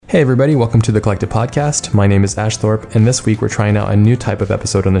Hey everybody, welcome to the Collective Podcast. My name is Ash Thorpe, and this week we're trying out a new type of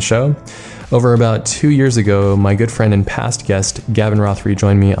episode on the show. Over about 2 years ago, my good friend and past guest, Gavin Rothery,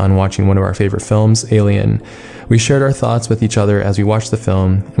 joined me on watching one of our favorite films, Alien. We shared our thoughts with each other as we watched the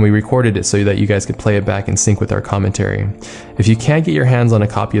film, and we recorded it so that you guys could play it back in sync with our commentary. If you can't get your hands on a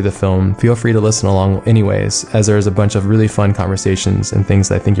copy of the film, feel free to listen along anyways, as there's a bunch of really fun conversations and things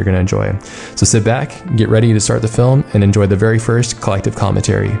that I think you're going to enjoy. So sit back, get ready to start the film, and enjoy the very first collective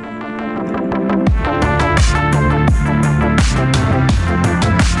commentary.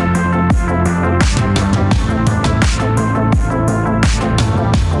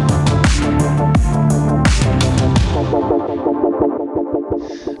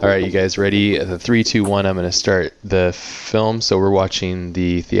 All right, you guys ready? 3, 2, 1, I'm going to start the film. So we're watching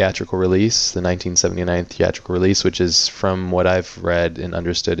the theatrical release, the 1979 theatrical release, which is, from what I've read and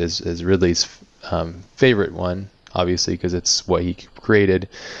understood, is Ridley's favorite one, obviously, because it's what he created.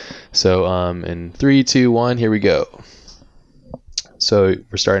 So in 3, 2, 1, here we go. So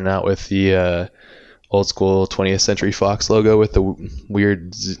we're starting out with the old school 20th Century Fox logo with the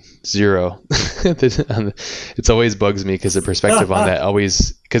weird zero. It's always bugs me because the perspective on that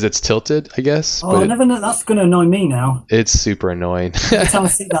always, because it's tilted, I guess. Oh, I never know. That's going to annoy me now. It's super annoying. Every time I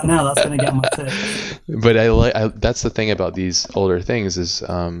see that now, that's going to get on my tip. But I that's the thing about these older things is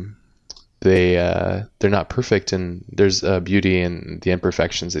they're not perfect, and there's beauty in the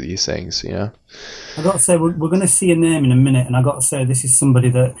imperfections of these things, you know. I got to say, we're going to see a name in a minute, and I got to say, this is somebody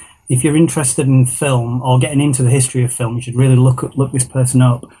that, if you're interested in film or getting into the history of film, you should really look this person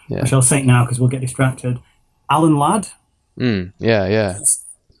up. Yeah. I shall say it now because we'll get distracted. Alan Ladd. Yeah.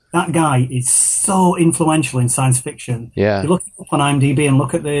 That guy is so influential in science fiction. Yeah. You look up on IMDb and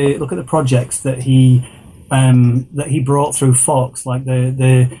look at the projects that he brought through Fox, like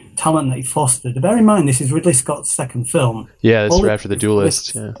the talent that he fostered. Bear in mind, this is Ridley Scott's second film. Yeah, this is right after The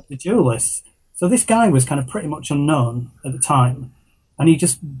Duelist. Yeah. The Duelist. So this guy was kind of pretty much unknown at the time. And he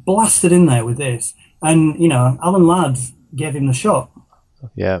just blasted in there with this. And, you know, Alan Ladd gave him the shot.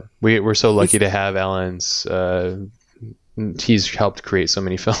 Yeah, we're so lucky to have Alan's... he's helped create so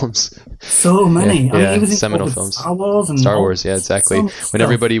many films. So many. Yeah, I mean, he was seminal films. Star Wars, yeah, exactly. When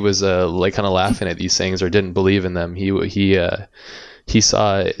everybody was like kind of laughing at these things or didn't believe in them, he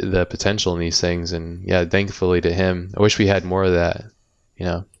saw the potential in these things. And, yeah, thankfully to him. I wish we had more of that, you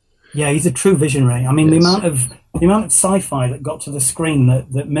know. Yeah, he's a true visionary. I mean, yes. the amount of sci-fi that got to the screen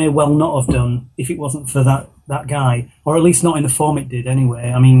that may well not have done if it wasn't for that guy, or at least not in the form it did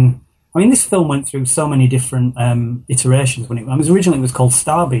anyway. I mean, this film went through so many different iterations. Originally it was called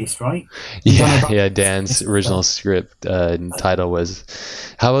Star Beast, right? Yeah. Dan's original script title was.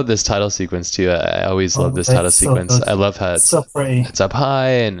 How about this title sequence too? I always love this title sequence. Good. I love how it's so pretty. It's up high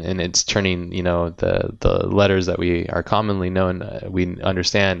and it's turning, you know, the letters that we are commonly known, we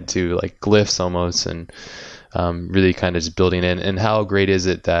understand, to like glyphs almost, and really kind of just building in. And how great is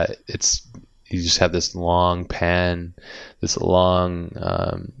it that you just have this long pan, this long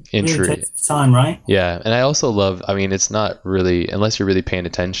intro. Really takes time, right? Yeah, and I also love, it's not really, unless you're really paying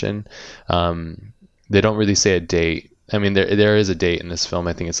attention, they don't really say a date. I mean, there is a date in this film.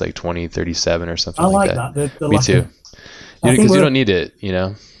 I think it's like 2037 or something like that. Me too. Because you don't need it, you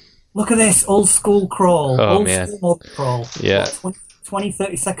know. Look at this old school crawl. Oh, old man. School crawl. Yeah. 20,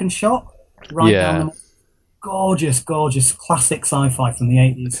 30 second shot. Right down the gorgeous classic sci-fi from the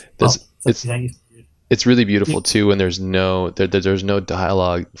 80s. It's really beautiful too when there's no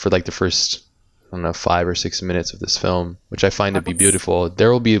dialogue for like the first 5 or 6 minutes of this film, which I find to be beautiful. There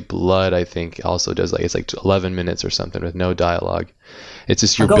Will Be Blood, I think, also does it's like 11 minutes or something with no dialogue. It's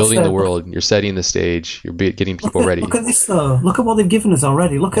just you're building the world, you're setting the stage, you're getting people ready. Look at this though. Look at what they've given us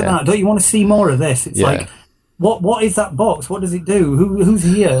already. Look at that. Don't you want to see more of this? It's like, what is that box? What does it do? Who's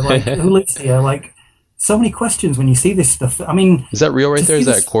here? Like, who lives here? Like, so many questions when you see this stuff. I mean, is that real right there? Is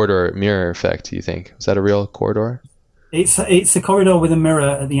that a corridor mirror effect, do you think? Is that a real corridor? It's a corridor with a mirror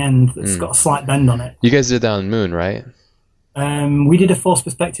at the end that's got a slight bend on it. You guys did that on Moon, right? We did a forced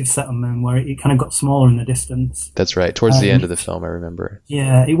perspective set on Moon where it kind of got smaller in the distance. That's right, towards the end of the film, I remember.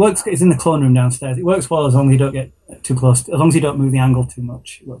 Yeah, it works. It's in the clone room downstairs. It works well as long as you don't get too close. As long as you don't move the angle too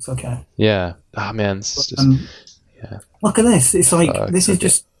much, it works okay. Yeah. Oh man, look at this. It's like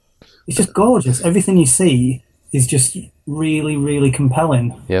it's just gorgeous. Everything you see is just really, really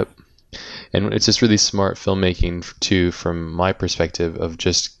compelling. Yep. And it's just really smart filmmaking too, from my perspective, of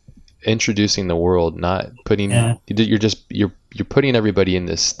just introducing the world, not putting. You're putting everybody in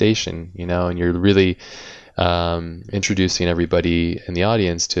this station, you know, and you're really introducing everybody in the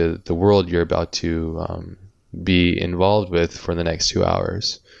audience to the world you're about to be involved with for the next 2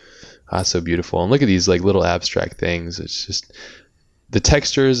 hours. So beautiful. And look at these like little abstract things. It's just the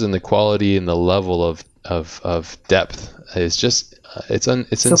textures and the quality and the level of depth is just it's So got a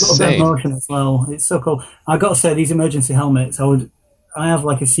bit of insane. motion as well. It's so cool. I got to say, these emergency helmets. I have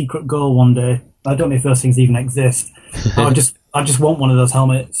like a secret goal one day. I don't know if those things even exist. I just want one of those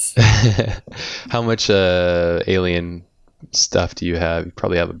helmets. How much alien stuff do you have? You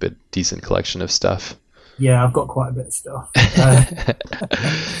probably have a bit decent collection of stuff. Yeah, I've got quite a bit of stuff.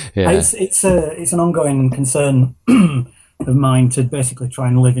 Yeah. It's an ongoing concern of mine to basically try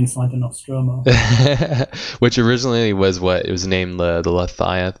and live inside the Nostromo. Which originally was what it was named the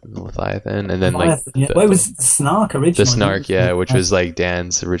Leviathan, and then like Yeah. Well, it was the Snark originally. the Snark, yeah, which was like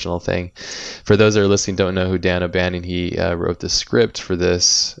Dan's original thing. For those that are listening, don't know who Dan O'Bannon. He wrote the script for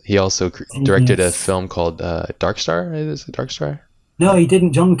this. He also directed a film called Dark Star. Is it Dark Star? No, he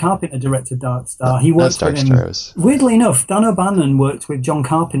didn't. John Carpenter directed Dark Star. He worked Dark with him. Star. Weirdly enough, Dan O'Bannon worked with John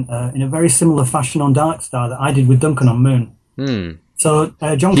Carpenter in a very similar fashion on Dark Star that I did with Duncan on Moon. So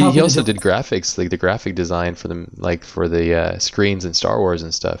John Carpenter. He also did graphics, like the graphic design for them, like for the screens in Star Wars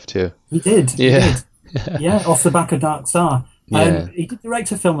and stuff too. He did. Yeah. Yeah, off the back of Dark Star. Yeah. He did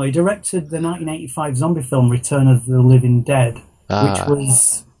direct a film, though. He directed the 1985 zombie film Return of the Living Dead, which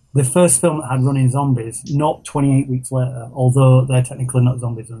was the first film that had running zombies, not 28 weeks later, although they're technically not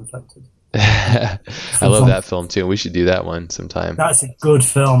zombies, they're infected. I love that film too. We should do that one sometime. That's a good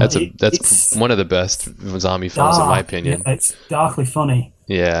film. That's one of the best zombie films in my opinion. Yeah, it's darkly funny.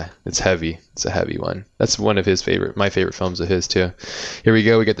 Yeah, it's heavy. It's a heavy one. That's one of my favorite films of his too. Here we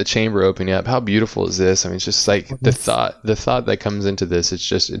go. We get the chamber opening up. How beautiful is this? I mean, it's just like the thought that comes into this. It's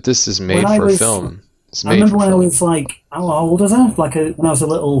just this is made for film. I remember when I was like, how old was I? When I was a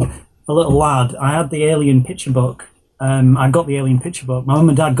little lad, I had the Alien picture book. I got the Alien picture book. My mum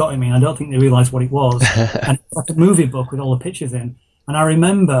and dad got it me, and I don't think they realised what it was. And it's like a movie book with all the pictures in. And I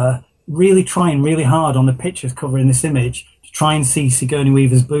remember really trying really hard on the pictures covering this image to try and see Sigourney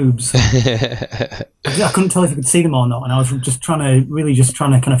Weaver's boobs. I couldn't tell if I could see them or not, and I was just trying to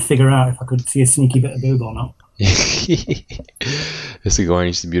kind of figure out if I could see a sneaky bit of boob or not.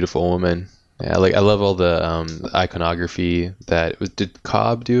 Sigourney's a beautiful woman. Yeah, I love all the iconography did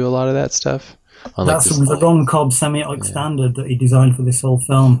Cobb do a lot of that stuff? That's the Ron Cobb semiotic standard that he designed for this whole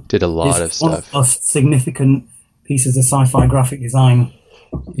film. Did a lot of stuff. One of the most significant pieces of sci-fi graphic design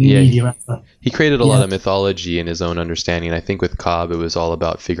in media ever. He created a lot of mythology in his own understanding. I think with Cobb, it was all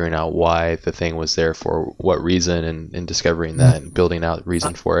about figuring out why the thing was there for what reason and discovering that and building out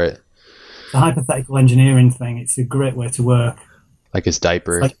reason for it. The hypothetical engineering thing, it's a great way to work. Like his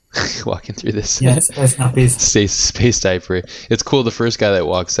diaper, walking through this. Yeah, space nappies. Space diaper. It's cool. The first guy that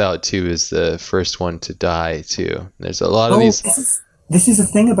walks out, too, is the first one to die, too. There's a lot of these... This is the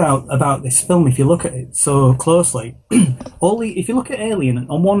thing about this film, if you look at it so closely. If you look at Alien,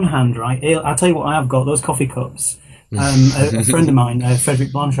 on one hand, right, I'll tell you what I've got, those coffee cups. A friend of mine,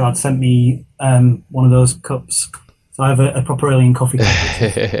 Frederick Blanchard, sent me one of those cups. So I have a proper Alien coffee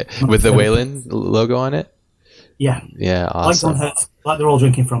cup. With the Wayland logo on it? Yeah. Yeah, awesome. Like John Hurt, like they're all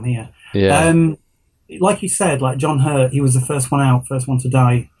drinking from here. Yeah. Like you said, like John Hurt, he was the first one out, first one to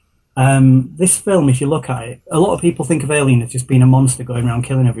die. This film, if you look at it, a lot of people think of Alien as just being a monster going around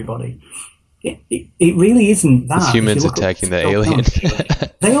killing everybody. It really isn't that. It's humans attacking the alien.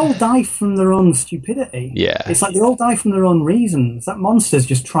 They all die from their own stupidity. Yeah. It's like they all die from their own reasons. That monster's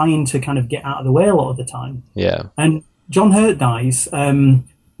just trying to kind of get out of the way a lot of the time. Yeah. And John Hurt dies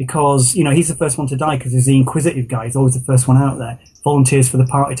because, he's the first one to die because he's the inquisitive guy. He's always the first one out there. Volunteers for the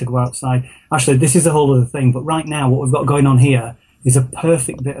party to go outside. Actually, this is a whole other thing, but right now what we've got going on here is a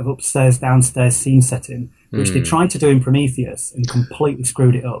perfect bit of upstairs, downstairs scene setting, which they tried to do in Prometheus and completely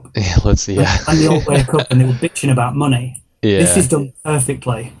screwed it up. Yeah, And they all wake up and they were bitching about money. Yeah. This is done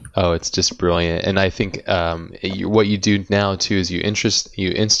perfectly. Oh, it's just brilliant. And I think what you do now, too, is you have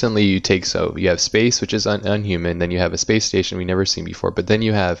space, which is unhuman. Then you have a space station we've never seen before. But then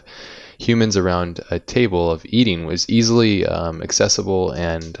you have humans around a table of eating was easily accessible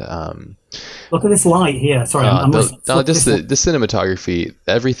and look at this light here. Sorry, the cinematography,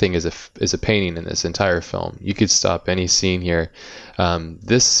 everything is a painting in this entire film. You could stop any scene here.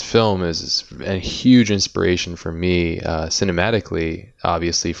 This film is a huge inspiration for me cinematically.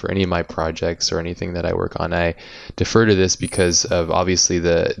 Obviously, for any of my projects or anything that I work on, I defer to this because of obviously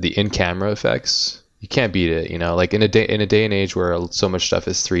the in-camera effects. You can't beat it, like in a day and age where so much stuff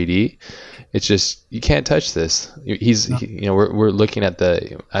is 3D, it's just, you can't touch this. We're looking at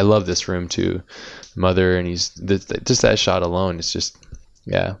I love this room too, Mother, and just that shot alone. It's just,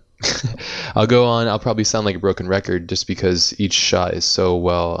 yeah. I'll go on. I'll probably sound like a broken record just because each shot is so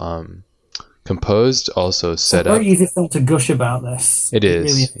well composed, also set up. It's a very easy film to gush about this. It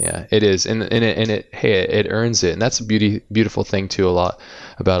is, really is. yeah, it is, and it earns it, and that's a beautiful thing too.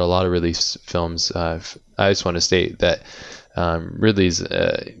 About a lot of release films. I just want to state that Ridley's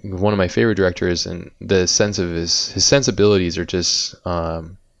one of my favorite directors, and the sense of his sensibilities are just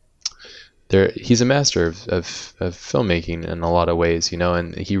he's a master of filmmaking in a lot of ways,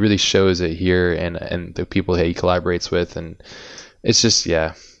 and he really shows it here, and the people that he collaborates with, and it's just,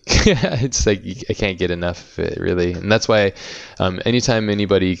 yeah. It's like I can't get enough of it, really, and that's why anytime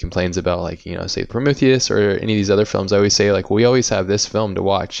anybody complains about, like, say Prometheus or any of these other films, I always say, like, we always have this film to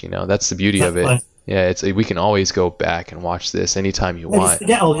watch. That's the beauty of it. Yeah, we can always go back and watch this anytime you want. Just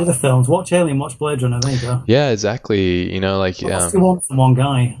forget all the other films. Watch Alien, watch Blade Runner. There you go. Yeah, exactly. What's you want from one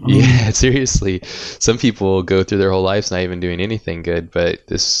guy? Yeah, seriously. Some people go through their whole lives not even doing anything good, but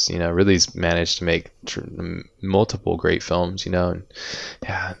this, Ridley's managed to make multiple great films. And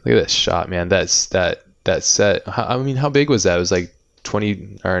yeah, look at that shot, man. That set. How big was that? It was like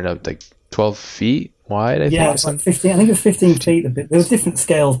 12 feet wide, I think. Yeah, it's like 15. I think it was 15 feet. There was different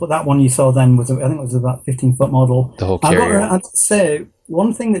scales, but that one you saw then I think it was about 15-foot model. The whole carrier. I'd say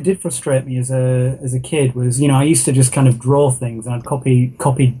one thing that did frustrate me as a kid was, I used to just kind of draw things, and I'd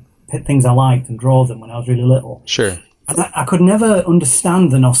copy things I liked and draw them when I was really little. Sure. And I could never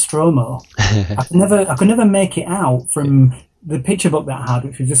understand the Nostromo. I could never make it out from the picture book that I had,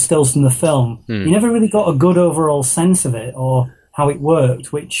 which was just stills from the film. You never really got a good overall sense of it or how it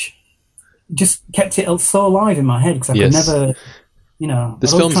worked, which just kept it so alive in my head, because I could never,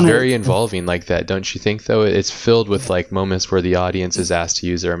 This film's very involving like that, don't you think, though? It's filled with, like, moments where the audience is asked to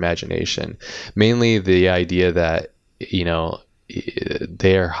use their imagination. Mainly the idea that,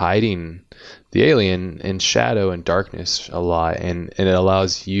 they are hiding the alien in shadow and darkness a lot, and it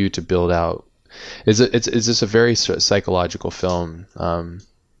allows you to build out. It's just a very psychological film.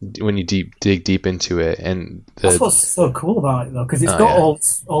 When you dig deep into it, and that's what's so cool about it, though, because it's got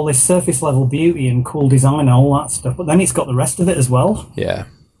all this surface level beauty and cool design and all that stuff, but then it's got the rest of it as well. Yeah.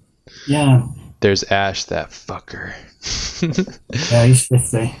 There's Ash, that fucker. Yeah, he's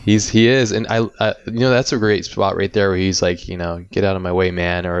 50. He is, and I that's a great spot right there where he's like, get out of my way,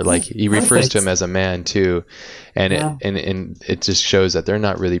 man, or like he refers to him as a man too, and it just shows that they're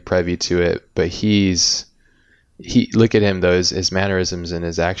not really privy to it, but look at him, though, his mannerisms and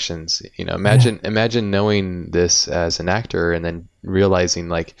his actions. Imagine knowing this as an actor and then realizing,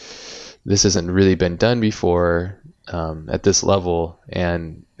 like, this hasn't really been done before at this level,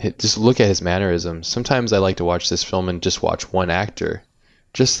 and just look at his mannerisms. Sometimes I like to watch this film and just watch one actor,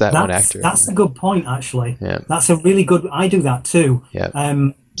 one actor. That's a good point, actually. Yeah, that's a really good. I do that too. Yeah, it's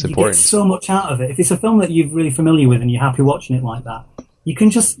important. You get so much out of it. If it's a film that you're really familiar with and you're happy watching it like that, you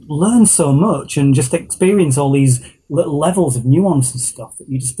can just learn so much and just experience all these little levels of nuance and stuff that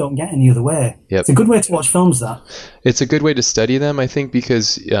you just don't get any other way. Yep. It's a good way to watch films, that. It's a good way to study them, I think,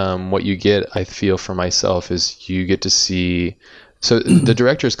 because what you get, I feel for myself, is you get to see. So the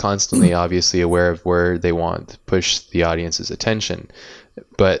director is constantly, obviously, aware of where they want to push the audience's attention,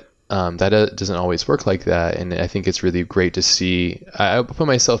 but that doesn't always work like that, and I think it's really great to see. I put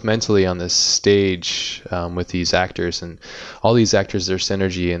myself mentally on this stage with these actors, and all these actors, their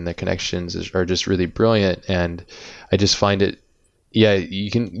synergy and the connections are just really brilliant, and I just find it. Yeah,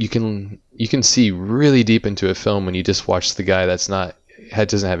 you can see really deep into a film when you just watch the guy doesn't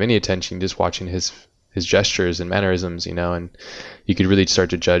have any attention, just watching his gestures and mannerisms, and you could really start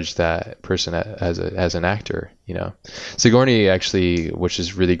to judge that person as an actor, Sigourney, actually, which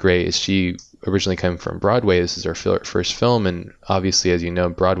is really great, is she originally came from Broadway. This is her first film, and obviously, as you know,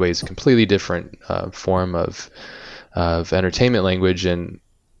 Broadway is a completely different form of entertainment language, and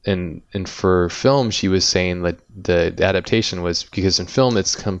for film, she was saying that the adaptation was because in film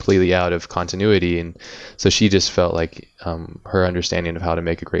it's completely out of continuity, and so she just felt like her understanding of how to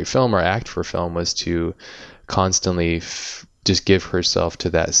make a great film or act for film was to constantly just give herself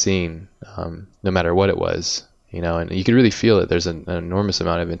to that scene, no matter what it was, and you could really feel it. There's an enormous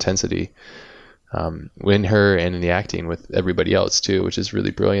amount of intensity in her and in the acting with everybody else too, which is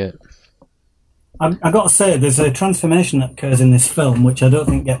really brilliant. I got to say, there's a transformation that occurs in this film which I don't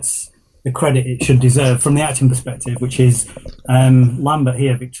think gets the credit it should deserve from the acting perspective, which is Lambert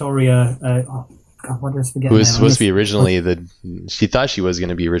here, Victoria. What did I forget? Who was supposed to be originally she thought she was going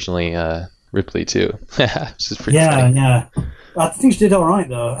to be originally Ripley too. Which is pretty funny. Yeah. I think she did all right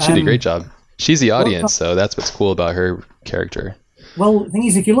though. She did a great job. She's the audience, so that's what's cool about her character. Well, the thing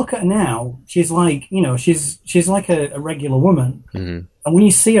is, if you look at her now, she's like, she's like a regular woman. Mm-hmm. And when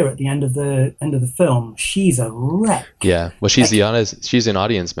you see her at the end of the film, she's a wreck. Yeah. Well, she's an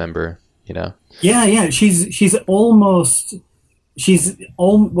audience member, Yeah. She's almost she's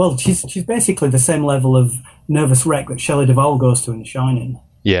basically the same level of nervous wreck that Shelley Duvall goes to in The Shining.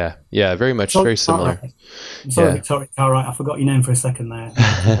 Yeah, yeah, very much, Sorry, very similar. Cartwright. I'm sorry, Yeah. Victoria Cartwright. I forgot your name for a second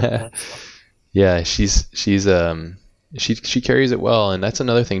there. Yeah, she carries it well, and that's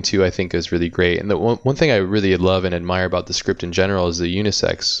another thing too I think is really great. And the one thing I really love and admire about the script in general is the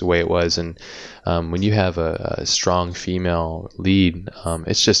unisex the way it was. And when you have a strong female lead,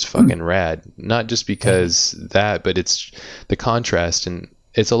 it's just fucking rad. Not just because that, but it's the contrast, and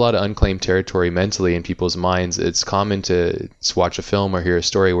it's a lot of unclaimed territory mentally in people's minds. It's common to watch a film or hear a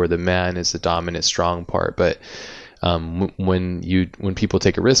story where the man is the dominant, strong part, but when people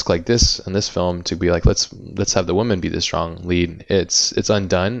take a risk like this in this film to be like, let's have the woman be the strong lead, it's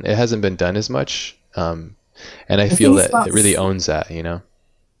undone. It hasn't been done as much, and I feel that it really owns that, you know.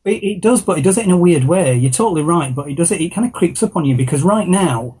 It does, but it does it in a weird way. You're totally right, but it does it. It kind of creeps up on you because right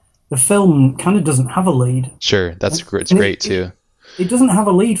now the film kind of doesn't have a lead. Sure, it's great too. It doesn't have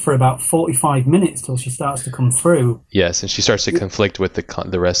a lead for about 45 minutes till she starts to come through. Yes, and she starts to conflict with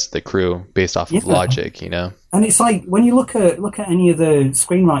the rest of the crew based off of logic, you know. And it's like when you look at any of the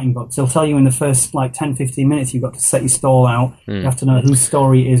screenwriting books, they'll tell you in the first like 10, 15 minutes you've got to set your stall out. You have to know whose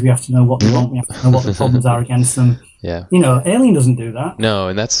story it is. We have to know what they want. We have to know what the problems are against them. Yeah. You know, Alien doesn't do that. No,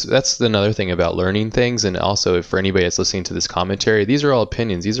 and that's another thing about learning things, and also for anybody that's listening to this commentary, these are all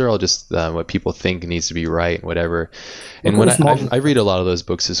opinions. These are all just what people think needs to be right, whatever. And when I read a lot of those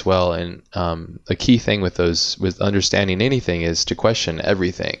books as well, and a key thing with understanding anything is to question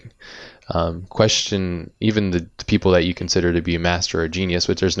everything. Question even the people that you consider to be a master or genius,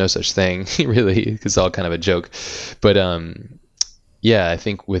 which there's no such thing really, because it's all kind of a joke. But yeah, I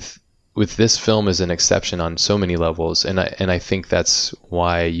think with this film is an exception on so many levels, and I think that's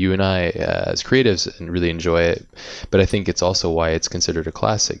why you and I as creatives really enjoy it. But I think it's also why it's considered a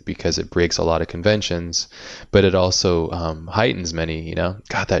classic, because it breaks a lot of conventions, but it also heightens many. You know,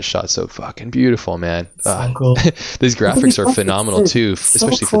 God, that shot's so fucking beautiful, man. So cool. These graphics are phenomenal too,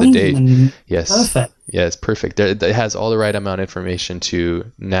 especially for the date. Yes, perfect. Yeah, it's perfect. It has all the right amount of information to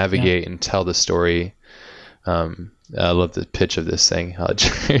navigate and tell the story. I love the pitch of this thing.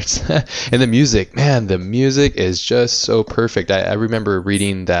 And the music, man, the music is just so perfect. I remember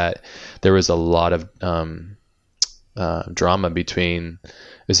reading that there was a lot of drama between,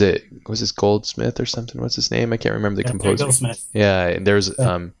 was this Goldsmith or something? What's his name? I can't remember the composer. Goldsmith. Yeah, there's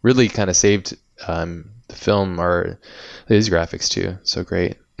really kind of saved the film, or these graphics too. So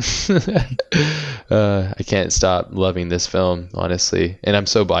great. I can't stop loving this film, honestly, and I'm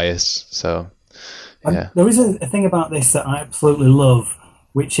so biased. So. Yeah. There is a thing about this that I absolutely love,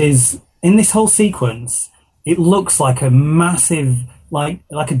 which is in this whole sequence, it looks like a massive, like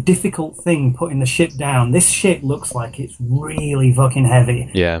a difficult thing putting the ship down. This ship looks like it's really fucking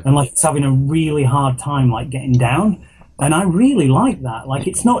heavy. Yeah. And like it's having a really hard time like getting down. And I really like that. Like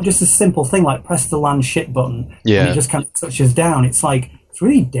it's not just a simple thing like press the land ship button and it just kind of touches down. It's like it's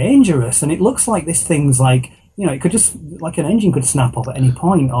really dangerous, and it looks like this thing's like, you know, it could just like an engine could snap off at any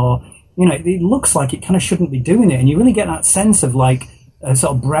point, or you know, it looks like it kind of shouldn't be doing it, and you really get that sense of like a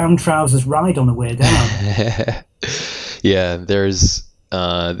sort of brown trousers ride on the way down. Yeah, there's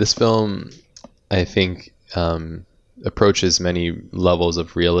this film, I think, approaches many levels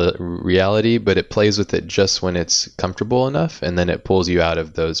of reality, but it plays with it just when it's comfortable enough, and then it pulls you out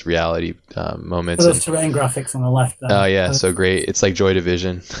of those reality moments. So those terrain graphics on the left. Oh yeah, so great! It's like Joy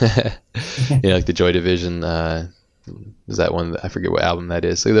Division. You know, like the Joy Division. Is that one? I forget what album that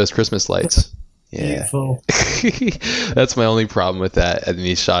is. Look at those Christmas lights. Yeah. Beautiful. That's my only problem with that. In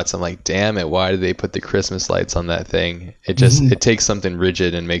these shots, I'm like, damn it, why did they put the Christmas lights on that thing? It just it takes something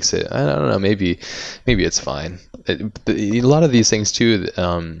rigid and makes it, I don't know, maybe it's fine. A lot of these things too,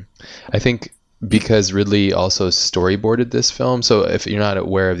 I think because Ridley also storyboarded this film. So if you're not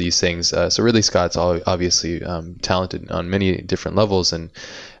aware of these things, so Ridley Scott's obviously talented on many different levels, and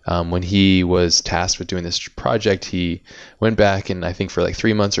when he was tasked with doing this project, he went back and I think for like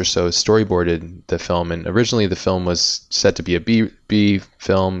 3 months or so storyboarded the film. And originally the film was set to be a B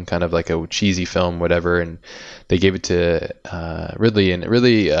film, kind of like a cheesy film, whatever. And they gave it to Ridley, and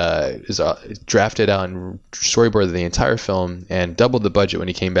Ridley is drafted out and storyboarded the entire film and doubled the budget when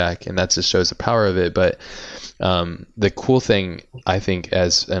he came back. And that just shows the power of it. But the cool thing, I think,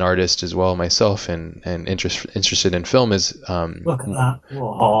 as an artist as well, myself, and interested in film is look at that.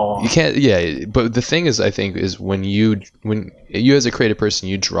 Whoa. You can't, yeah. But the thing is, I think, is when you as a creative person,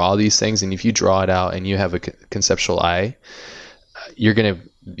 you draw these things, and if you draw it out and you have a conceptual eye, you're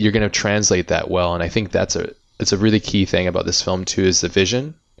gonna translate that well. And I think it's a really key thing about this film too, is the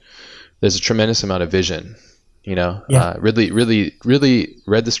vision. There's a tremendous amount of vision. You know, Ridley really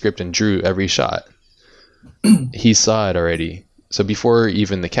read the script and drew every shot. He saw it already, So before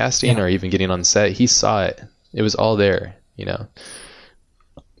even the casting Yeah. or even getting on set, he saw it. It was all there, you know.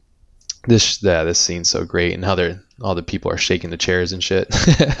 This scene's so great, and how all the people are shaking the chairs and shit.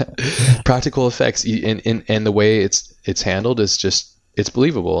 Practical effects, and the way it's handled is just, it's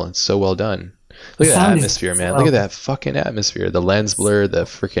believable. It's so well done. Look at that atmosphere, man. Look at that fucking atmosphere. The lens blur, the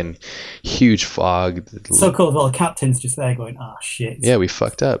freaking huge fog. So cool. Well, the captain's just there going, "Ah, shit." Yeah, we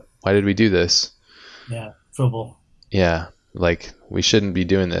fucked up. Why did we do this? Yeah, trouble. Yeah, like, we shouldn't be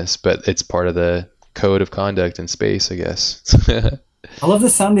doing this, but it's part of the code of conduct in space, I guess. I love the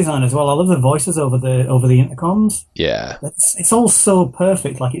sound design as well. I love the voices over the intercoms. Yeah. It's all so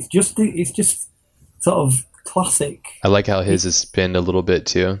perfect. Like, it's just sort of classic. I like how his is spinned a little bit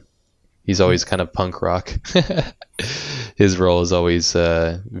too. He's always kind of punk rock. His role is always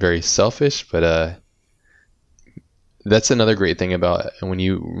very selfish, but that's another great thing about when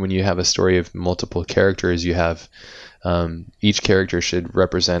you have a story of multiple characters. You have each character should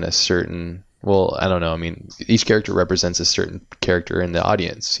represent a certain. Well, I don't know. I mean, each character represents a certain character in the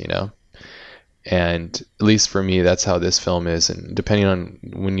audience, you know. And at least for me, that's how this film is. And depending on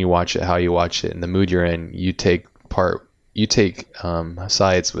when you watch it, how you watch it, and the mood you're in, you take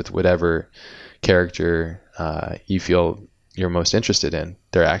sides with whatever character you feel you're most interested in,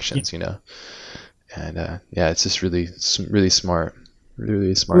 their actions, you know. And yeah, it's just really smart,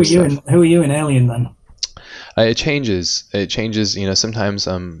 really smart stuff. Who are you in Alien then? It changes. You know, sometimes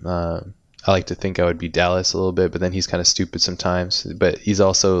I like to think I would be Dallas a little bit, but then he's kind of stupid sometimes. But he's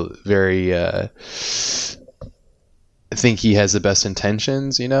also very. I think he has the best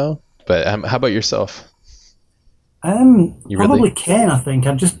intentions, you know. But how about yourself? Probably Kane. I think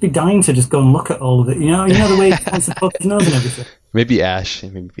I'd just be dying to just go and look at all of it. You know the way he points the his nose and everything. Maybe Ash.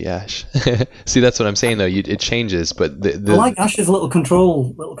 See, that's what I'm saying though. It changes, but I like Ash's little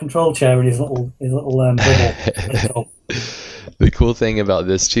control chair and his little bubble. The cool thing about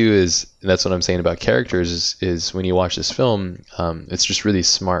this too is, and that's what I'm saying about characters, is when you watch this film, it's just really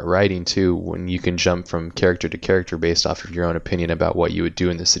smart writing too, when you can jump from character to character based off of your own opinion about what you would do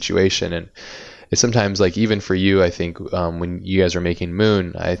in this situation. And it's sometimes, like, even for you, I think when you guys were making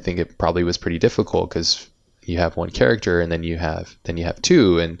Moon, I think it probably was pretty difficult because you have one character and then you have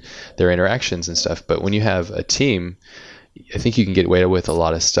two and their interactions and stuff. But when you have a team, I think you can get away with a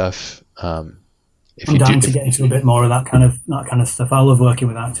lot of stuff. I'm dying to get into a bit more of that kind of stuff. I love working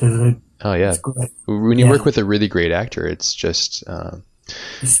with actors. Oh yeah, when you work with a really great actor, it's just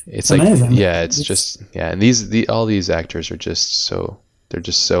it's like amazing. Yeah, it's just and all these actors are just so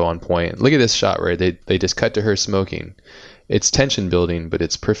on point. Look at this shot where they just cut to her smoking. It's tension building, but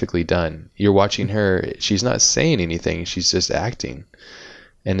it's perfectly done. You're watching her; she's not saying anything; she's just acting,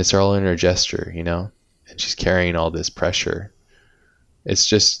 and it's all in her gesture, you know. And she's carrying all this pressure. It's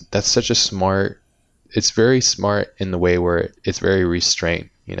just that's such a smart. It's very smart in the way where it's very restrained,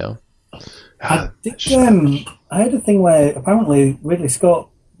 you know. I heard a thing where apparently Ridley Scott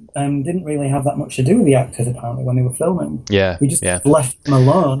didn't really have that much to do with the actors apparently when they were filming. Yeah, he just left them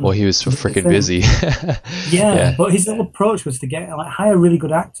alone. Well, he was so freaking busy. yeah, but his little approach was to hire really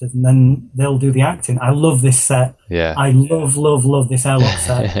good actors and then they'll do the acting. I love this set. Yeah, I love this airlock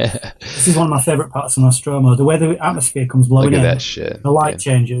set. This is one of my favourite parts of Nostromo. The way the atmosphere comes blowing in. Look at that shit. The light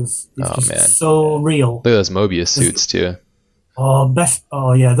changes. It's so real. Look at those Mobius suits too.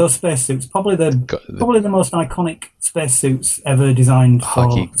 Those spacesuits. Probably the most iconic spacesuits ever designed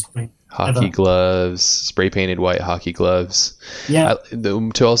for screen. Hockey gloves, spray painted white hockey gloves. Yeah.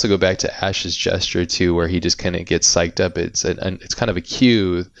 To also go back to Ash's gesture too, where he just kind of gets psyched up. It's kind of a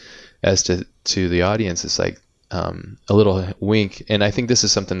cue as to the audience. It's like a little wink. And I think this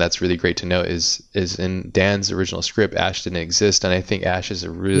is something that's really great to note is in Dan's original script, Ash didn't exist, and I think Ash is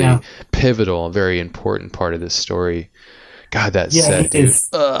a really pivotal, very important part of this story. God, that set, dude.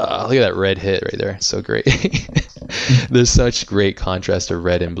 Look at that red hit right there. So great. There's such great contrast of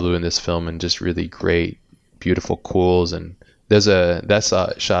red and blue in this film, and just really great, beautiful cools. And there's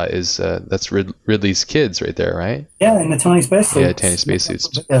shot is that's Ridley's kids right there, right? Yeah, in the tiny spacesuits. Yeah, tiny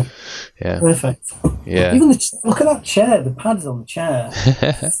spacesuits. Yeah. Perfect. Yeah. Even look at that chair, the pads on the chair.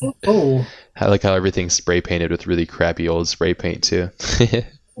 It's so cool. I like how everything's spray painted with really crappy old spray paint too.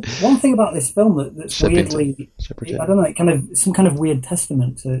 One thing about this film that's weirdly, I don't know, kind of some kind of weird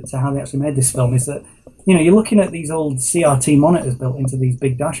testament to how they actually made this film is that, you know, you're looking at these old CRT monitors built into these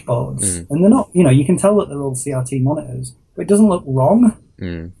big dashboards, and they're not, you know, you can tell that they're old CRT monitors, but it doesn't look wrong. Do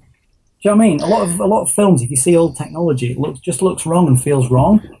you know what I mean? A lot of films, if you see old technology, it just looks wrong and feels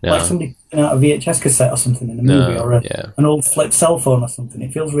wrong, like somebody putting out a VHS cassette or something in a movie, or an old flip cell phone or something.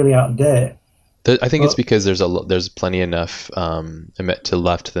 It feels really out of date. I think it's But because there's plenty enough to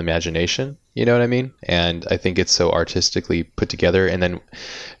left to the imagination. You know what I mean? And I think it's so artistically put together. And then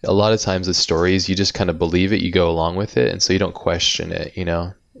a lot of times the stories, you just kind of believe it, you go along with it, and so you don't question it. You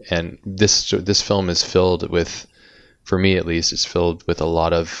know. And this film is filled with, for me at least, it's filled with a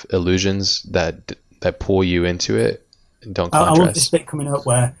lot of illusions that pull you into it. And don't I love this contrast. bit coming up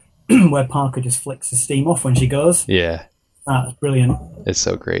where where Parker just flicks the steam off when she goes. Yeah, That's brilliant. it's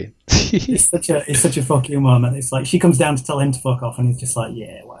so great. It's such a fuck you moment. It's like she comes down to tell him to fuck off, and he's just like,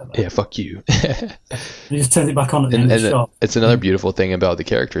 yeah, whatever. Yeah, fuck you. He just turns it back on at the and end of the shot. it's another beautiful thing about the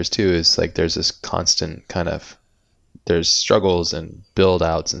characters too, is like there's this constant kind of, there's struggles and build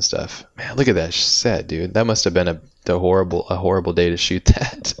outs and stuff. Man, look at that set, dude. That must have been a horrible day to shoot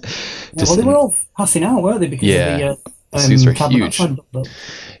that. Yeah, well, they were all passing out, weren't they? Because Yeah. of The suits are carbon huge. dioxide buildup.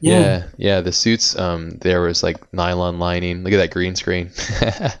 Yeah. Yeah. The suits, there was like nylon lining. Look at that green screen.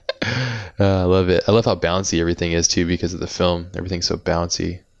 I love it. I love how bouncy everything is too, because of the film. Everything's so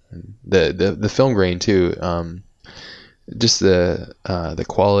bouncy. And the film grain too. Just the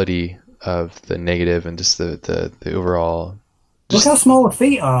quality of the negative and just the overall. Look how small her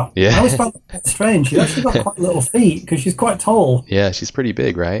feet are. Yeah. I always found that strange. She's actually got quite little feet because she's quite tall. Yeah, she's pretty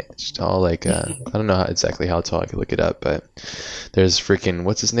big, right? She's tall, like I don't know exactly how tall. I could look it up, but there's freaking,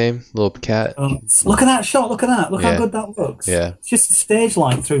 what's his name? Little cat. Look at that shot. Look at that. Look Yeah. how good that looks. Yeah. It's just a stage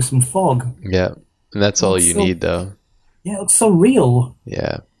light through some fog. Yeah, and that's all Looks you so- need, though. Yeah, it looks so real.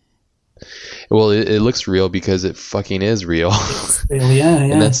 Yeah. Well, it looks real because it fucking is real. Real, yeah.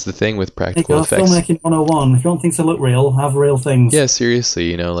 And that's the thing with There you practical go, effects. filmmaking 101. If you want things to look real, have real things. Yeah,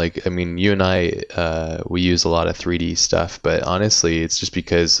 seriously, like, I mean, you and I, we use a lot of 3D stuff, but honestly, it's just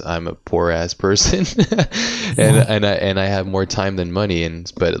because I'm a poor ass person, and I have more time than money,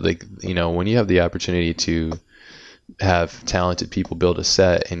 but like, when you have the opportunity to have talented people build a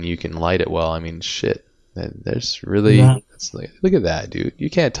set and you can light it well, I mean, shit, there's really, Yeah. it's like, look at that, dude, you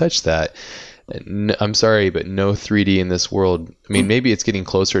can't touch that. I'm sorry, but no 3D in this world. I mean, maybe it's getting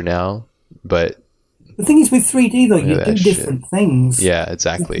closer now, but The thing is with 3D though, you at do that different things. yeah,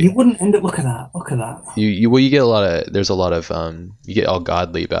 exactly. You wouldn't end up. Look at that. Look at that. You get a lot of, there's a lot of you get all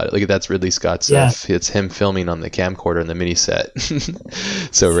godly about it. Look at that's Ridley Scott stuff. It's him filming on the camcorder in the mini set.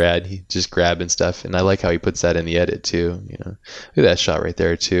 So rad. He just grabbing stuff, and I like how he puts that in the edit too. Look at that shot right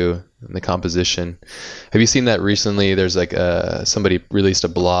there too, and the composition. Have you seen that recently? There's like somebody released a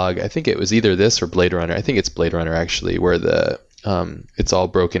blog. I think it was either this or Blade Runner. I think it's Blade Runner actually, where it's all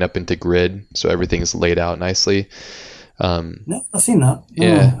broken up into grid, so everything's laid out nicely. No, I've seen that.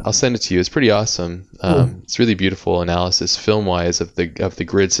 Yeah, Oh. I'll send it to you. It's pretty awesome. It's really beautiful analysis, film-wise, of the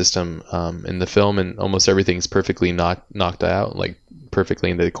grid system in the film, and almost everything's perfectly knocked out, like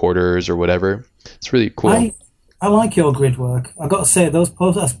perfectly into the quarters or whatever. It's really cool. I like your grid work. I've got to say, those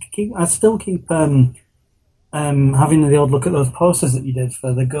posters, I still keep having the odd look at those posters that you did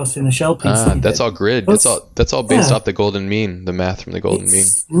for the Ghost in the Shell piece. that you That's did. all grid. Those- That's all based yeah. off the Golden Mean, the math from the Golden Mean.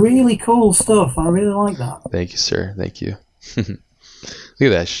 It's really cool stuff. I really like that. Thank you, sir. Thank you. Look at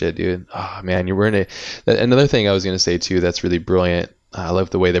that shit, dude. Oh man, you're wearing another thing I was gonna say too. That's really brilliant. I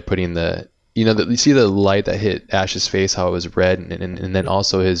love the way they're putting you see the light that hit Ash's face, how it was red, and then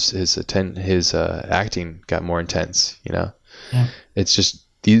also his acting got more intense. Yeah. It's just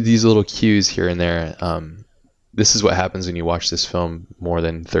these little cues here and there. This is what happens when you watch this film more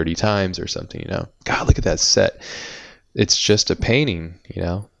than 30 times or something. God, look at that set. It's just a painting,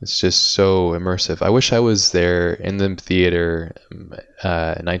 It's just so immersive. I wish I was there in the theater in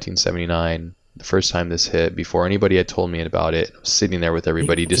 1979, the first time this hit, before anybody had told me about it. I was sitting there with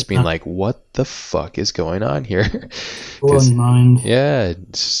everybody just being like, what the fuck is going on here? Blown your mind. Yeah,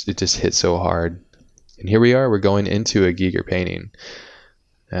 it just hit so hard. And here we are, we're going into a Giger painting.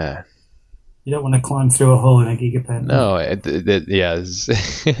 You don't want to climb through a hole in a gigapaint. No, yeah.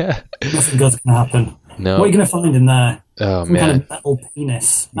 Nothing good's going to happen. No. What are you going to find in there? Oh, Some man. kind of metal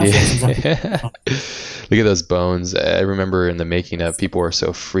penis. That's what exactly. Look at those bones. I remember in the making of, people were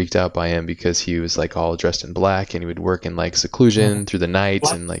so freaked out by him because he was like all dressed in black, and he would work in like seclusion through the night,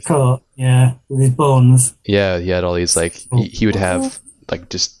 Black and like, coat, yeah, with his bones. yeah, he had all these like, he would have like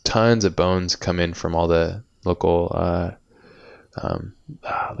just tons of bones come in from all the local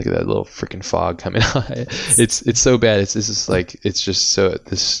look at that little freaking fog coming out. It's so bad. It's just so,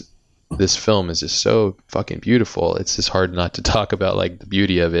 this film is just so fucking beautiful. It's just hard not to talk about like the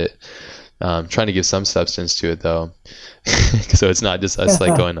beauty of it. Trying to give some substance to it though, so it's not just us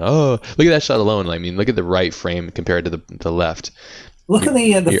like going, oh, look at that shot alone. I mean, look at the right frame compared to the left. Look at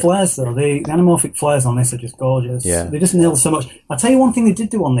the flares though. The anamorphic flares on this are just gorgeous. Yeah. They just nail so much. I'll tell you one thing they did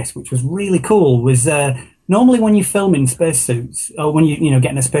do on this, which was really cool, was normally when you film in spacesuits, or when you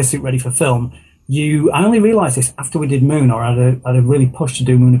getting a spacesuit ready for film, I only realised this after we did Moon, or I'd have really pushed to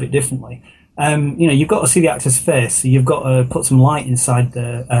do Moon a bit differently. You've got to see the actor's face, so you've got to put some light inside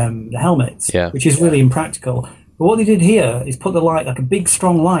the helmets, which is really impractical. But what they did here is put the light, like a big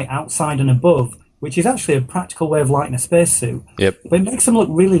strong light, outside and above, which is actually a practical way of lighting a spacesuit. Yep. But it makes them look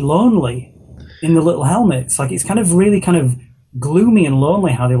really lonely in the little helmets. Like, it's kind of really kind of gloomy and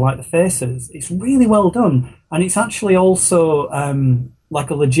lonely how they light the faces. It's really well done. And it's actually also like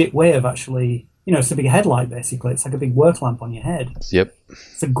a legit way of actually, it's a big headlight, basically. It's like a big work lamp on your head. Yep.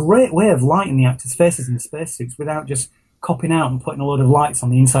 It's a great way of lighting the actors' faces in the spacesuits without just copping out and putting a load of lights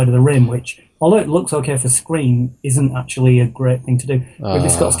on the inside of the rim, which, although it looks okay for screen, isn't actually a great thing to do. Ridley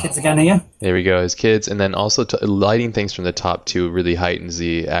Scott's kids again here. There we go, his kids. And then also lighting things from the top, too, really heightens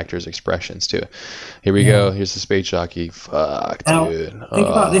the actors' expressions, too. Here we go. Here's the space jockey. Fuck, now, dude. Think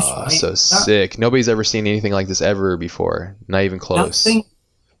about this, right? So sick. Nobody's ever seen anything like this ever before. Not even close.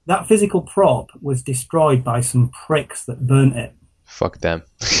 That physical prop was destroyed by some pricks that burnt it. Fuck them.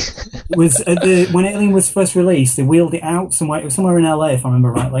 It was when Alien was first released, they wheeled it out somewhere. It was somewhere in LA, if I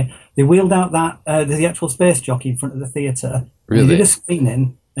remember rightly. They wheeled out the actual space jockey in front of the theatre. Really? They did a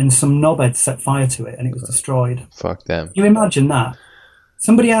screening, and some knobhead set fire to it, and it was destroyed. Fuck them. Can you imagine that?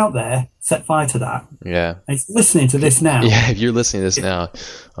 Somebody out there set fire to that. Yeah. And it's listening to this now. Yeah, if you're listening to this now,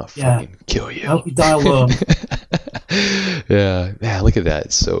 I'll fucking kill you. I hope you die alone. Yeah. Man, look at that.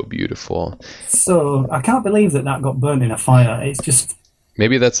 It's so beautiful. So, I can't believe that got burnt in a fire. It's just...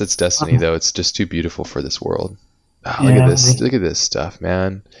 Maybe that's its destiny, though. It's just too beautiful for this world. Look at this. Look at this stuff,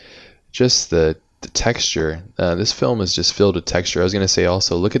 man. Just the texture. This film is just filled with texture. I was going to say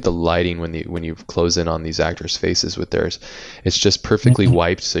also, look at the lighting when you close in on these actors' faces with theirs. It's just perfectly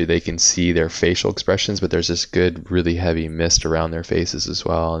wiped so they can see their facial expressions, but there's this good, really heavy mist around their faces as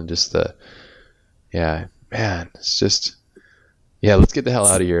well. And just it's just... Yeah, let's get the hell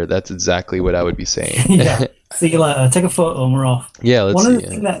out of here. That's exactly what I would be saying. Yeah. See you later. Take a photo and we're off. Yeah, let's see.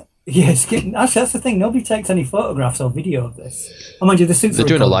 Actually, that's the thing. Nobody takes any photographs or video of this. Oh, mind you, the suits They're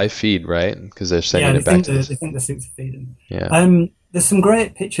doing a live feed, right? Because they're sending it back to us. They think the suits are feeding. Yeah. There's some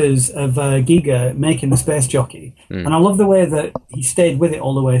great pictures of Giga making the space jockey. And I love the way that he stayed with it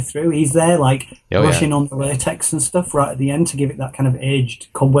all the way through. He's there, brushing on the latex and stuff right at the end to give it that kind of aged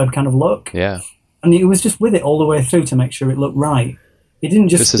cobweb kind of look. Yeah. And he was just with it all the way through to make sure it looked right. He didn't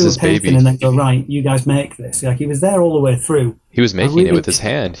just do a painting and then go, right, you guys make this. Like, he was there all the way through. He was making it with his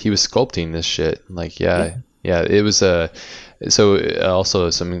hand. He was sculpting this shit. Like, yeah. It was so also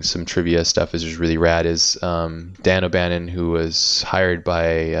some trivia stuff is just really rad is Dan O'Bannon, who was hired by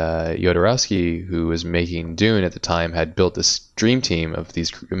Jodorowsky, who was making Dune at the time, had built this dream team of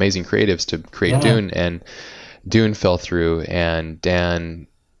these amazing creatives to create Dune, and Dune fell through, and Dan,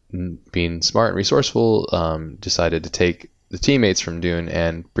 being smart and resourceful, decided to take the teammates from Dune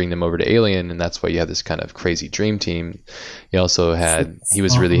and bring them over to Alien, and that's why you have this kind of crazy dream team. He also had,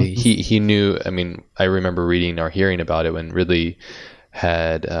 he knew, I mean, I remember reading or hearing about it when Ridley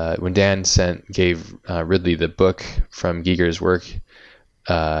had, when Dan gave Ridley the book from Giger's work,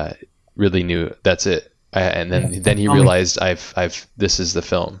 Ridley knew that's it. And then he realized this is the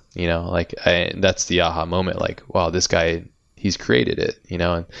film, that's the aha moment. Like, wow, this guy, he's created it,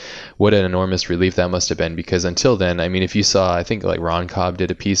 and what an enormous relief that must have been, because until then, I mean, if you saw, I think like Ron Cobb did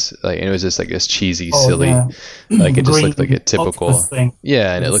a piece, and it was just like this cheesy, silly, like it just looked like a typical thing.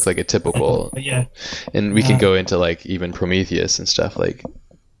 Yeah, and it looked like a typical, and we can go into like even Prometheus and stuff. Like,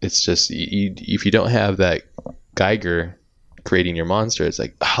 it's just if you don't have that Geiger creating your monster, it's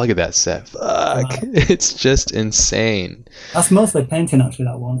like, oh, look at that set, fuck, it's just insane. That's mostly painting, actually,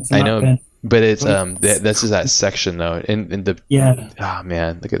 that one. I know. But it's this is that section though, in the oh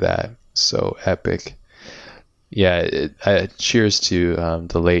man, look at that, so epic. Yeah, cheers to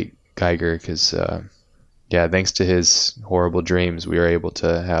the late Geiger, because thanks to his horrible dreams, we were able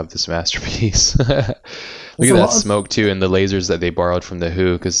to have this masterpiece. Look at that smoke too, and the lasers that they borrowed from the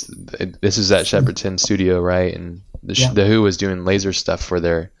Who, because this is at Shepperton Studio, right? And the Who was doing laser stuff for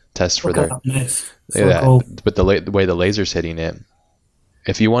their test for their. Cool. But the way the laser's hitting it.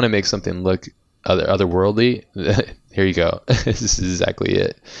 If you want to make something look otherworldly, here you go. This is exactly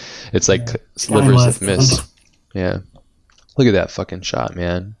it. It's like slivers of mist. Yeah. Look at that fucking shot,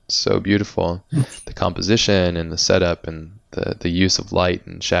 man. So beautiful. The composition and the setup and the use of light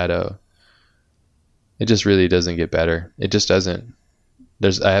and shadow. It just really doesn't get better. It just doesn't.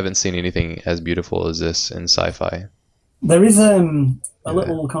 I haven't seen anything as beautiful as this in sci-fi. There is a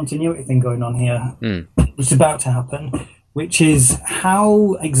little continuity thing going on here, which is about to happen. Which is,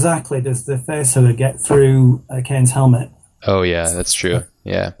 how exactly does the facehugger get through Kane's helmet? Oh, yeah, that's true.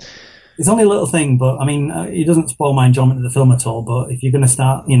 Yeah. It's only a little thing, but, I mean, it doesn't spoil my enjoyment of the film at all, but if you're going to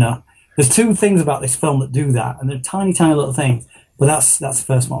start, There's two things about this film that do that, and they're tiny, tiny little things. But that's the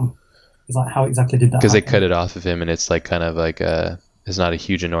first one. It's like, how exactly did that Because they happen? cut it off of him, and it's like kind of like it's not a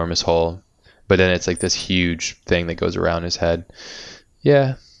huge, enormous hole, but then it's like this huge thing that goes around his head.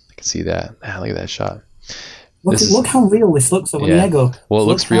 Yeah, I can see that. Ah, look at that shot. Look how real this looks. When Yeah. the ego. Well, it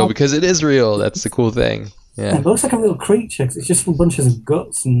looks real how, because it is real. That's the cool thing. yeah, Yeah. it looks like a real creature 'cause it's just full bunches of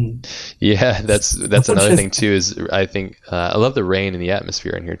guts and Yeah, that's another thing too. Is I think I love the rain and the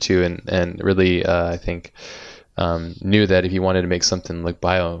atmosphere in here too, and really I think knew that if you wanted to make something look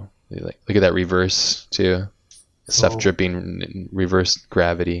bio, like look at that reverse too, stuff dripping in reverse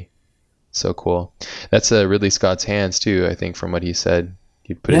gravity, so cool. That's Ridley Scott's hands too. I think from what he said,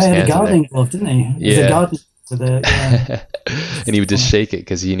 he put his the hands in gardening glove, didn't he? There's Yeah. a gardening for the and he would just shake it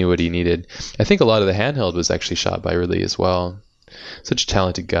because he knew what he needed. I think a lot of the handheld was actually shot by Ridley as well. Such a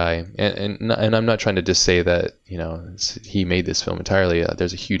talented guy, and I'm not trying to just say that he made this film entirely.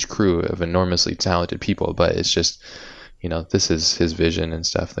 There's a huge crew of enormously talented people, but it's just this is his vision and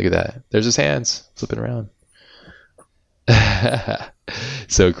stuff. Look at that. There's his hands flipping around.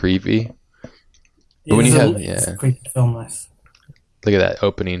 So creepy. But when you have it's a creepy film. This. look at that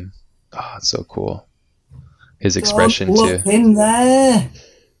opening. Oh, it's so cool. His expression Don't look too. in there.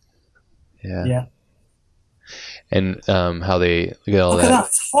 Yeah. And how they look at all Look at that.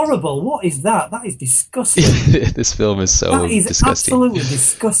 It's horrible. What is that? That is disgusting. This film is so That is disgusting. absolutely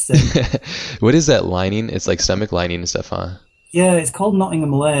disgusting. What is that lining? It's like stomach lining and stuff, huh? Yeah, it's called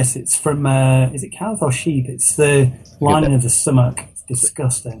Nottingham lace. It's from, is it cows or sheep? It's the lining of the stomach. It's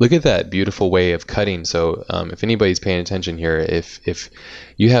disgusting. Look at that beautiful way of cutting. So if anybody's paying attention here, if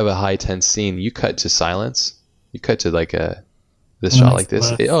you have a high tense scene, you cut to silence. You cut to like this shot like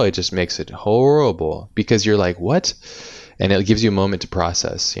this. It just makes it horrible because you're like, what? And it gives you a moment to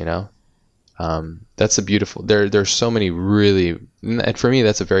process, That's a beautiful, there's so many really, and for me,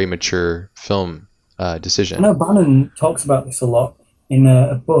 that's a very mature film decision. I know Bannon talks about this a lot in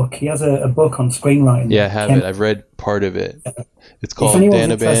a book. He has a book on screenwriting. Yeah, I have it. I've read part of it. It's called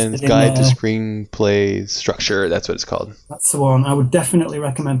anyone's Danaban's interested Guide to in, Screenplay Structure. That's what it's called. That's the one. I would definitely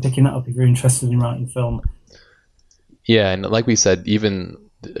recommend picking that up if you're interested in writing film. Yeah, and like we said, even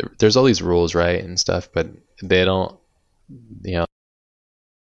there's all these rules, right, and stuff, but they don't,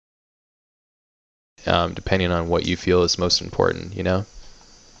 depending on what you feel is most important,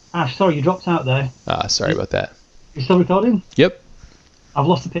 Ash, sorry, you dropped out there. Sorry about that. You still recording? Yep. I've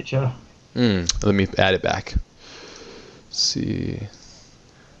lost the picture. Let me add it back. Let's see.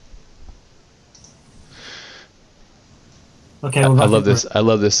 Okay, I love this. I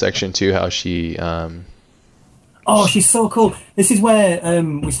love this section too. How she. Oh, she's so cool. This is where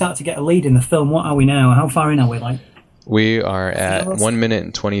we start to get a lead in the film. What are we now? How far in are we? We are at 1 minute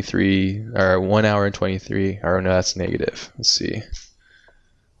and 23, or 1 hour and 23. Or no, that's negative. Let's see.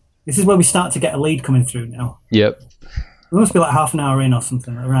 This is where we start to get a lead coming through now. Yep. We must be like half an hour in or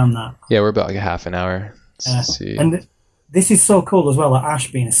something around that. Yeah, we're about like a half an hour. Let's see. And this is so cool as well. Like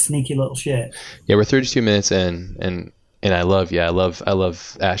Ash being a sneaky little shit. Yeah, we're 32 minutes in, and I love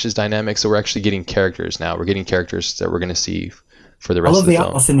Ash's dynamic. So we're actually getting characters now. We're getting characters that we're going to see for the rest of the film. I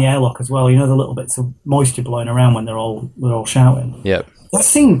love the atlas in the airlock as well. The little bits of moisture blowing around when they're all shouting. Yep. That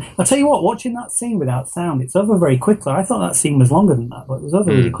scene, I'll tell you what, watching that scene without sound, it's over very quickly. I thought that scene was longer than that, but it was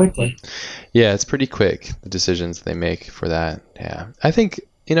over really quickly. Yeah, it's pretty quick, the decisions they make for that. Yeah. I think,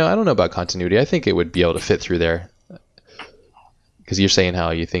 I don't know about continuity. I think it would be able to fit through there. Because you're saying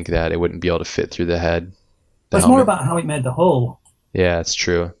how you think that it wouldn't be able to fit through the head. But it's more about how it made the hole. Yeah, it's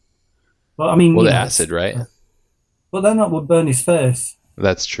true. Well, I mean, the acid, right? But then that would burn his face.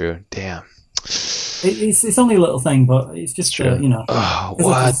 That's true. Damn. It's only a little thing, but it's just true. Oh,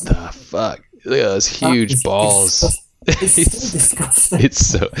 what the fuck! Look at those huge balls. It's so disgusting.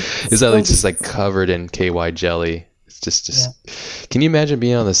 It's like just like covered in KY jelly. It's just. Yeah. Can you imagine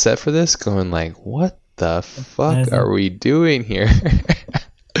being on the set for this? Going like, what the fuck are we doing here?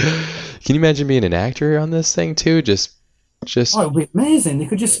 Can you imagine being an actor on this thing too? Just. Oh, it would be amazing. They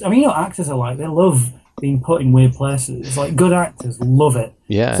could just. I mean, actors are like, they love being put in weird places. It's like good actors love it.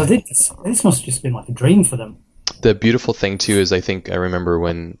 Yeah. So this must have just been like a dream for them. The beautiful thing too is I remember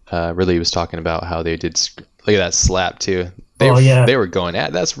when Ridley was talking about how they did. Look at that slap too. They were going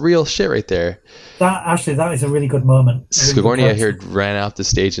at that's real shit right there. That is a really good moment. Sigourney, I heard, ran off the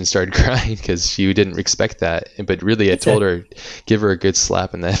stage and started crying because she didn't expect that. But really, I told her, give her a good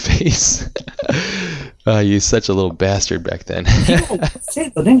slap in that face. You such a little bastard back then.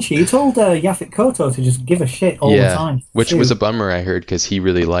 Didn't she? You told Yaphet Kotto to just give a shit all the time. Which was a bummer, I heard, because he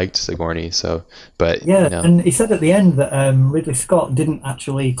really liked Sigourney. So, but and he said at the end that Ridley Scott didn't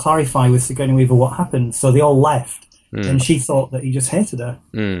actually clarify with Sigourney Weaver what happened, so they all left. and she thought that he just hated her.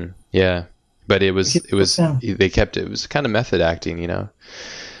 Yeah, but it was Yeah. they kept it was kind of method acting, you know.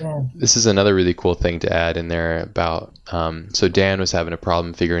 Yeah. This is another really cool thing to add in there about so Dan was having a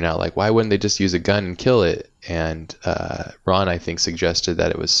problem figuring out like why wouldn't they just use a gun and kill it, and Ron I think suggested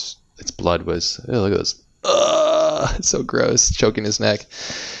that its blood was, oh, look at this, it's so gross, choking his neck.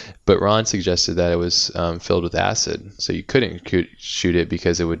 But Ron suggested that it was filled with acid, so you couldn't shoot it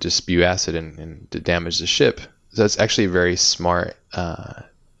because it would just spew acid and damage the ship. So that's actually very smart.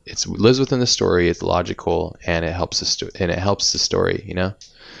 It lives within the story. It's logical, and it helps the story. You know,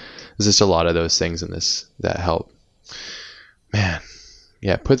 there's just a lot of those things in this that help. Man,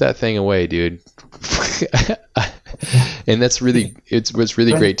 yeah, put that thing away, dude. And that's really what's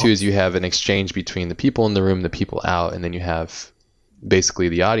really great too is you have an exchange between the people in the room, the people out, and then you have basically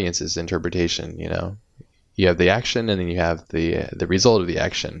the audience's interpretation. You know, you have the action, and then you have the result of the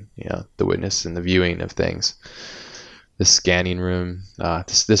action. You know, the witness and the viewing of things. The scanning room,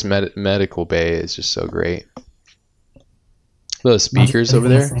 this medical bay is just so great. Those speakers over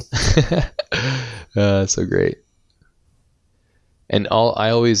there, so great. And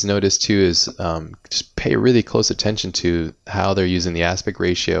I always notice too is just pay really close attention to how they're using the aspect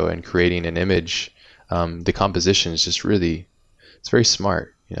ratio and creating an image. The composition is just really, it's very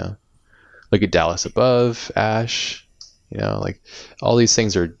smart, you know. Look at Dallas Above, Ash, you know, like all these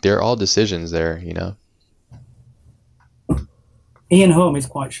things they're all decisions there, you know. Ian Holm is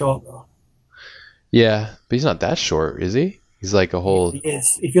quite short though. Yeah, but he's not that short, is he? He's like a whole. He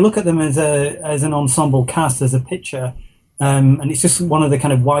is. If you look at them as an ensemble cast, as a picture. And it's just one of the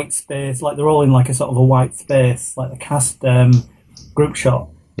kind of white space, like they're all in like a sort of a white space, like the cast group shot.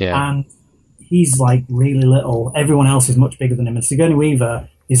 Yeah. And he's like really little. Everyone else is much bigger than him. And Sigourney Weaver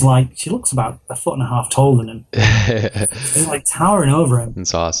is like, she looks about 1.5 feet taller than him. She's like towering over him.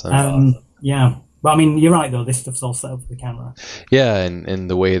 It's awesome. Yeah. But I mean, you're right though, this stuff's all set up for the camera. Yeah, and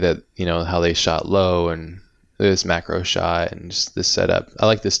the way that, you know, how they shot low and this macro shot and just this setup. I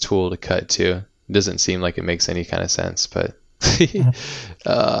like this tool to cut too. It doesn't seem like it makes any kind of sense, but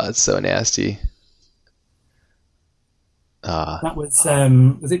it's so nasty. That was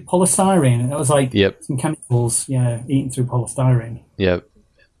it polystyrene? That was like some chemicals, eating through polystyrene. Yep.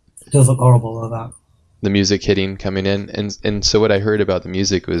 It does look horrible, though, that. The music hitting coming in. And so what I heard about the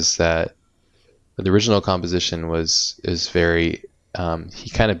music was that the original composition is very, he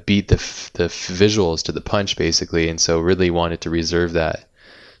kind of beat the visuals to the punch, basically, and so really wanted to reserve that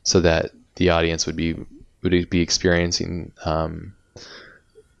so that the audience would be experiencing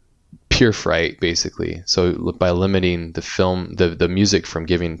pure fright, basically. So by limiting the music from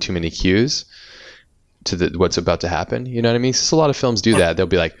giving too many cues to what's about to happen, you know what I mean? So a lot of films do that. They'll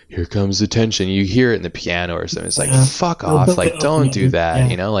be like, "Here comes the tension." You hear it in the piano or something. It's like, fuck off! Like, don't do that.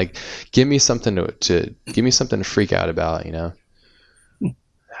 You know, like, give me something to freak out about. You know.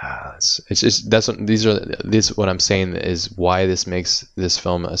 It's just what I'm saying is why this makes this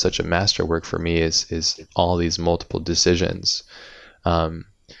film such a masterwork for me is all these multiple decisions, and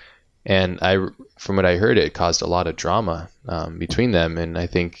from what I heard, it caused a lot of drama between them, and I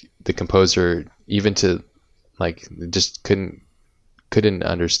think the composer even to like just couldn't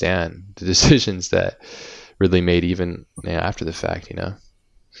understand the decisions that really made even after the fact, you know.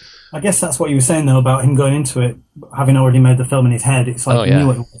 I guess that's what you were saying, though, about him going into it, having already made the film in his head. It's like he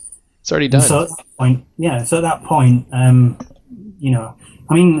knew it was. It's already done. So at that point, you know,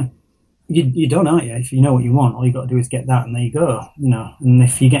 I mean, you're done, aren't you? If you know what you want, all you got to do is get that, and there you go. You know, and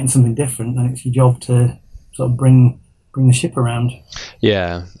if you're getting something different, then it's your job to sort of bring the ship around.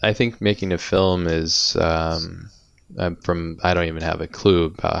 Yeah, I think making a film is I don't even have a clue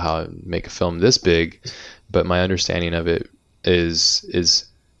about how to make a film this big, but my understanding of it is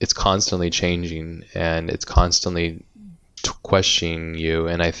it's constantly changing and it's constantly questioning you.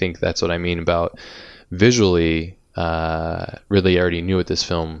 And I think that's what I mean about visually, really already knew what this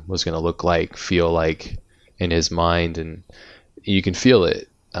film was going to look like, feel like in his mind. And you can feel it.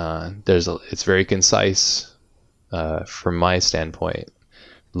 It's very concise, from my standpoint,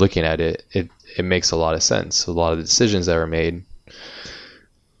 looking at it, it makes a lot of sense. A lot of the decisions that were made.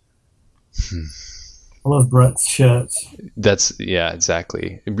 I love Brett's shirts.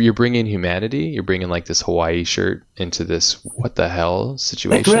 Exactly. You're bringing humanity. You're bringing like this Hawaii shirt into this what the hell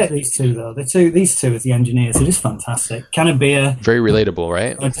situation. They're great, these two, though. These two as the engineers are just fantastic. Can of beer. Very relatable,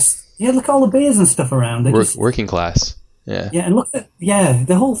 right? Look at all the beers and stuff around. Working class. Yeah. Yeah, and look at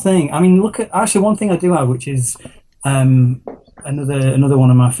the whole thing. I mean, look at actually one thing I do have, which is another one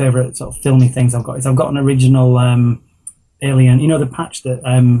of my favourite sort of filmy things I've got an original alien. You know the patch that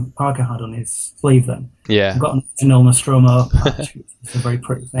Parker had on his sleeve. Then Yeah, I've got an original Nostromo patch. It's a very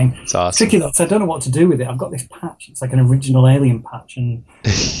pretty thing. it's awesome. Tricky though, so I don't know what to do with it. I've got this patch. It's like an original Alien patch, and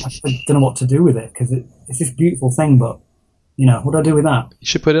I don't know what to do with it because it's this beautiful thing. But what do I do with that? You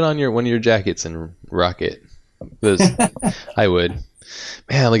should put it on one of your jackets and rock it. I would.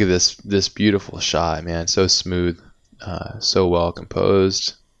 Man, look at this beautiful shot, man. So smooth, so well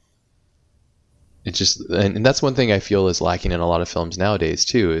composed. It just, and that's one thing I feel is lacking in a lot of films nowadays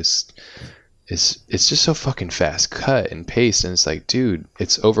too. Is it's just so fucking fast cut and paced, and it's like, dude,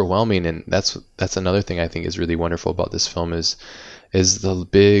 it's overwhelming. And that's another thing I think is really wonderful about this film is the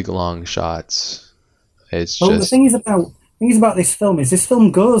big long shots. It's well, just the thing is about this film is this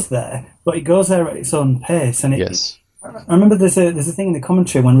film goes there, but it goes there at its own pace. And yes. I remember there's a thing in the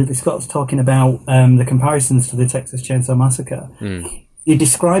commentary when Ridley Scott's talking about the comparisons to the Texas Chainsaw Massacre. He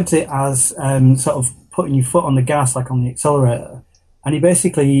describes it as sort of putting your foot on the gas, like on the accelerator. And he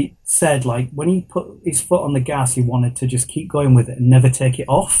basically said, like, when he put his foot on the gas, he wanted to just keep going with it and never take it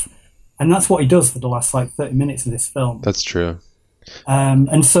off. And that's what he does for the last, 30 minutes of this film. That's true.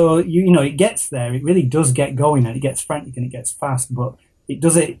 And so, it gets there. It really does get going, and it gets frantic and it gets fast. But it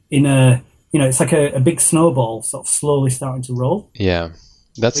does it in it's like a big snowball sort of slowly starting to roll. Yeah.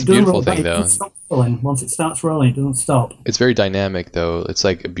 That's a beautiful thing, it though. doesn't stop rolling. Once it starts rolling, it doesn't stop. It's very dynamic, though. It's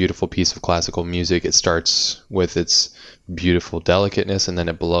like a beautiful piece of classical music. It starts with its beautiful delicateness, and then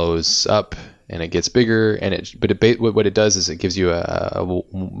it blows up, and it gets bigger. What it does is it gives you a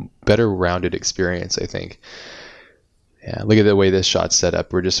better rounded experience, I think. Yeah, look at the way this shot's set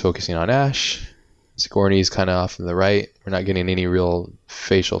up. We're just focusing on Ash. Sigourney's kind of off on the right. We're not getting any real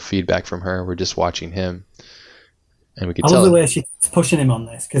facial feedback from her. We're just watching him. And we can tell. I love the way she's pushing him on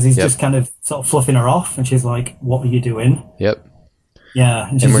this because he's just kind of sort of fluffing her off, and she's like, "What are you doing?" Yep. Yeah,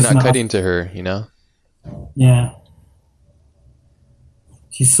 and we're not cutting to her, Yeah.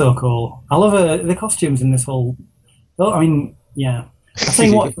 She's so cool. I love the costumes in this whole. Oh, I mean, yeah. I tell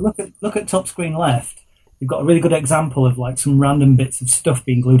you what, look at top screen left. You've got a really good example of like some random bits of stuff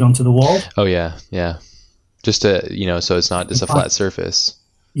being glued onto the wall. Oh yeah. Just to so it's not just a flat surface.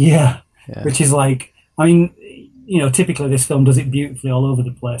 Yeah. Which is like, I mean. Typically this film does it beautifully all over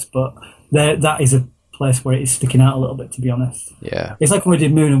the place, but that is a place where it is sticking out a little bit, to be honest. Yeah. It's like when we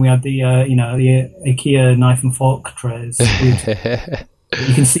did Moon and we had the IKEA knife and fork trays.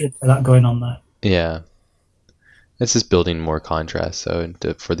 You can see that going on there. Yeah. It's just building more contrast,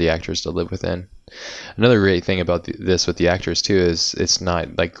 for the actors to live within. Another great thing about this with the actors, too, is it's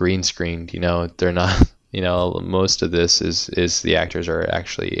not like green screened, they're not... most of this is the actors are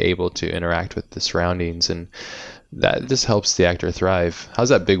actually able to interact with the surroundings, and that just helps the actor thrive. How's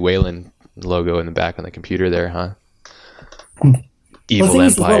that big Wayland logo in the back on the computer there, huh? Evil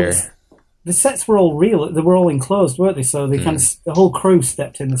Empire. The sets were all real. They were all enclosed, weren't they? So they the whole crew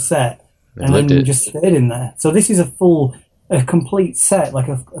stepped in the set and then just stayed in there. So this is a complete set, like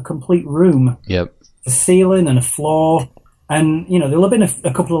a complete room. Yep. A ceiling and a floor. And, there'll have been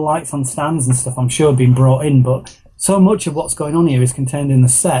a couple of lights on stands and stuff, I'm sure, being brought in, but so much of what's going on here is contained in the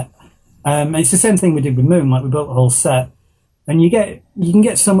set. It's the same thing we did with Moon, like we built the whole set. And you can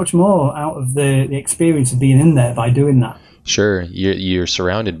get so much more out of the experience of being in there by doing that. Sure, you're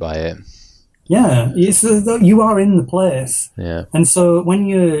surrounded by it. Yeah, you are in the place. Yeah. And so when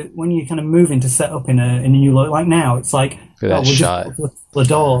you're kind of moving to set up in a new like now, it's like we'll shot. Just open the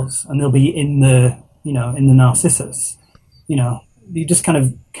doors and they'll be in the Narcissus. You just kind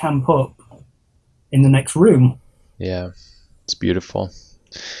of camp up in the next room. Yeah, it's beautiful.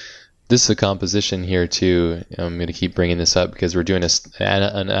 This is a composition here too. I'm going to keep bringing this up because we're doing an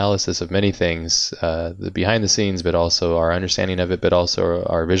analysis of many things, the behind the scenes, but also our understanding of it, but also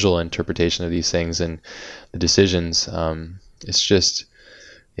our visual interpretation of these things and the decisions. It's just,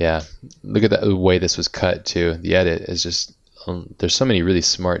 look at the way this was cut too. The edit is just, there's so many really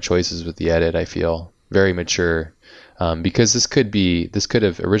smart choices with the edit, I feel. Very mature. Because this could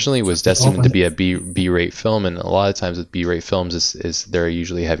have originally was destined to be a B-rate film, and a lot of times with B-rate films is they're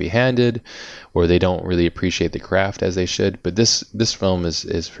usually heavy-handed, or they don't really appreciate the craft as they should. But this film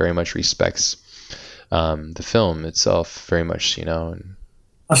is very much respects the film itself very much,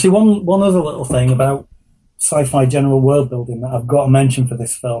 Actually, one other little thing about sci-fi general world building that I've got to mention for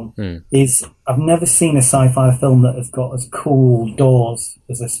this film is I've never seen a sci-fi film that has got as cool doors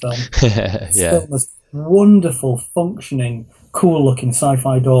as this film. This film has wonderful, functioning, cool-looking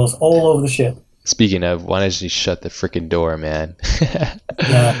sci-fi doors all over the ship. Speaking of, why don't you shut the freaking door, man? Yeah.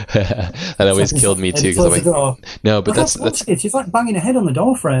 That always killed me too. Close the door. No, but that's she's like banging her head on the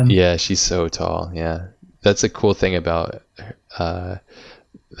door frame. Yeah, she's so tall. Yeah, that's a cool thing about.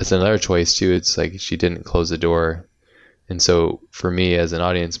 That's another choice too. It's like she didn't close the door And so for me as an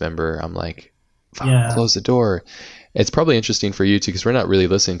audience member, I'm like, Yeah. close the door. It's probably interesting for you too, because we're not really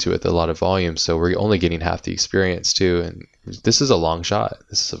listening to it at a lot of volume, so we're only getting half the experience too. And this is a long shot.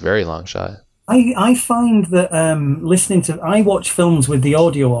 This is a very long shot. I find that I watch films with the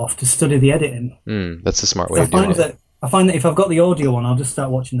audio off to study the editing. That's a smart way of doing it. I find that if I've got the audio on, I'll just start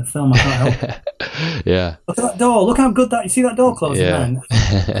watching the film. I can't help it. Yeah. Look at that door. Look how good you see that door closing Yeah. then?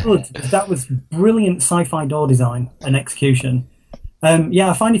 Good. That was brilliant sci-fi door design and execution.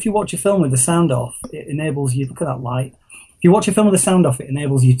 I find if you watch a film with the sound off, it enables you, look at that light. If you watch a film with the sound off, it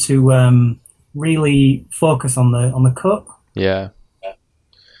enables you to really focus on the cut. Yeah.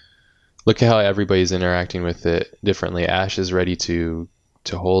 Look at how everybody's interacting with it differently. Ash is ready to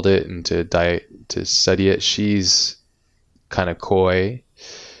hold it and to study it. She's kind of coy.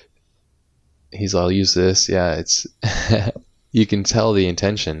 I'll use this. Yeah, it's you can tell the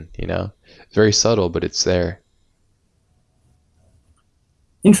intention, very subtle, but it's there.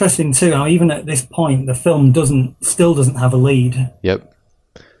 Interesting too how even at this point the film still doesn't have a lead. Yep.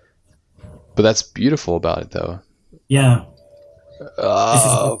 But that's beautiful about it though. Yeah.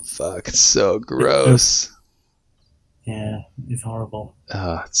 Oh fuck, it's so gross. Yeah, it's horrible.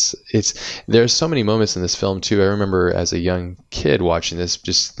 It's there's so many moments in this film too. I remember as a young kid watching this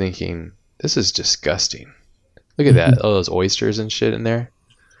just thinking, this is disgusting. Look at that. All those oysters and shit in there.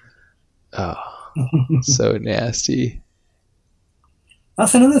 Oh, so nasty.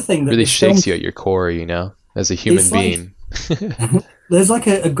 That's another thing that really shakes you at your core, as a human being. There's like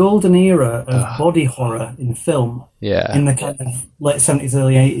a golden era of body horror in film. Yeah. In the kind of late 70s,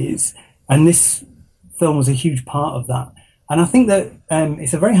 early 80s. And this film was a huge part of that. And I think that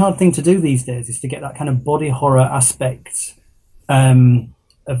it's a very hard thing to do these days, is to get that kind of body horror aspect of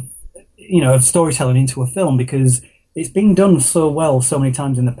storytelling into a film, because it's been done so well so many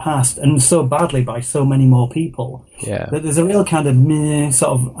times in the past and so badly by so many more people. Yeah. That there's a real kind of meh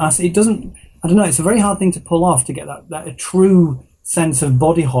sort of, it doesn't, I don't know, it's a very hard thing to pull off, to get that a true sense of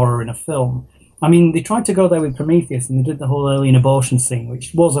body horror in a film. I mean, they tried to go there with Prometheus, and they did the whole alien abortion scene,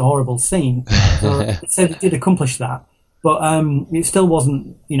 which was a horrible scene. So they did accomplish that, but it still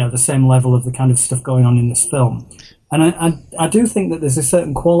wasn't, the same level of the kind of stuff going on in this film. And I do think that there's a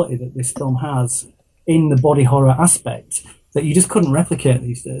certain quality that this film has in the body horror aspect that you just couldn't replicate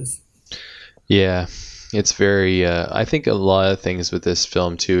these days. Yeah, it's very. I think a lot of things with this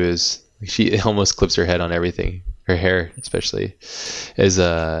film too is she almost clips her head on everything. Her hair, especially, is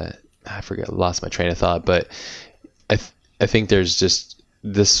I forget, lost my train of thought. But I think there's just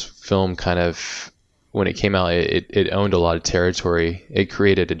this film kind of, when it came out, it owned a lot of territory. It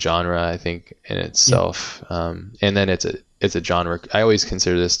created a genre, I think, in itself. Yeah. And then it's a genre. I always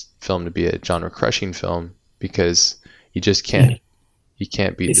consider this film to be a genre crushing film, because you just can't. Yeah. You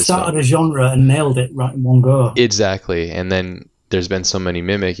can't beat this. It started a genre and nailed it right in one go. Exactly, and then there's been so many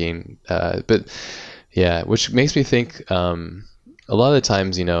mimicking, but yeah, which makes me think a lot of the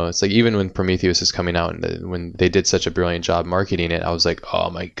times, it's like even when Prometheus is coming out and when they did such a brilliant job marketing it, I was like, oh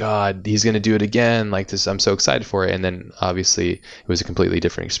my God, he's going to do it again. Like this, I'm so excited for it. And then obviously it was a completely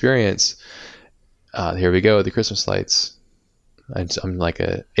different experience. Here we go, the Christmas lights. I'm like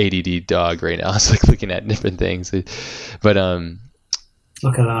a ADD dog right now. It's like looking at different things, but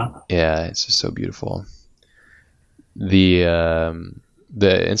look at that. Yeah, it's just so beautiful.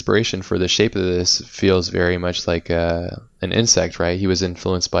 The inspiration for the shape of this feels very much like an insect, right? He was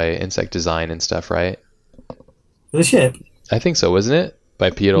influenced by insect design and stuff, right? The ship? I think so, wasn't it?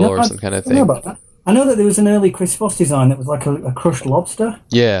 Bipedal or some kind of thing. I know about that. I know that there was an early Chris Foss design that was like a crushed lobster.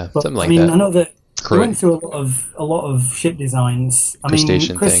 Yeah, something like that. I know that he went through a lot of ship designs.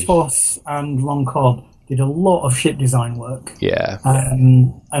 Chris Foss and Ron Cobb did a lot of ship design work. Yeah.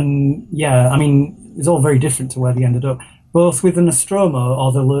 And yeah, it's all very different to where they ended up. Both with the Nostromo,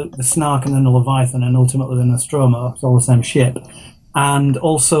 or the Snark and then the Leviathan, and ultimately the Nostromo, it's all the same ship, and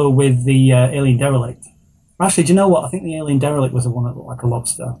also with the Alien Derelict. Actually, do you know what? I think the Alien Derelict was the one that looked like a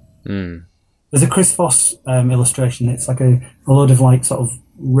lobster. Mm. There's a Chris Foss illustration. It's like a load of like sort of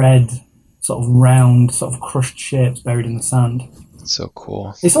red, sort of round, sort of crushed shapes buried in the sand. That's so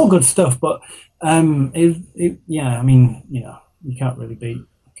cool. It's all good stuff, but you can't really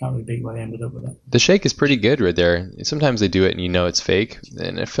beat where they ended up with it. The shake is pretty good right there. Sometimes they do it and it's fake,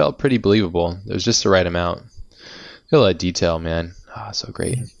 and it felt pretty believable. It was just the right amount. A lot of detail, man. So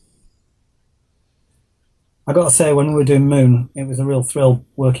great. I got to say, when we were doing Moon, it was a real thrill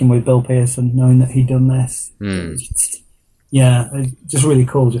working with Bill Pearson, knowing that he'd done this. Mm. It's just really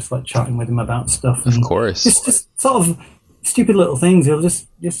cool, just like chatting with him about stuff. Of course. Just sort of stupid little things. He'll just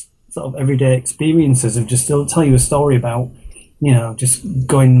sort of everyday experiences of just he'll tell you a story about just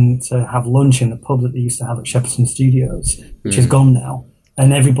going to have lunch in the pub that they used to have at Shepperton Studios, which is gone now,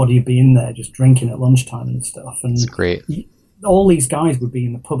 and everybody would be in there just drinking at lunchtime and stuff. And it's great. All these guys would be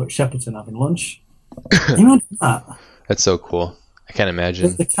in the pub at Shepperton having lunch. Can you imagine that? That's so cool. I can't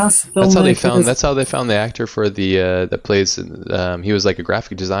imagine. The cast That's how they found. That's how they found the actor for the that plays. He was like a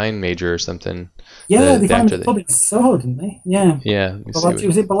graphic design major or something. Yeah, they found him in the pub in Soho, didn't they? Yeah. Yeah.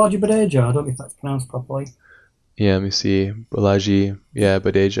 Was it Balaji Badeja? I don't know if that's pronounced properly. Yeah, let me see. Balaji,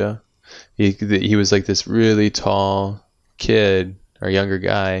 Badeja. He was like this really tall kid or younger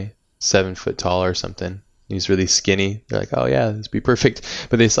guy, 7 foot tall or something. He's really skinny. They're like, oh yeah, this would be perfect.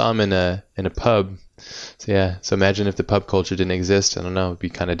 But they saw him in a pub. So yeah, so imagine if the pub culture didn't exist. I don't know, it'd be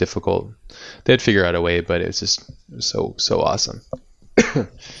kind of difficult. They'd figure out a way, but it was so awesome.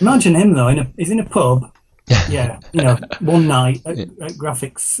 Imagine him though, he's in a pub. Yeah, one night at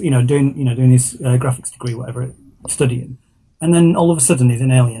graphics, doing his graphics degree, whatever, studying, and then all of a sudden he's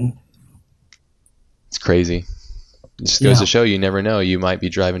an alien. It's crazy. It just goes to show you never know. You might be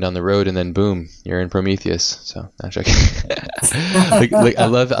driving down the road and then boom, you're in Prometheus. So not joking. I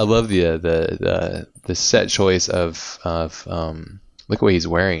love the set choice of look what he's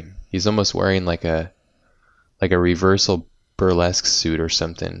wearing. He's almost wearing like a reversal burlesque suit or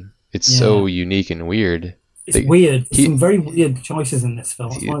something. It's so unique and weird. It's weird. Some very weird choices in this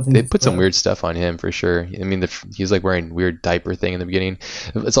film. They put some weird stuff on him for sure. I mean, he's like wearing weird diaper thing in the beginning.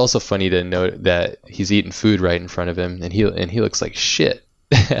 It's also funny to note that he's eating food right in front of him, and he looks like shit.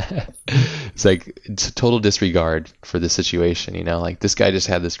 It's like total disregard for the situation. Like this guy just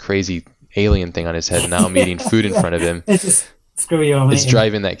had this crazy alien thing on his head, and now I'm eating food in front of him. It's just screw you. It's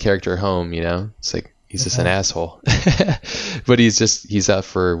driving that character home. It's like he's just an asshole, but he's out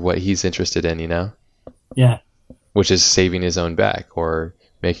for what he's interested in. Yeah. Which is saving his own back or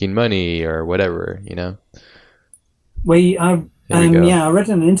making money or whatever, I read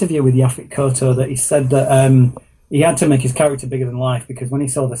in an interview with Yaphet Kotto that he said that he had to make his character bigger than life because when he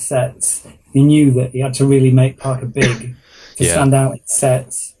saw the sets, he knew that he had to really make Parker big to stand out in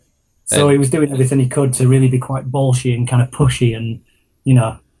sets. So he was doing everything he could to really be quite bolshy and kind of pushy and,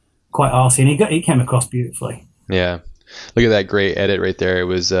 quite arsey. And he came across beautifully. Yeah. Look at that great edit right there. It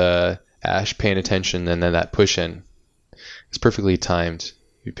was Ash paying attention and then that push in. It's perfectly timed.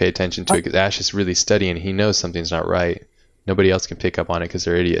 You pay attention to it because Ash is really studying. He knows something's not right. Nobody else can pick up on it because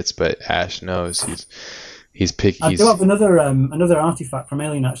they're idiots, but Ash knows. He's picking. I do have another artifact from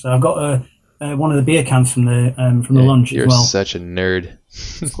Alien. Actually, I've got one of the beer cans from the lunch as well. You're such a nerd.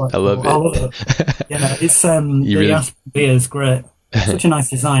 I love it. Yeah, it's the beer is great. Such a nice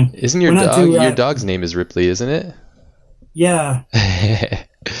design. Isn't your dog's name is Ripley, isn't it? Yeah.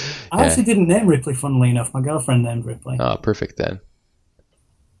 I actually didn't name Ripley, funnily enough. My girlfriend named Ripley. Oh, perfect then.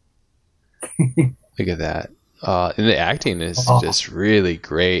 Look at that. And the acting is just really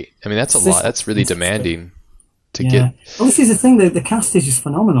great. I mean, that's a lot. That's really demanding to get. Well, this is the thing. The cast is just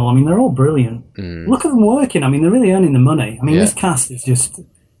phenomenal. I mean, they're all brilliant. Look at them working. I mean, they're really earning the money. I mean, this cast is just...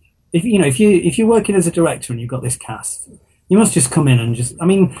 If you're working as a director and you've got this cast, you must just come in and just... I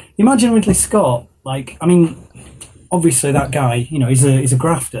mean, imagine Ridley Scott. Obviously, that guy, he's a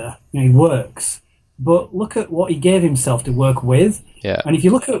grafter. He works, but look at what he gave himself to work with. Yeah. And if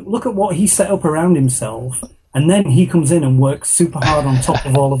you look at what he set up around himself, and then he comes in and works super hard on top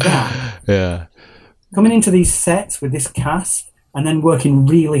of all of that. Yeah. Coming into these sets with this cast, and then working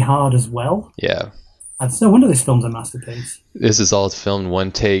really hard as well. Yeah. It's no wonder this film's a masterpiece. This is all filmed one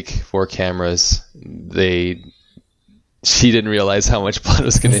take, 4 cameras. She didn't realize how much blood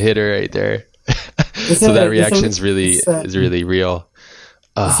was going to hit her right there. So that reaction is really real.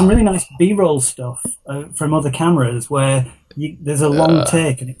 There's some really nice B-roll stuff from other cameras where there's a long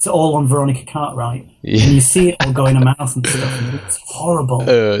take and it's all on Veronica Cartwright. Yeah. And you see it all go in her mouth and stuff. And it's horrible.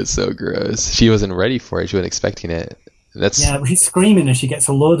 Oh, it's so gross. She wasn't ready for it. She wasn't expecting it. But she's screaming as she gets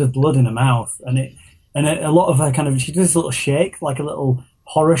a load of blood in her mouth. And a lot of her she does this little shake, like a little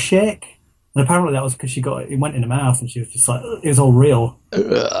horror shake. And apparently that was because it went in her mouth and she was just like, it was all real.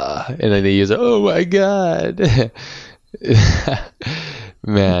 And then they use it, oh my God.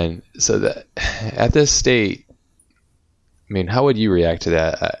 Man, so that at this state, I mean, how would you react to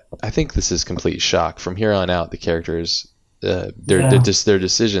that? I think this is complete shock. From here on out, the characters, their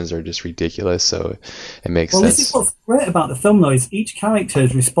decisions are just ridiculous, so it makes sense. This is what's great about the film, though, is each character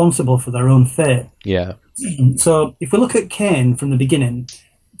is responsible for their own fate. Yeah. So if we look at Kane from the beginning,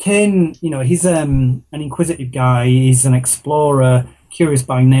 Kane, he's an inquisitive guy. He's an explorer, curious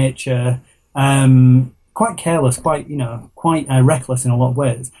by nature, quite careless, quite reckless in a lot of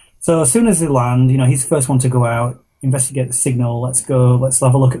ways. So as soon as they land, he's the first one to go out, investigate the signal. Let's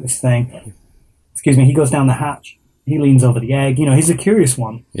have a look at this thing. Excuse me. He goes down the hatch, he leans over the egg. He's a curious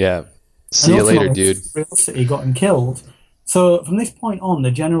one. Yeah. See And you later, ultimately, dude. curiosity got him killed. So from this point on,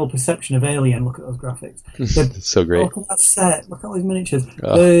 the general perception of Alien, look at those graphics. It's so great. Look at that set. Look at all these miniatures.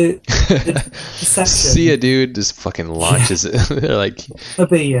 Oh. The perception. See ya, dude. Just fucking launches it. They're like,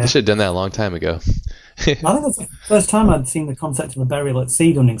 they should have done that a long time ago. I think that's the first time I'd seen the concept of a burial at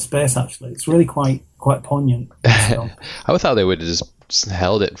sea done in space, actually. It's really quite poignant. I thought they would have just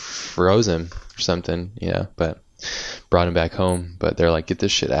held it, frozen or something, but brought him back home. But they're like, get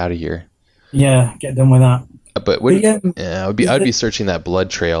this shit out of here. Yeah, get done with that. But I'd be searching that blood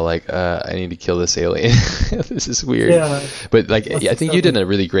trail. Like, I need to kill this alien. This is weird. Yeah. But like, I think you did a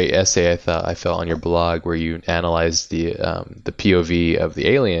really great essay. I felt on your blog where you analyzed the POV of the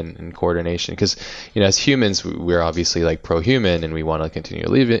alien in coordination. Because as humans, we're obviously like pro-human and we want to continue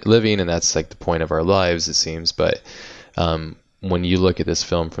living, and that's like the point of our lives, it seems. But when you look at this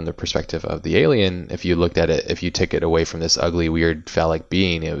film from the perspective of the alien, if you took it away from this ugly, weird, phallic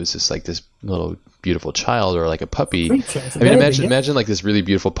being, it was just like this little beautiful child or like a puppy. Imagine like this really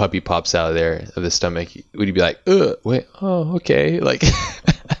beautiful puppy pops out of the stomach. Would you be like, wait, oh, okay, like,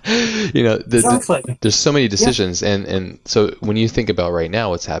 there's so many decisions, and so when you think about right now,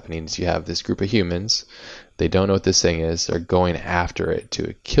 what's happening is you have this group of humans. They don't know what this thing is. They're going after it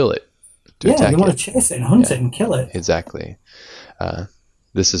to kill it. They want to chase it and hunt it and kill it. Exactly.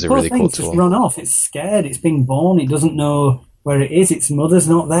 This is a really cool tool. Just run off. It's scared. It's been born. It doesn't know where it is. Its mother's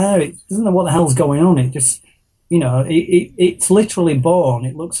not there. It doesn't know what the hell's going on. It just, it's literally born.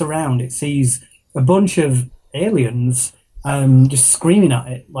 It looks around. It sees a bunch of aliens just screaming at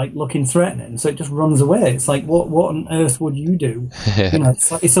it, like looking threatening. So it just runs away. It's like, what on earth would you do?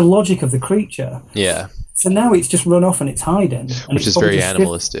 It's the logic of the creature. Yeah. So now it's just run off and it's hiding. Which is very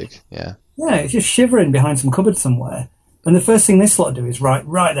animalistic. Yeah. Yeah, it's just shivering behind some cupboard somewhere. And the first thing this lot do is,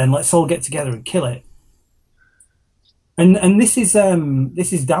 right then, let's all get together and kill it. And this is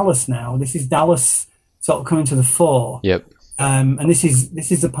Dallas now. This is Dallas sort of coming to the fore. Yep. And this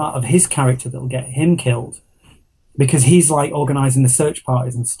is the part of his character that'll get him killed, because he's like organising the search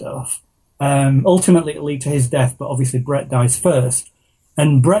parties and stuff. Ultimately, it'll lead to his death, but obviously Brett dies first,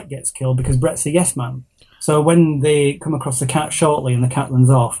 and Brett gets killed because Brett's a yes man. So when they come across the cat shortly and the cat runs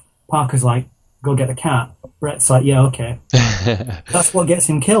off, Parker's like, go get the cat. Brett's like, yeah, okay. That's what gets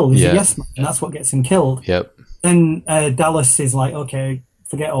him killed. He's a yes man, and that's what gets him killed. Yep. Then Dallas is like, okay,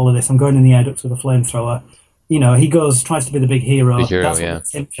 forget all of this. I'm going in the air ducts with a flamethrower. He tries to be the big hero. That's what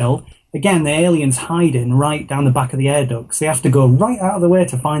gets him killed. Again, the alien's hiding right down the back of the air ducts. They have to go right out of the way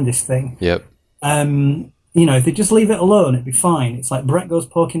to find this thing. Yep. If they just leave it alone, it'd be fine. It's like Brett goes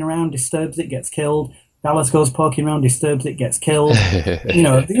poking around, disturbs it, gets killed. Dallas goes poking around, disturbs it, gets killed.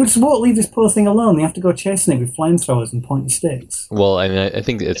 They just won't leave this poor thing alone. They have to go chasing it with flamethrowers and pointy sticks. Well, and I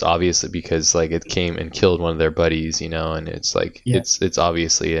think it's obviously because like it came and killed one of their buddies, and it's like it's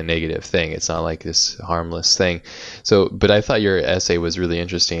obviously a negative thing. It's not like this harmless thing. So, but I thought your essay was really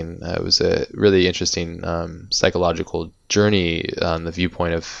interesting. It was a really interesting psychological journey on the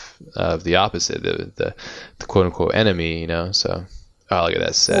viewpoint of the opposite, the quote unquote enemy. So, look at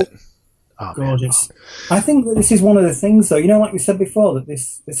that set. Oh, gorgeous. Man. I think that this is one of the things, though, like we said before, that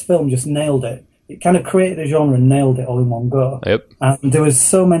this film just nailed it. It kind of created a genre and nailed it all in one go. Yep. And there was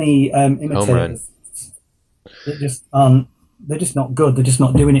so many imitators that they're just not good. They're just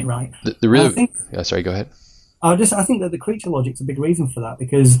not doing it right. Sorry, go ahead. I think that the creature logic's a big reason for that,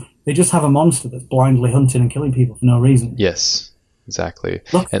 because they just have a monster that's blindly hunting and killing people for no reason. Yes. Exactly.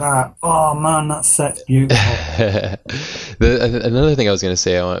 Look at that. Oh, man, that set's beautiful. Another thing I was going to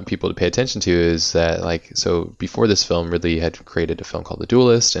say I want people to pay attention to is that, so before this film, Ridley had created a film called The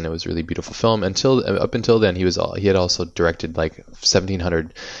Duelist, and it was a really beautiful film. Up until then, he had also directed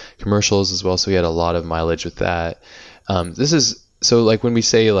 1,700 commercials as well, so he had a lot of mileage with that. So when we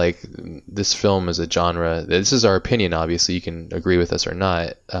say this film is a genre, this is our opinion. Obviously, you can agree with us or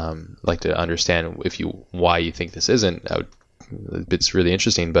not. To understand why you think this isn't. It's really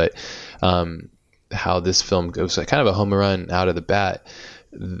interesting, but how this film goes kind of a home run out of the bat,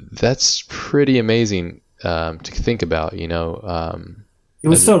 that's pretty amazing to think about. He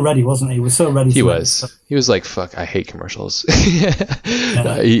was so ready, wasn't he? He was so ready. He was like, "Fuck, I hate commercials."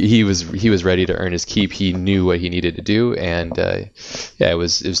 He was ready to earn his keep. He knew what he needed to do, and it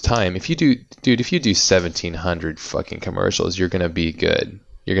was time. If you do 1,700 fucking commercials, you're gonna be good.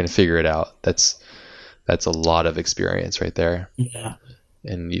 You're gonna figure it out. That's a lot of experience right there. Yeah.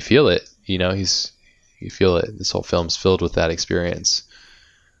 And you feel it, you feel it. This whole film's filled with that experience.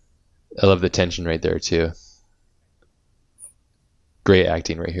 I love the tension right there too. Great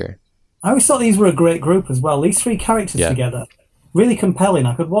acting right here. I always thought these were a great group as well. These three characters together. really compelling.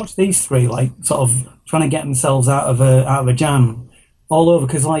 I could watch these three like sort of trying to get themselves out of a jam all over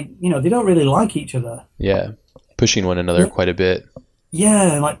because like they don't really like each other. Yeah, pushing one another quite a bit.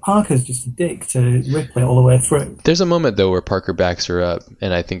 Yeah, like Parker's just a dick to Ripley all the way through. There's a moment though where Parker backs her up,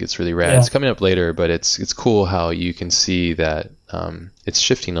 and I think it's really rad. Yeah. It's coming up later, but it's cool how you can see that it's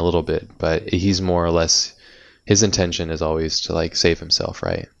shifting a little bit, but he's more or less, his intention is always to like save himself,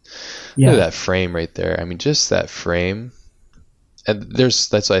 right? Yeah. Look at that frame right there. I mean, just that frame. And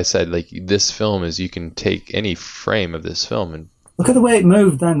that's why I said like this film is, you can take any frame of this film and look at the way it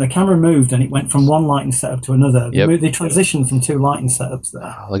moved then. The camera moved and it went from one lighting setup to another. Yep. They transitioned from two lighting setups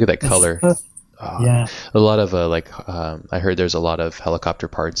there. Look at that color. Yeah. A lot of I heard there's a lot of helicopter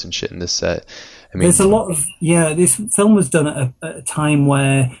parts and shit in this set. I mean, There's a lot of, this film was done at a time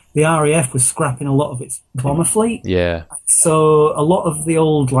where the RAF was scrapping a lot of its bomber fleet. Yeah. So a lot of the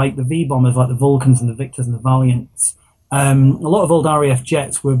old, like the V bombers, like the Vulcans and the Victors and the Valiants, a lot of old RAF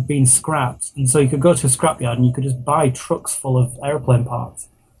jets were being scrapped. And so you could go to a scrapyard and you could just buy trucks full of airplane parts.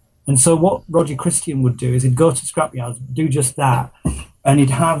 And so what Roger Christian would do is he'd go to scrapyards, do just that, and he'd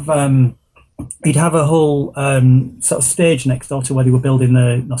have a whole sort of stage next door to where they were building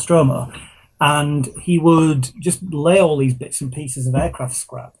the Nostromo. And he would just lay all these bits and pieces of aircraft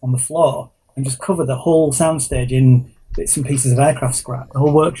scrap on the floor and just cover the whole soundstage in bits and pieces of aircraft scrap, the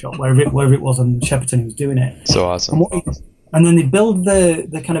whole workshop, wherever it was on Shepperton he was doing it. So awesome. And then they build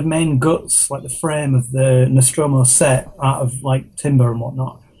the kind of main guts, like the frame of the Nostromo set, out of like timber and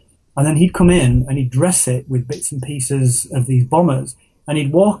whatnot. And then he'd come in and he'd dress it with bits and pieces of these bombers. And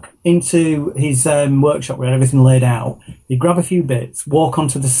he'd walk into his workshop where everything laid out. He'd grab a few bits, walk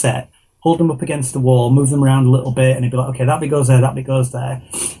onto the set, hold them up against the wall, move them around a little bit, and he'd be like, okay, that bit goes there, that bit goes there.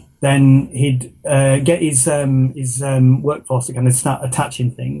 Then he'd get his workforce to kind of start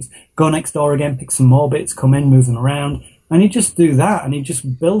attaching things, go next door again, pick some more bits, come in, move them around. And he'd just do that, and he'd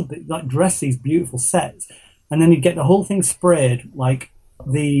just build, like, dress these beautiful sets. And then he'd get the whole thing sprayed, like,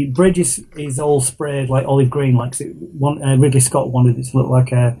 the bridge is all sprayed, like, olive green, like Ridley Scott wanted it to look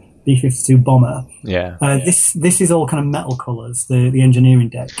like a B-52 bomber. Yeah. This is all kind of metal colours, the engineering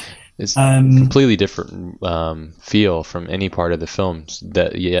deck. It's completely different feel from any part of the film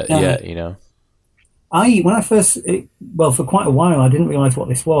When I first, for quite a while, I didn't realise what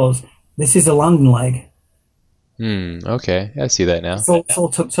this was. This is a landing leg. Okay, I see that now. It's all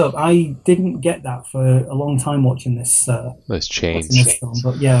tucked up. I didn't get that for a long time watching this. Those chains. This film,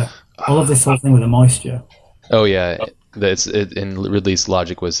 but yeah, I love this whole thing with the moisture. Oh yeah, in Ridley's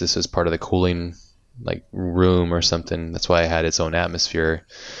logic was this was part of the cooling like room or something. That's why it had its own atmosphere.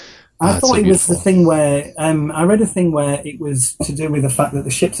 I thought it was the thing where I read a thing where it was to do with the fact that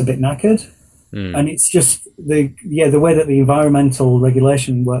the ship's a bit knackered, and it's just the way that the environmental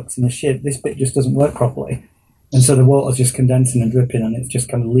regulation works in the ship. This bit just doesn't work properly, and so the water's just condensing and dripping, and it's just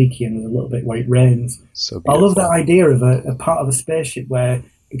kind of leaky, and there's a little bit where it rains. So I love that idea of a part of a spaceship where,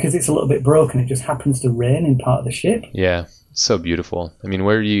 because it's a little bit broken, it just happens to rain in part of the ship. Yeah, so beautiful. I mean,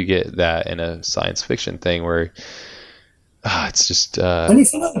 where do you get that in a science fiction thing where? It's just... And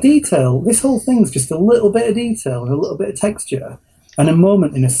it's not detail. This whole thing's just a little bit of detail and a little bit of texture and a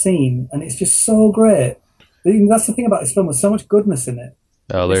moment in a scene, and it's just so great. That's the thing about this film, there's so much goodness in it.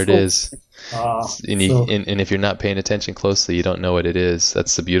 Oh, there it is. And if you're not paying attention closely, you don't know what it is.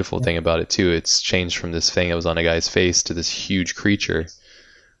 That's the beautiful thing about it, too. It's changed from this thing that was on a guy's face to this huge creature.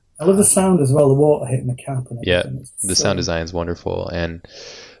 I love the sound as well, the water hitting the cap. And everything. Yeah, the sound design is wonderful, and...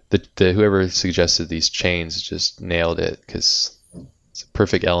 The whoever suggested these chains just nailed it, because it's a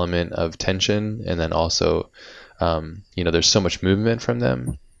perfect element of tension, and then also, there's so much movement from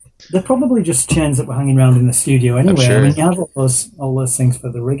them. They're probably just chains that were hanging around in the studio anyway. Sure. I mean, you have all those things for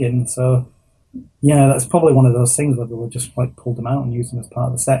the rigging, so yeah, that's probably one of those things where they would just like pull them out and use them as part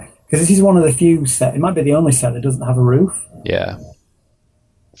of the set. Because this is one of the few it might be the only set that doesn't have a roof. Yeah.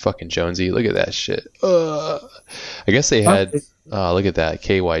 Fucking Jonesy, look at that shit. I guess they had. Look at that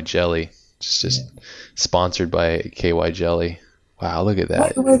KY Jelly, just sponsored by KY Jelly. Wow, look at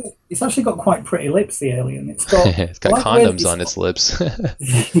that. It's actually got quite pretty lips, the alien. It's got condoms on its lips.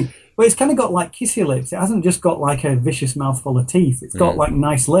 Well, it's kind of got like kissy lips. It hasn't just got like a vicious mouthful of teeth. It's got like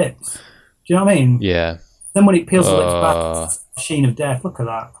nice lips. Do you know what I mean? Yeah. Then when it peels the lips back, it's a sheen of death. Look at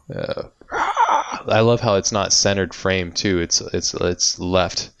that. I love how it's not centered frame too. It's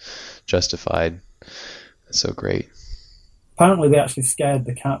left justified. It's so great. Apparently, they actually scared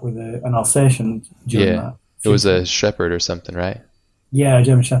the cat with an Alsatian during that. It was a shepherd or something, right? Yeah, a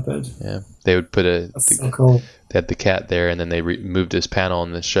German shepherd. Yeah, they would put That's so cool. They had the cat there, and then they moved this panel,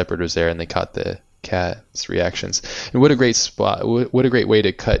 and the shepherd was there, and they caught the cat's reactions. And what a great spot! What a great way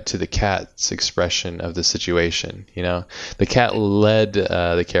to cut to the cat's expression of the situation. You know, the cat led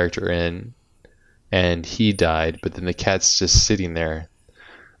the character in, and he died, but then the cat's just sitting there.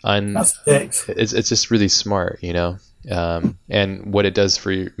 It's just really smart, you know. And what it does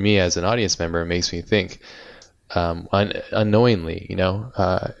for me as an audience member, it makes me think unknowingly, you know,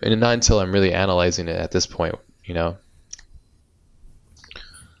 and not until I'm really analyzing it at this point, you know.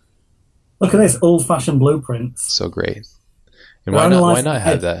 Look at this old-fashioned blueprints. So great. And why not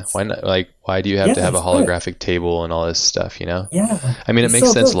have that? Why do you have to have a holographic table and all this stuff, you know? Yeah. I mean, it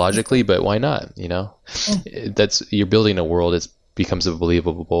makes sense logically, but why not, you know? Yeah. You're building a world, it becomes a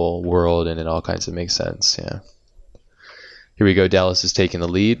believable world, and it all kinds of makes sense, yeah. Here we go, Dallas is taking the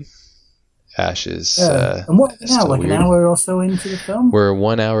lead. Ash is and what now, like weird. An hour or so into the film? We're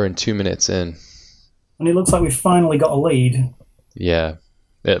 1 hour and 2 minutes in. And it looks like we've finally got a lead. Yeah,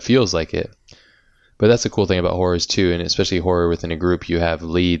 it feels like it. But that's the cool thing about horrors too, and especially horror within a group, you have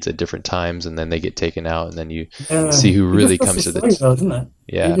leads at different times, and then they get taken out, and then you see who really comes to the... though, doesn't it?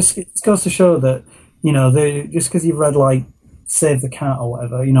 Yeah. It just goes to show that, you know, just because you've read, like, Save the Cat or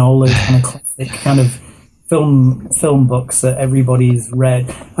whatever, you know, all those kind of classic kind of film books that everybody's read.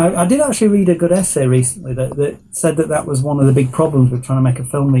 I did actually read a good essay recently that said that was one of the big problems with trying to make a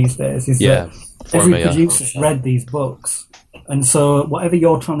film these days, is that every producer's read these books. And so whatever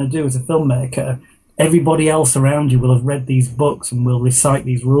you're trying to do as a filmmaker, everybody else around you will have read these books and will recite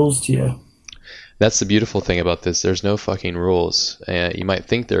these rules to you. That's the beautiful thing about this. There's no fucking rules. You might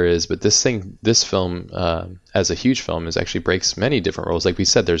think there is, but this film, as a huge film, actually breaks many different rules. Like we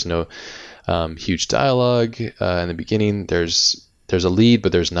said, there's no huge dialogue in the beginning. There's a lead,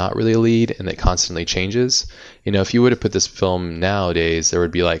 but there's not really a lead, and it constantly changes. You know, if you would have put this film nowadays, there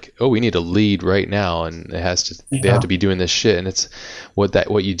would be like, oh, we need a lead right now, and they have to be doing this shit. And it's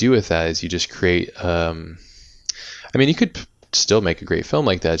what you do with that is you just create. I mean, you could still make a great film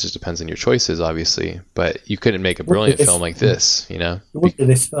like that. It just depends on your choices, obviously. But you couldn't make a brilliant film like this, you know? Look at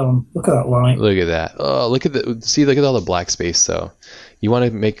this film. Look at that light. Look at that. Oh, look at all the black space, though. You want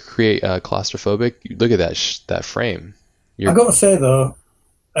to create claustrophobic? Look at that frame. I got to say, though,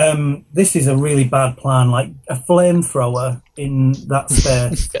 this is a really bad plan. Like, a flamethrower in that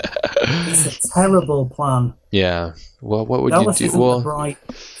space. It's a terrible plan. Yeah. Well, what would you do? Well, bright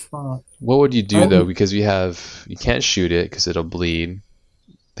spot. What would you do though? Because you can't shoot it because it'll bleed.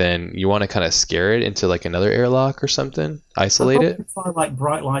 Then you want to kind of scare it into like another airlock or something. Isolate it. I'd like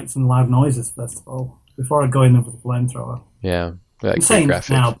bright lights and loud noises first of all before I go in there with a flamethrower. Yeah, I'm saying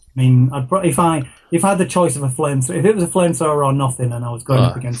graphic. Now. I mean, if I had the choice of a flamethrower, if it was a flamethrower or nothing, and I was going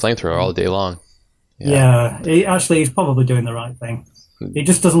up against flamethrower all day long. Yeah, he's probably doing the right thing. It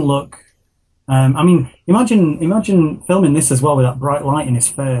just doesn't look. I mean, imagine filming this as well with that bright light in his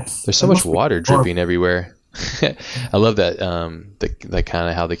face. There's so much water dripping everywhere. I love that the kind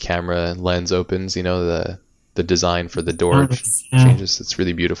of how the camera lens opens. You know, the design for the door changes. It's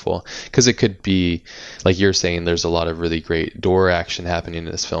really beautiful because it could be like you're saying. There's a lot of really great door action happening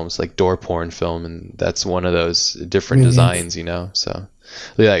in this film. It's like door porn film, and that's one of those different designs. You know, so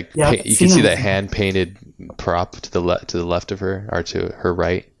like you can see that hand painted prop to the left of her or to her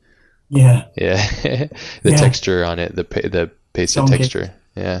right. Yeah. The texture on it, the pasted texture.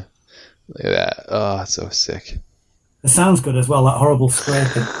 Yeah. Look at that. Oh, it's so sick. It sounds good as well, that horrible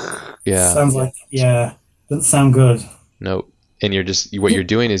scraping. Yeah. Sounds like, doesn't sound good. Nope. And what you're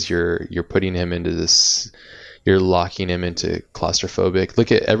doing is you're putting him into this, you're locking him into claustrophobic.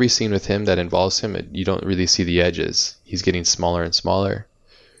 Look at every scene with him that involves him, you don't really see the edges. He's getting smaller and smaller.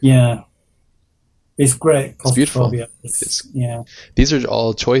 Yeah. It's great. It's beautiful. Yeah. These are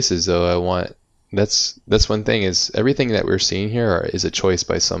all choices, though. That's one thing is everything that we're seeing here is a choice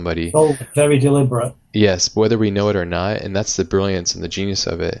by somebody. Oh, very deliberate. Yes, whether we know it or not, and that's the brilliance and the genius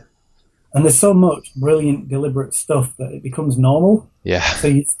of it. And there's so much brilliant, deliberate stuff that it becomes normal. Yeah. So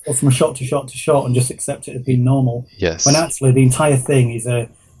you go from shot to shot to shot and just accept it as being normal. Yes. When actually the entire thing is a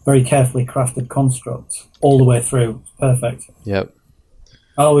very carefully crafted construct all the way through. It's perfect. Yep.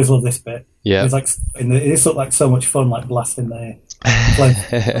 I always love this bit. Yeah. It's like this looked like so much fun, like blasting the flame.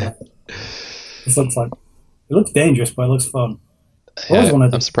 It looks dangerous, but it looks fun.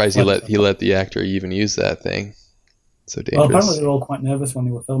 I'm surprised he let the actor even use that thing. So dangerous. Well, apparently they were all quite nervous when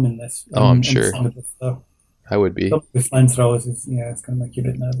they were filming this. I'm sure. I would be. With flamethrowers, it's going to make you a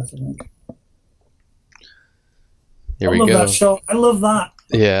bit nervous, I think. Here we go. I love that shot. I love that.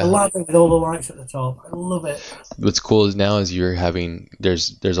 Yeah. I love it with all the lights at the top. I love it. What's cool is now is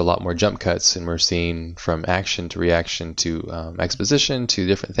there's a lot more jump cuts, and we're seeing from action to reaction to exposition to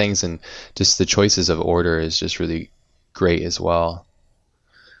different things, and just the choices of order is just really great as well.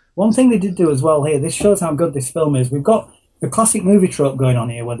 One thing they did do as well here, this shows how good this film is. We've got the classic movie trope going on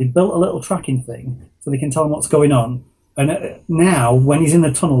here where they built a little tracking thing so they can tell him what's going on. And now, when he's in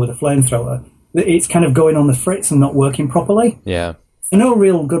the tunnel with a flamethrower, it's kind of going on the fritz and not working properly. Yeah. For no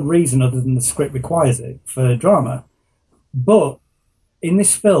real good reason other than the script requires it for drama. But in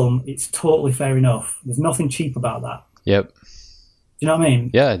this film, it's totally fair enough. There's nothing cheap about that. Yep. Do you know what I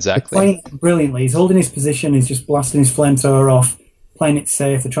mean? Yeah, exactly. They're playing it brilliantly. He's holding his position. He's just blasting his flamethrower off, playing it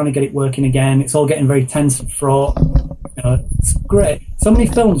safe. They're trying to get it working again. It's all getting very tense and fraught. It's great. So many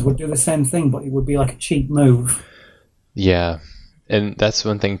films would do the same thing, but it would be like a cheap move. Yeah. And that's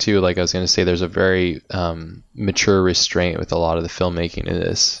one thing too, like I was going to say, there's a very mature restraint with a lot of the filmmaking in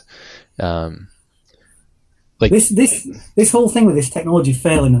this. Like this whole thing with this technology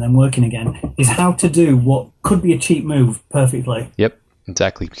failing and then working again is how to do what could be a cheap move perfectly. Yep,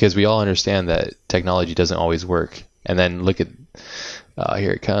 exactly. Because we all understand that technology doesn't always work. And then look at,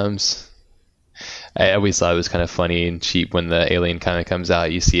 here it comes. I always thought it was kind of funny and cheap when the alien kind of comes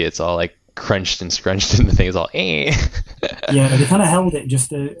out. You see it's all like crunched and scrunched and the thing is all Yeah, they kind of held it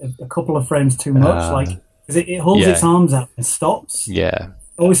just a couple of frames too much, because it holds its arms out and stops. Yeah.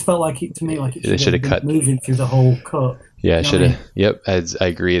 It always felt like it to me like it should have cut moving through the whole cut. Yeah, it should have. Yep, I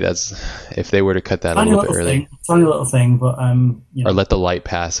agree. That's if they were to cut that a little bit early. Tiny little thing, but or let the light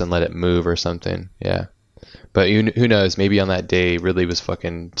pass and let it move or something. Yeah. But who knows? Maybe on that day, Ridley was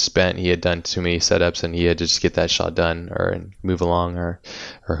fucking spent. He had done too many setups, and he had to just get that shot done, or move along, or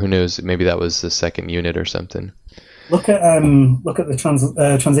who knows? Maybe that was the second unit or something. Look at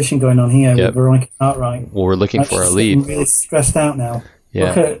the transition going on here with Veronica Cartwright. Well, we're looking for a lead. I'm really stressed out now.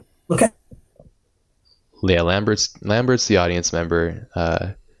 Yeah. Look at. Yeah, Lambert's the audience member.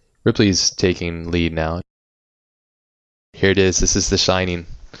 Ripley's taking lead now. Here it is. This is The Shining.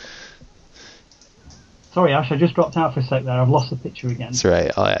 Sorry, Ash, I just dropped out for a sec there. I've lost the picture again. That's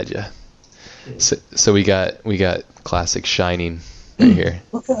right. I'll add you. So we got classic Shining right here.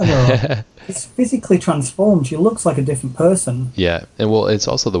 Look at her. It's physically transformed. She looks like a different person. Yeah, and well, it's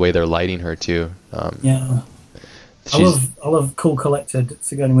also the way they're lighting her too. Yeah. I love cool collected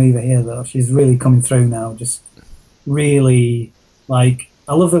Sigourney Weaver here though. She's really coming through now. Just really I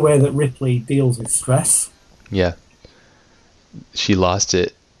love the way that Ripley deals with stress. Yeah. She lost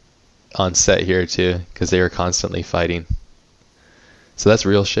it on set here too because they were constantly fighting. So that's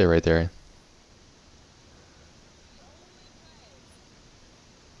real shit right there.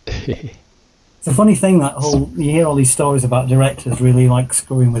 It's a funny thing that you hear all these stories about directors really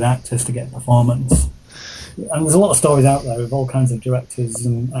screwing with actors to get performance. And there's a lot of stories out there of all kinds of directors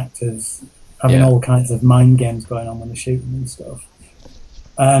and actors having all kinds of mind games going on when they're shooting and stuff.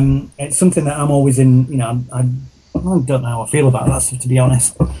 It's something that I'm always in, I don't know how I feel about that stuff, to be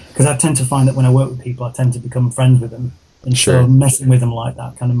honest, because I tend to find that when I work with people, I tend to become friends with them, and so messing with them like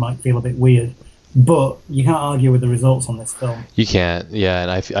that kind of might feel a bit weird. But you can't argue with the results on this film. You can't, yeah, and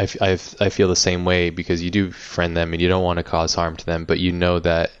I feel the same way because you do friend them and you don't want to cause harm to them, but you know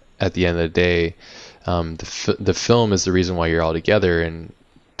that at the end of the day, the film is the reason why you're all together, and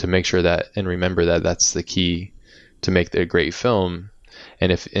to make sure that and remember that that's the key to make the great film.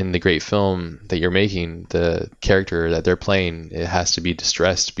 And if in the great film that you're making, the character that they're playing, it has to be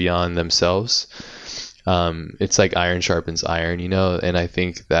distressed beyond themselves. It's like iron sharpens iron, and I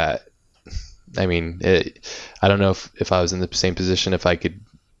think that, I don't know if I was in the same position if I could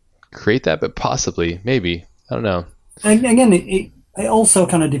create that, but possibly, maybe, I don't know. And again, it also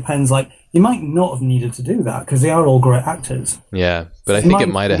kind of depends, you might not have needed to do that because they are all great actors. Yeah, but I think it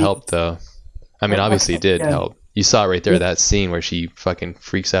might have helped though. Obviously it did help. You saw right there that scene where she fucking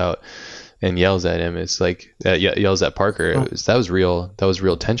freaks out and yells at him. It's like yells at Parker. That was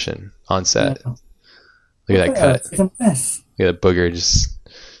real tension on set. Yeah. Look at that cut. It's a mess. Look at that booger just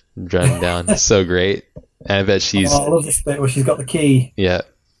running down. It's so great. And I bet she's. I love this bit where she's got the key. Yeah.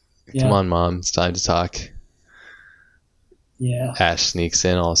 Come on, Mom. It's time to talk. Yeah. Ash sneaks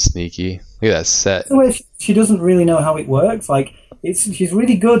in all sneaky. Look at that set. The way she doesn't really know how it works. She's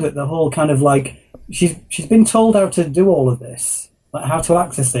really good at the whole kind of she's been told how to do all of this, how to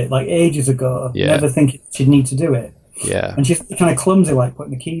access it, ages ago. Yeah. Never think she'd need to do it. Yeah. And she's kind of clumsy,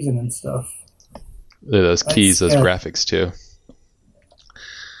 putting the keys in and stuff. Look at those keys, those graphics too.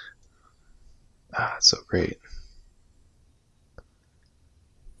 It's so great.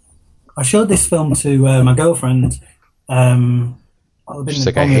 I showed this film to my girlfriend. She's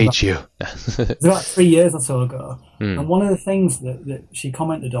like, I hate you. It was about 3 years or so ago. And one of the things that she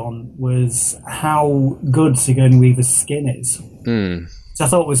commented on was how good Sigourney Weaver's skin is. So I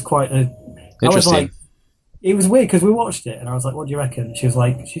thought it was quite a... Interesting. it was weird because we watched it and I was like, "What do you reckon?" She was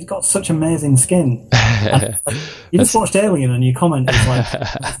like, "She's got such amazing skin." And, like, you just watched Alien and your comment is like,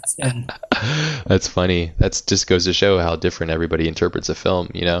 skin. That's funny. That's just goes to show how different everybody interprets a film.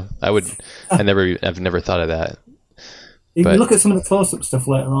 You know, I've never thought of that. If you look at some of the close-up stuff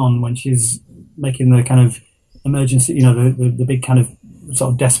later on when she's making the kind of emergency, you know, the big kind of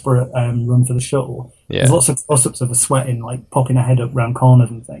sort of desperate run for the shuttle. Yeah. There's lots of close-ups of her sweating, like popping her head up round corners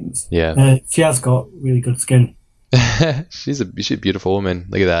and things. Yeah. She has got really good skin. She's a beautiful woman.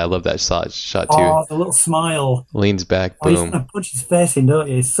 Look at that. I love that shot too. Oh, the little smile. Leans back, Oh, he's boom. going to punch his face in, don't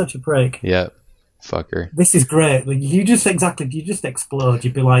you? He's such a prick. Yep. Fucker. This is great. Like, you just explode.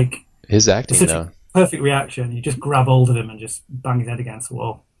 You'd be like, His acting such though. a perfect reaction. You just grab hold of him and just bang his head against the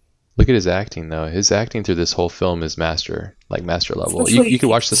wall. Look at his acting though. His acting through this whole film is master level. You could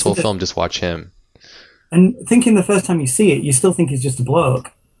watch this whole film, just watch him. And thinking the first time you see it, you still think he's just a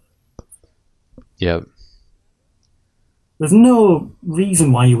bloke. Yep. There's no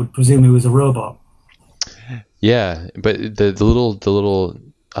reason why you would presume he was a robot. Yeah, but the little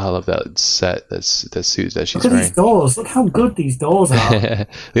I love that set, that suit that she's Look at wearing. these doors. Look how good these doors are. Look at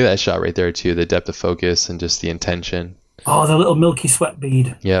that shot right there too. The depth of focus and just the intention. Oh, the little milky sweat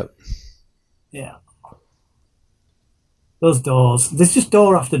bead. Yep. Yeah. Those doors. There's just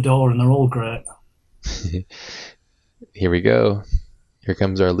door after door and they're all great. Here we go. Here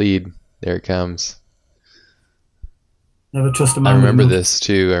comes our lead. There it comes. Never trust a man. I remember with this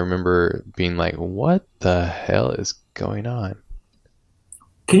too. I remember being like, what the hell is going on?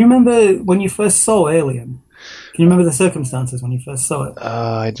 Can you remember when you first saw Alien? Can you remember the circumstances when you first saw it?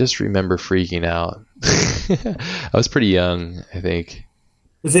 I just remember freaking out. I was pretty young, I think.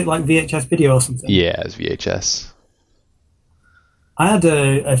 Was it like VHS video or something? Yeah, it was VHS. I had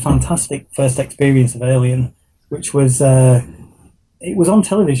a fantastic first experience of Alien, which was it was on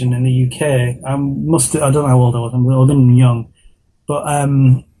television in the UK. I don't know how old I was. I would have been young, but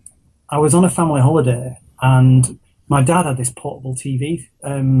I was on a family holiday, and my dad had this portable TV,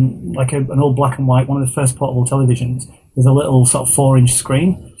 like an old black and white, one of the first portable televisions with a little sort of 4-inch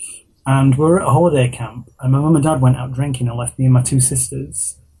screen. And we were at a holiday camp, and my mum and dad went out drinking and left me and my two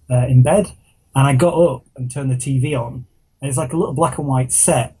sisters in bed. And I got up and turned the TV on. And it's like a little black and white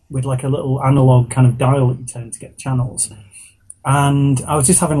set with like a little analog kind of dial that you turn to get channels. And I was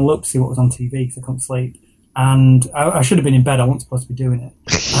just having a look to see what was on TV because I couldn't sleep. And I should have been in bed. I wasn't supposed to be doing it.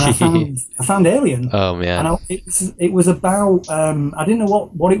 And I found Alien. Oh, man. And it was about, I didn't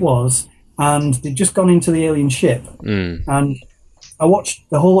know what it was. And they'd just gone into the alien ship. And I watched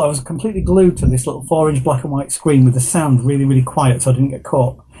I was completely glued to this little 4-inch black and white screen with the sound really, really quiet so I didn't get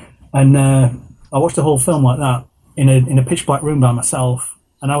caught. And I watched the whole film like that in a pitch black room by myself.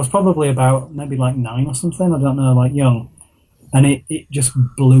 And I was probably about maybe like 9 or something. I don't know, like young. And it just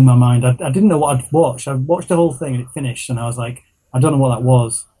blew my mind. I didn't know what I'd watched. I watched the whole thing and it finished, and I was like, I don't know what that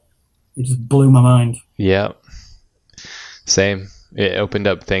was. It just blew my mind. Yeah. Same. It opened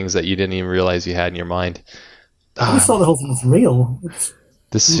up things that you didn't even realize you had in your mind. I just thought the whole thing was real.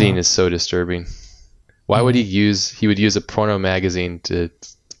 This scene is so disturbing. Why would he would use a porno magazine to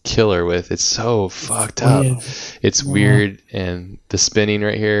kill her with? It's so fucked up. Weird. It's weird, and the spinning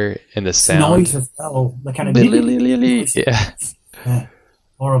right here and the sound. Noise as well. The kind of yeah.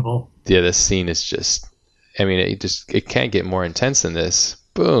 Horrible. Yeah, this scene is just, I mean, it can't get more intense than this.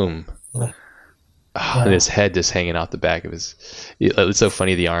 Boom. Yeah. And his head just hanging out the back of his. It's so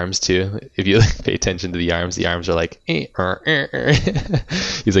funny, the arms too. If you pay attention to the arms are like he's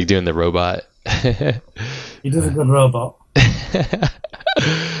like doing the robot. He does a good robot.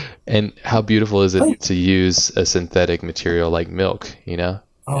 And how beautiful is it to use a synthetic material like milk, you know?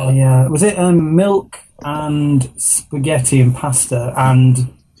 Oh yeah, was it milk and spaghetti and pasta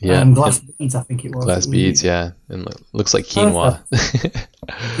and glass beads? I think it was glass beads, yeah, and looks like quinoa.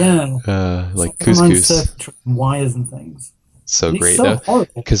 Yeah, like couscous, and wires and things. So great so though,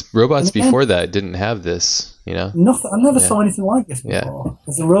 because robots before that didn't have this, you know. Nothing. I never saw anything like this before.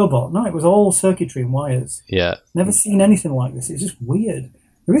 As a robot, no, it was all circuitry and wires. Yeah, never seen anything like this. It's just weird.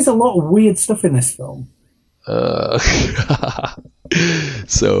 There is a lot of weird stuff in this film.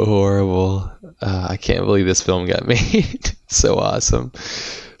 So horrible. I can't believe this film got made. So awesome.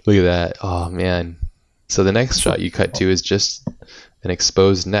 Look at that. Oh man. So the next shot you cut to is just an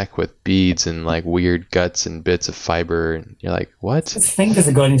exposed neck with beads and like weird guts and bits of fiber, and you're like, what? His fingers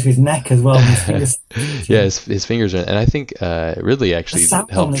are going into his neck as well. His fingers, yeah, his fingers are, and I think Ridley actually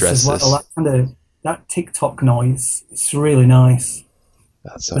helped dress this. Well, that tick-tock noise, it's really nice.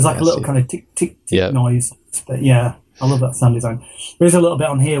 That's so There's like a little kind of tick noise, but yeah, I love that sound design. There's a little bit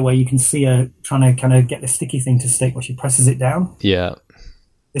on here where you can see her trying to kind of get the sticky thing to stick where she presses it down. Yeah.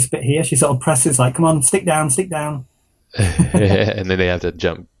 this bit here. She sort of presses like, come on, stick down, stick down. And then they have to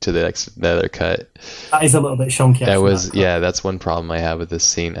jump to the other cut. That is a little bit shonky. That was, yeah, that's one problem I have with this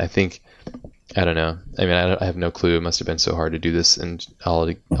scene. I think, I don't know. I mean, I have no clue. It must have been so hard to do this in all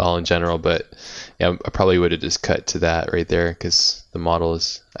in general, but yeah, I probably would have just cut to that right there because the model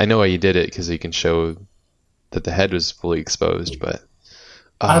is, I know why you did it because you can show that the head was fully exposed, but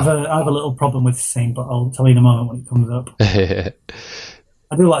I have a little problem with the scene, but I'll tell you in a moment when it comes up.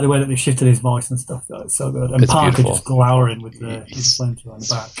 I do like the way that they shifted his voice and stuff, though. It's so good. And it's Parker beautiful. just glowering with the flamethrower on the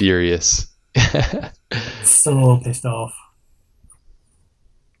back. Furious. So pissed off.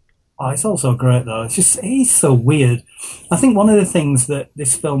 Oh, it's also great, though. He's so weird. I think one of the things that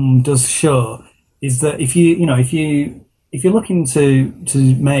this film does show is that if you're looking to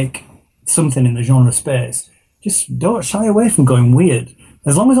make something in the genre space, just don't shy away from going weird.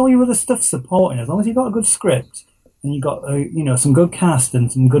 As long as all your other stuff's supporting, as long as you've got a good script, and you got some good cast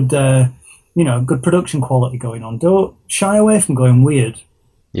and some good good production quality going on. Don't shy away from going weird.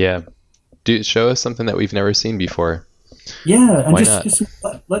 Yeah, show us something that we've never seen before. Yeah, and Why just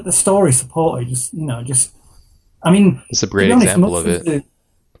let the story support it. I mean, it's a great example of it.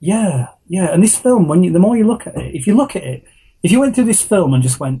 Yeah. And this film, the more you look at it, if you went through this film and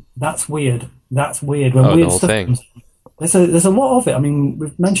just went, that's weird. When the weird whole stuff thing. comes, there's a lot of it. I mean,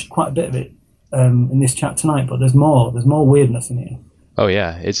 we've mentioned quite a bit of it in this chat tonight, but there's more weirdness in here. Oh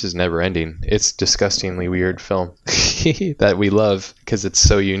yeah, it's just never ending. It's disgustingly weird film that we love because it's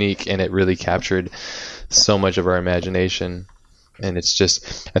so unique and it really captured so much of our imagination. And it's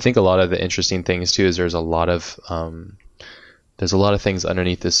just, I think a lot of the interesting things too is there's a lot of things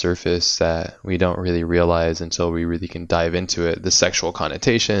underneath the surface that we don't really realize until we really can dive into it. The sexual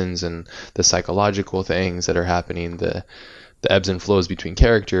connotations and the psychological things that are happening, the ebbs and flows between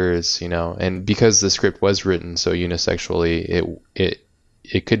characters, and because the script was written so unisexually,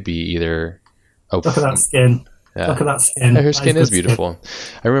 it could be either. Look at that skin. Yeah. Look at that skin. Her skin is beautiful.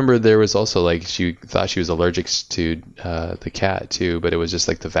 I remember there was also she thought she was allergic to the cat too, but it was just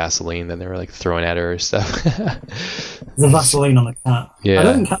like the Vaseline that they were throwing at her or stuff. The Vaseline on the cat. Yeah. I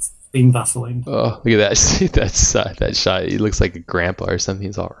don't think cats being Vaseline. Oh, look at that! That shot. He looks like a grandpa or something.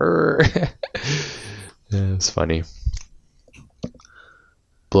 He's all. Yeah, it's funny.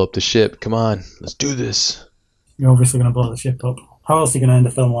 Blow up the ship. Come on, let's do this. You're obviously going to blow the ship up. How else are you going to end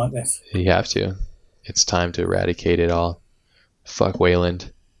a film like this? You have to. It's time to eradicate it all. Fuck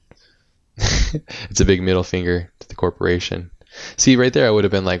Wayland. It's a big middle finger to the corporation. See, right there, I would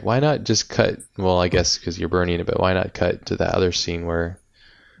have been like, why not just cut? Well, I guess because you're burning it, but why not cut to that other scene where...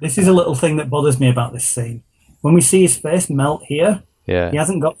 This is a little thing that bothers me about this scene. When we see his face melt here, yeah, he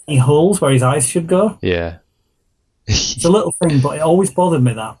hasn't got any holes where his eyes should go. Yeah. It's a little thing, but it always bothered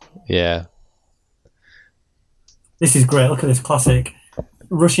me that. Yeah. This is great. Look at this classic.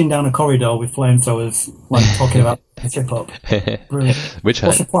 Rushing down a corridor with flamethrowers, talking about the ship up. Brilliant. Witch hunt.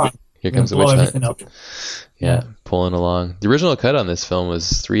 What's the plan? Here comes the blow witch everything hunt. up. Yeah, pulling along. The original cut on this film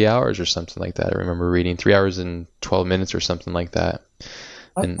was 3 hours or something like that. I remember reading 3 hours and 12 minutes or something like that.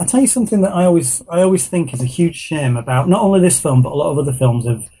 I tell you something that I always think is a huge shame about not only this film but a lot of other films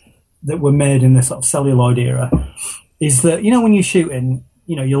that were made in this sort of celluloid era, is that when you're shooting,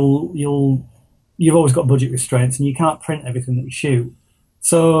 you've always got budget restraints and you can't print everything that you shoot.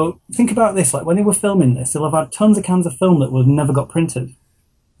 So think about this: when they were filming this, they'll have had tons of cans of film that would never got printed.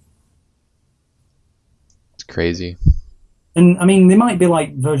 It's crazy. And I mean, there might be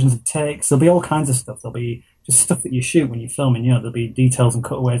versions of takes. There'll be all kinds of stuff. There'll be just stuff that you shoot when you're filming. There'll be details and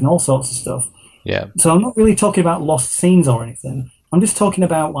cutaways and all sorts of stuff. Yeah. So I'm not really talking about lost scenes or anything. I'm just talking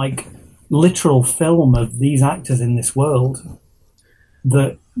about literal film of these actors in this world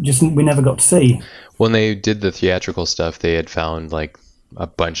that just we never got to see. When they did the theatrical stuff, they had found a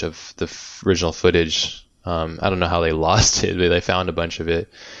bunch of the original footage. I don't know how they lost it, but they found a bunch of it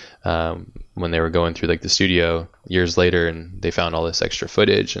when they were going through the studio years later, and they found all this extra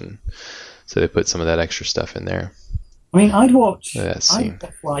footage, and so they put some of that extra stuff in there. I mean, I'd watch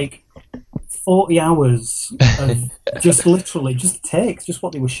 40 hours of just literally just takes, just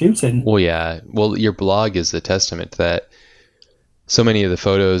what they were shooting. Well, yeah. Well, your blog is the testament to that. So many of the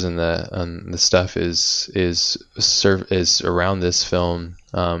photos and the stuff is around this film,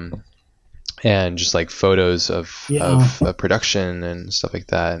 and just photos of production and stuff like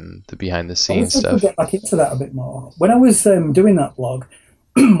that, and the behind the scenes stuff. Get back into that a bit more. When I was doing that blog,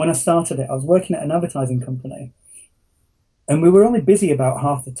 when I started it, I was working at an advertising company, and we were only busy about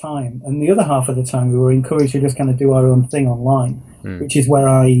half the time, and the other half of the time we were encouraged to just kind of do our own thing online, which is where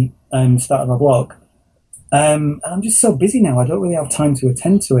I started my blog. And I'm just so busy now, I don't really have time to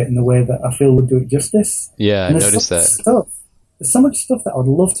attend to it in the way that I feel would do it justice. Yeah, I noticed that. there's so much stuff that I would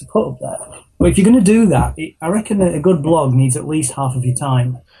love to put up there. But if you're going to do that, I reckon that a good blog needs at least half of your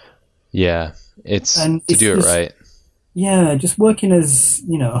time. Yeah, it's And to it's do it just, right. yeah, just working as,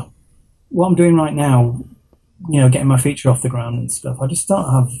 what I'm doing right now, getting my feature off the ground and stuff. I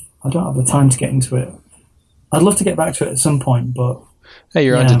don't have the time to get into it. I'd love to get back to it at some point, but Hey,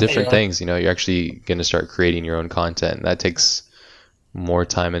 you're yeah, onto different things. You're actually going to start creating your own content. That takes more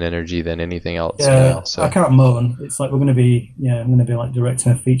time and energy than anything else. yeah, So I can't moan. It's like I'm going to be like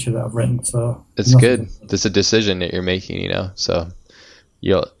directing a feature that I've written. So it's nothing. good. It's a decision that you're making. So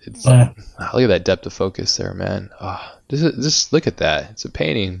it's Yeah. look at that depth of focus there, man. Oh, just look at that. It's a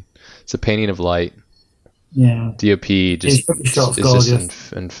painting. It's a painting of light. Yeah. DOP just Pretty shot's is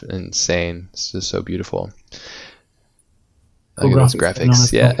just gorgeous. insane. It's just so beautiful. Cool Look at those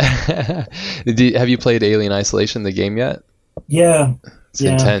graphics going on graphics. as Yeah. Have you played Alien Isolation, the game yet? Yeah. It's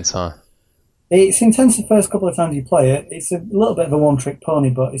Yeah. intense, huh? It's intense the first couple of times you play it. It's a little bit of a one-trick pony,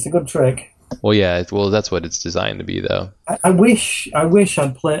 but it's a good trick. Well, yeah. Well, that's what it's designed to be, though. I wish I'd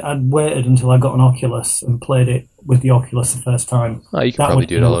waited until I got an Oculus and played it with the Oculus the first time. Oh, you can That probably would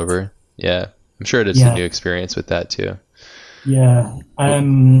do it all help. over. Yeah. I'm sure it's Yeah. a new experience with that, too. Yeah. All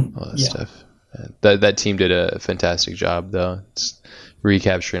that Yeah. stuff. That team did a fantastic job, though. It's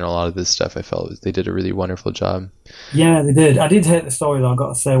recapturing a lot of this stuff. I felt they did a really wonderful job. Yeah, they did. I did hate the story, though, I've got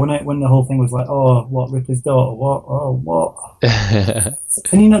to say. When the whole thing was like, oh, what, Ripley's daughter? What? Oh, what?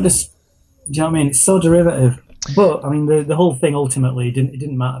 Can you not just... Do you know what I mean? It's so derivative. But, I mean, the whole thing ultimately, it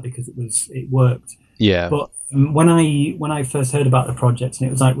didn't matter because it worked. Yeah. But when I first heard about the project and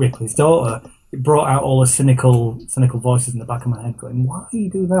it was like Ripley's daughter, it brought out all the cynical voices in the back of my head going, why do you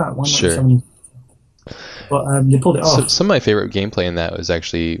do that? Why not Sure. someone... But they pulled it So, off. some of my favorite gameplay in that was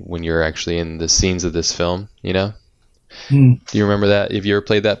actually when you're actually in the scenes of this film, Do you remember that? Have you ever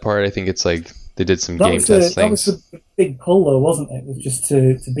played that part? I think it's like they did some game test That things. was the big pull, though, wasn't it? It was just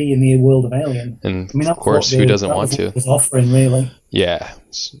to be in the world of Alien. And I mean, of course, who doesn't want to? That was offering, really. Yeah.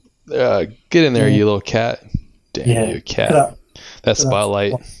 Get in there, you little cat. Damn Yeah. you, cat. Look at That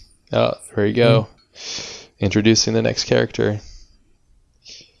spotlight. Oh, there you go. Introducing the next character.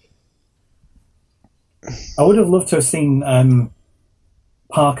 I would have loved to have seen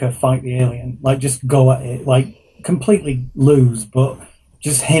Parker fight the alien, like just go at it, like completely lose, but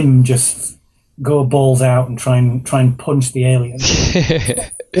just him just go balls out and try and punch the alien.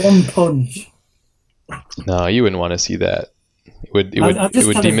 One punch. No, you wouldn't want to see that. It would I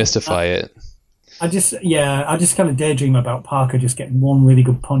just kind of- demystify it. I just kind of daydream about Parker just getting one really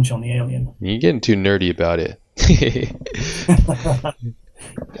good punch on the alien. You're getting too nerdy about it.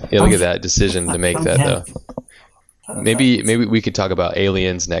 Yeah, look at that decision to make that, though. Maybe we could talk about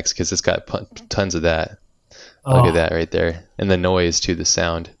Aliens next because it's got tons of that. Look at that right there, and the noise too, the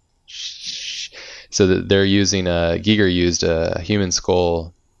sound. So that they're using Giger used a human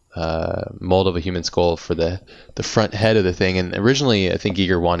skull mold of a human skull for the front head of the thing, and originally I think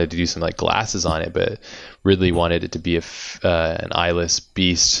Giger wanted to do some like glasses on it, but Ridley wanted it to be an eyeless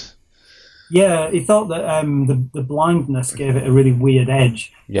beast. Yeah, he thought that the blindness gave it a really weird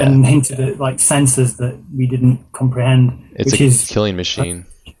edge Yeah. and hinted at like sensors that we didn't comprehend. It's which a is killing machine.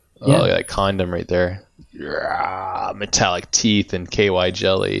 yeah. Oh, look at that condom right there. Yeah, metallic teeth and KY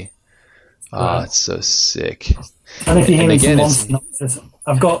jelly. Oh, it's so sick. And if you hear And some again, monster noises,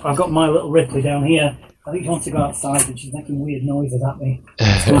 I've got my little Ripley down here. I think she wants to go outside, and she's making weird noises at me. So I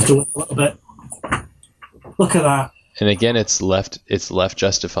have to wait a little bit. Look at that. And again, it's left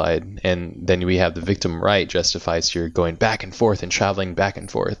justified, and then we have the victim right justified. So you're going back and forth and traveling back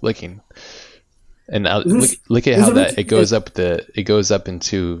and forth, looking. And look at how that it goes up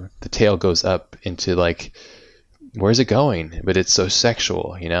into the tail goes up into like, where's it going? But it's so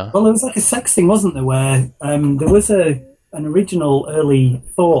sexual, Well, there was like a sex thing, wasn't there, where there was an original early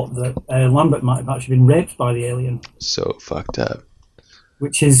thought that Lambert might have actually been raped by the alien. So fucked up.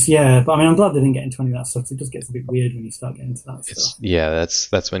 Which is, yeah, but I mean, I'm glad they didn't get into any of that stuff, 'cause it just gets a bit weird when you start getting into that stuff.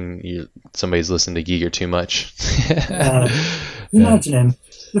 That's when somebody's listening to Giger too much. Imagine him.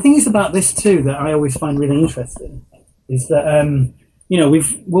 The thing is about this too that I always find really interesting is that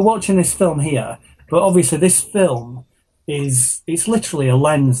we're watching this film here, but obviously this film it's literally a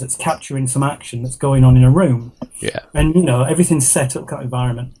lens that's capturing some action that's going on in a room. Yeah. And everything's set up, kind of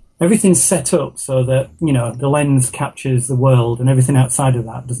environment. Everything's set up so that the lens captures the world, and everything outside of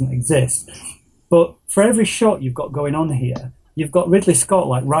that doesn't exist. But for every shot you've got going on here, you've got Ridley Scott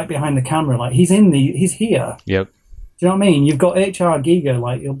like right behind the camera, like he's here. Yep. Do you know what I mean? You've got H.R. Giger,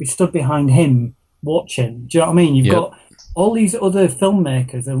 like he'll be stood behind him watching. Do you know what I mean? You've got all these other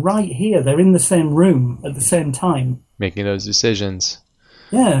filmmakers are right here. They're in the same room at the same time. Making those decisions.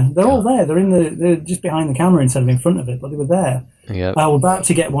 Yeah, they're all there. They're just behind the camera instead of in front of it, but they were there. Yep. We're about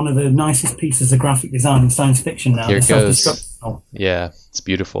to get one of the nicest pieces of graphic design in science fiction now. Here the it goes. self-destruct tunnel. Yeah, it's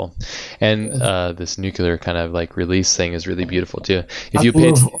beautiful, and this nuclear kind of like release thing is really beautiful too. If you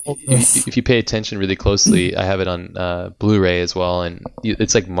pay if you pay attention really closely, I have it on Blu-ray as well, and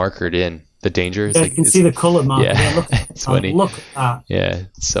it's like markered in the danger. It's Yeah, like, you can see the color mark. Yeah, Look at it's funny. Look at that. Yeah,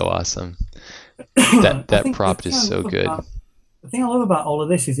 it's so awesome. That prop is so good. The thing I love about all of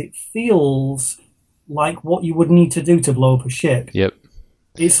this is it feels like what you would need to do to blow up a ship. Yep.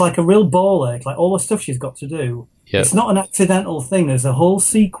 It's like a real ball ache, like all the stuff she's got to do. Yep. It's not an accidental thing. There's a whole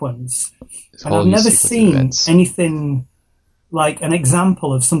sequence. This And whole I've never sequence of seen events. anything like an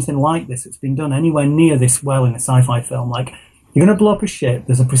example of something like this that's been done anywhere near this well in a sci-fi film. Like, you're going to blow up a ship,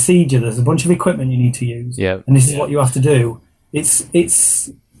 there's a procedure, there's a bunch of equipment you need to use, Yep. and this is what you have to do. It's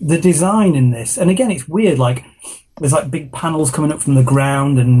the design in this. And again, it's weird, like, there's like big panels coming up from the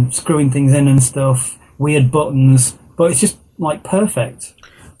ground and screwing things in and stuff, weird buttons, but it's just like perfect.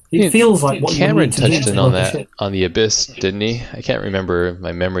 It feels like what Cameron you need to do touched to in blow on up a that ship. on The Abyss, didn't he? I can't remember.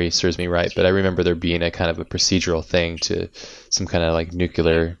 My memory serves me right, but I remember there being a kind of a procedural thing to some kind of like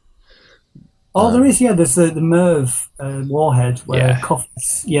nuclear. Oh, there is, yeah. There's the Merv warhead where Michael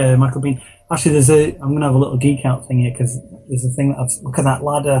Biehn. Actually, I'm going to have a little geek out thing here because there's a thing look at that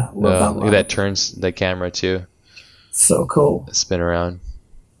ladder. Look at that turns the camera too. So cool. Spin around.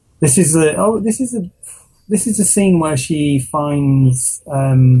 This is the scene where she finds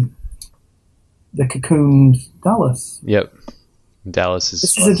the cocooned Dallas. Yep. Dallas is.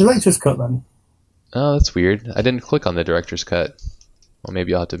 This is a director's cut then. Oh, that's weird. I didn't click on the director's cut. Well,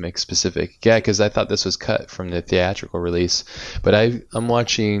 maybe I'll have to make specific. Yeah, because I thought this was cut from the theatrical release. But I'm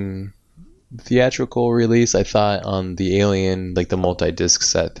watching theatrical release, I thought, on the Alien, like the multi-disc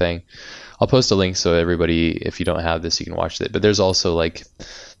set thing. I'll post a link so everybody, if you don't have this, you can watch it. But there's also like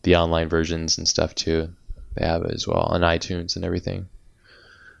the online versions and stuff too. They have it as well on iTunes and everything.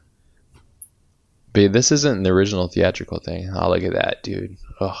 But this isn't the original theatrical thing. Oh, look at that, dude.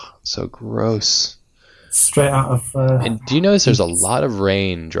 Oh, so gross. Straight out of... And do you notice there's a lot of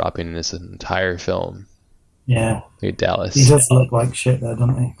rain dropping in this entire film? Yeah. Look at Dallas. He does look like shit there,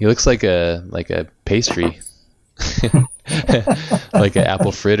 doesn't he? He looks like a pastry. Like an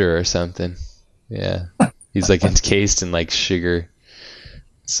apple fritter or something. Yeah. He's like encased in like sugar.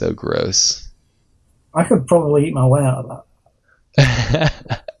 So gross. I could probably eat my way out of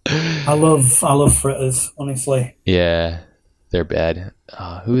that. I love fritters, honestly. Yeah. They're bad.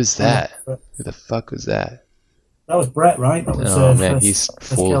 Oh, who is that? Who the fuck was that? That was Brett, right? That was, oh man, first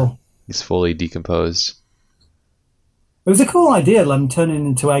kill. He's fully decomposed. It was a cool idea, them turning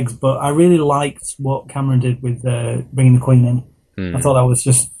into eggs, but I really liked what Cameron did with bringing the Queen in. I thought it was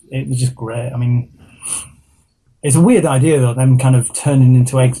just great. I mean, it's a weird idea though, them kind of turning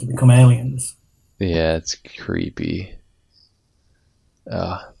into eggs to become aliens. Yeah, it's creepy.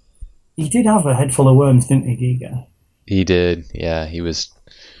 He did have a head full of worms, didn't he, Giga? He did. Yeah, he was.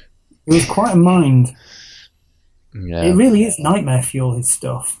 It was quite a mind. Yeah. It really is nightmare fuel, his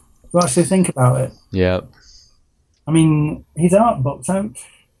stuff. If you actually think about it. Yeah. I mean, his art books, I'm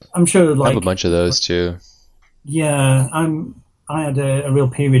sure, like... I have a bunch of those, too. Yeah, I had a real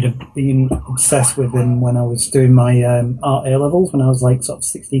period of being obsessed with him when I was doing my art A-levels, when I was, like, sort of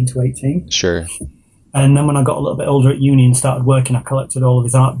 16 to 18. Sure. And then when I got a little bit older at uni and started working, I collected all of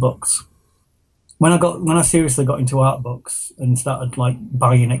his art books. When I seriously got into art books and started, like,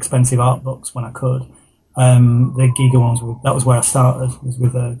 buying expensive art books when I could, the Giga ones, that was where I started, was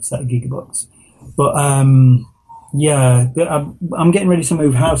with a set of Giga books. But, yeah, I'm getting ready to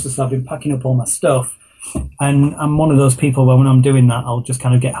move house, so I've been packing up all my stuff. And I'm one of those people where when I'm doing that, I'll just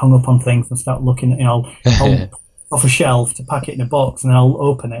kind of get hung up on things and start looking, I'll off a shelf to pack it in a box, and then I'll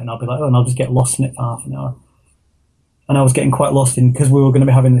open it and I'll be like, oh, and I'll just get lost in it for half an hour. And I was getting quite lost in, because we were going to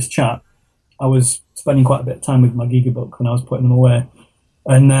be having this chat, I was spending quite a bit of time with my Giga book when I was putting them away.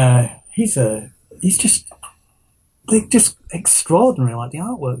 And he's just extraordinary. Like, the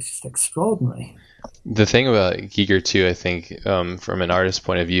artwork's just extraordinary. The thing about Giger too, I think, from an artist's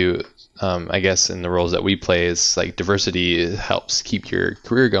point of view, I guess in the roles that we play, is like diversity helps keep your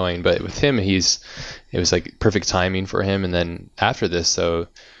career going. But with him, it was like perfect timing for him. And then after this, so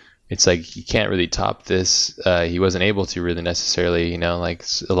it's like you can't really top this. He wasn't able to really necessarily, like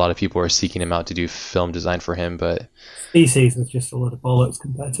a lot of people are seeking him out to do film design for him. But Species was just a lot of bollocks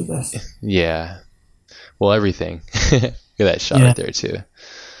compared to this. Yeah. Well, everything. Look at that shot right there too.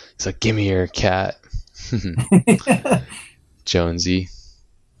 It's like, give me your cat. Jonesy.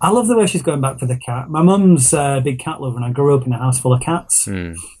 I love the way she's going back for the cat. My mum's a big cat lover, and I grew up in a house full of cats.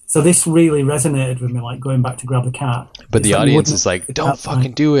 So this really resonated with me, like going back to grab the cat. But It's the like you audience wouldn't is like, expect don't that, fucking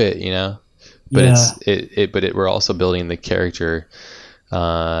like- do it, you know. But Yeah. we're also building the character.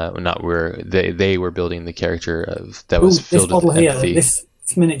 Not we're they were building the character of that Ooh, was this filled with model here, empathy. this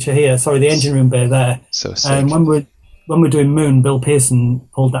miniature here. Sorry, the engine room bay there. So sick. When we're doing Moon, Bill Pearson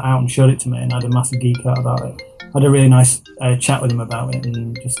pulled that out and showed it to me, and I had a massive geek out about it. I had a really nice chat with him about it,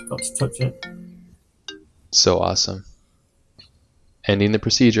 and just got to touch it. So awesome. Ending the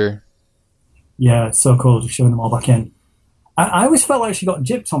procedure. Yeah, it's so cool, just showing them all back in. I always felt like she got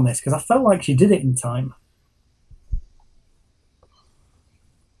gypped on this because I felt like she did it in time.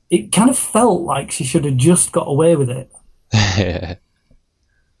 It kind of felt like she should have just got away with it.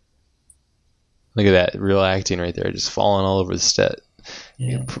 Look at that real acting right there, just falling all over the set.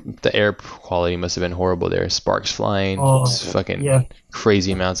 Yeah. The air quality must have been horrible there. Sparks flying, Oh, just fucking yeah.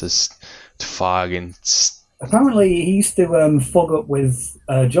 crazy amounts of fog and Apparently, he used to fog up with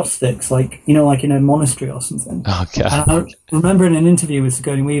joss sticks, like like in a monastery or something. oh god. And I remember in an interview with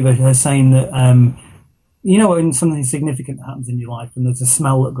Sigourney Weaver, her saying that when something significant happens in your life and there's a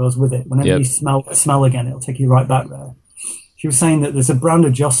smell that goes with it, whenever Yep. you smell a smell again, it'll take you right back there. She was saying that there's a brand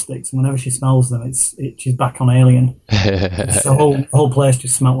of joss sticks, and whenever she smells them, she's back on Alien. The whole place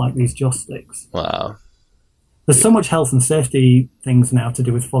just smelled like these joss sticks. Wow. There's so much health and safety things now to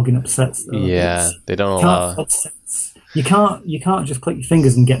do with fogging up sets. Though. Yeah, they don't Can't allow. fog sets. You can't just click your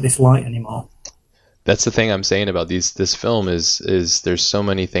fingers and get this light anymore. That's the thing I'm saying about this film is there's so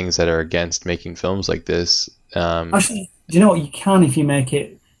many things that are against making films like this. Actually, do you know what you can if you make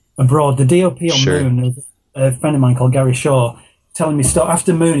it abroad? The DOP on Sure. Moon, a friend of mine called Gary Shaw, telling me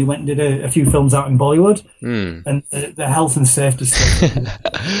after Moon he went and did a few films out in Bollywood, and the health and safety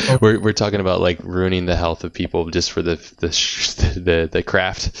stuff. we're talking about like ruining the health of people just for the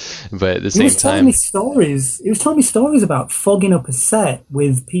craft, but at the He same was telling time, me stories. He was telling me stories about fogging up a set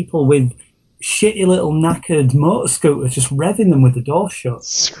with people with shitty little knackered motor scooters, just revving them with the door shut.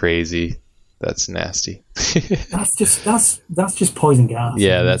 it's crazy. That's nasty. That's just poison gas.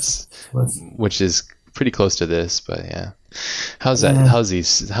 Yeah, that's That's- which is pretty close to this, but yeah. How's that? Yeah.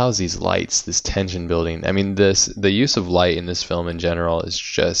 How's these lights? This tension building. I mean, the use of light in this film in general is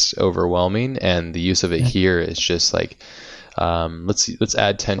just overwhelming, and the use of it here is just like, let's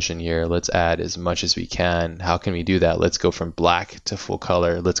add tension here. Let's add as much as we can. How can we do that? Let's go from black to full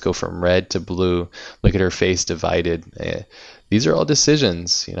color. Let's go from red to blue. Look at her face divided. These are all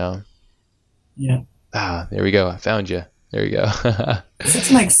decisions, you know. Yeah. There we go. I found you. There you go. It's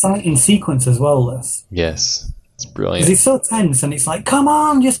such an exciting sequence as well, this. Yes, it's Because brilliant. it's so tense, and it's like, come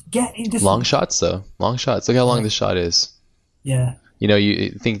on, just get it. Just Long shots though. Long shots. Look how long this shot is. Yeah. You know,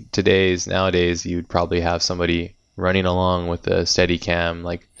 you think nowadays you'd probably have somebody running along with a steady cam,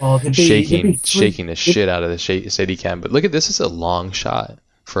 like Oh, they'd be shaking the shit out of the steady cam. But look at this, is a long shot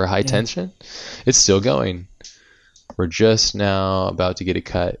for a high tension. It's still going. We're just now about to get a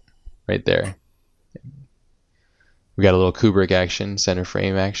cut right there. We got a little Kubrick action, center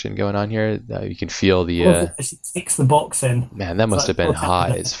frame action going on here. You can feel the She ticks the box in. man, that must have been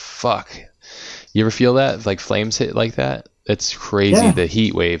hot as fuck. You ever feel that, like flames hit like that? That's crazy. Yeah. The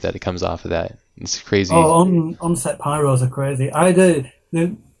heat wave that comes off of that. It's crazy. Oh, on set pyros are crazy. I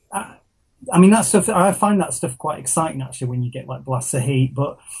mean, that stuff. I find that stuff quite exciting actually when you get like blasts of heat.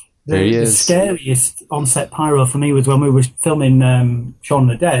 But There he the is. scariest on set pyro for me was when we were filming Shaun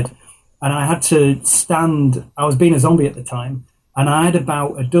of the Dead, and I had to stand. I was being a zombie at the time, and I had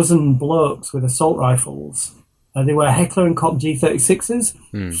about a dozen blokes with assault rifles. They were Heckler and Koch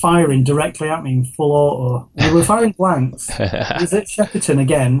G36s firing directly at me in full auto. They were firing blanks. It was at Shepperton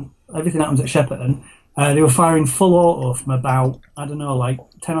again. Everything happens at Shepperton. They were firing full auto from about, I don't know, like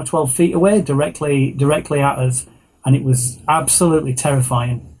 10 or 12 feet away, directly at us. And it was absolutely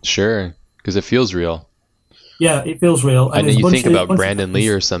terrifying. Sure, because it feels real. Yeah, it feels real. And there's then a you bunch think of- about bunch of Brandon Lee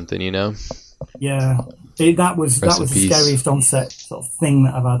things. or something, you know? Yeah, that was Rest in the peace. scariest on-set sort of thing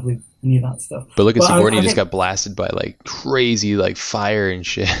that I've had with any of that stuff. But look at But Sigourney I just get- got blasted by like crazy like fire and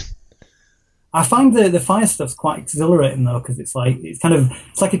shit. I find the fire stuff's quite exhilarating though, because it's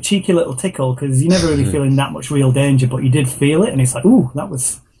like a cheeky little tickle because you're never really feeling that much real danger, but you did feel it, and it's like, ooh, that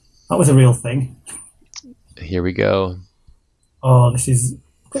was a real thing. Here we go. Oh, look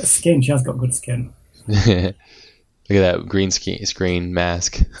at the skin. She has got good skin. Look at that green screen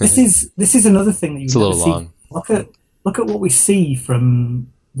mask. This is another thing that you It's a never little see. long. Look at what we see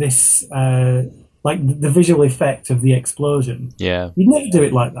from this, like the visual effect of the explosion. Yeah. You'd never do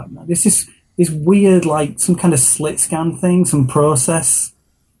it like that, man. This is this weird, like some kind of slit scan thing, some process.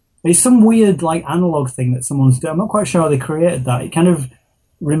 It's some weird, like analog thing that someone's done. I'm not quite sure how they created that.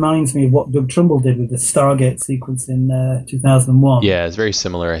 reminds me of what Doug Trumbull did with the Stargate sequence in 2001. Yeah, it's very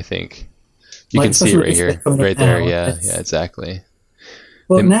similar, I think. You Like, can see it especially right this here, bit coming right up there. now, Yeah, it's- yeah, exactly.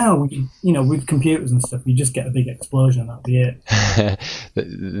 But They- now, with computers and stuff, you just get a big explosion. That'd be it.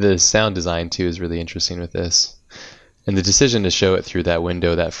 the sound design too is really interesting with this, and the decision to show it through that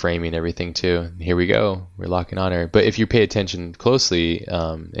window, that framing, everything too. Here we go, we're locking on her. But if you pay attention closely,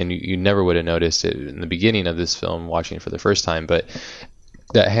 and you never would have noticed it in the beginning of this film, watching it for the first time, but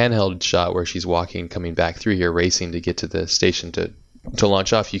that handheld shot where she's walking, coming back through here, racing to get to the station to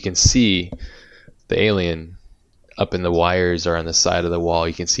launch off, you can see the alien up in the wires or on the side of the wall.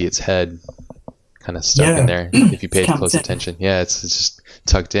 You can see its head kind of stuck in there if you pay It's close camped in. attention. Yeah, it's just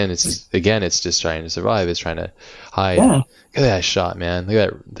tucked in. It's just, again, it's just trying to survive. It's trying to hide. Yeah. Look at that shot, man. Look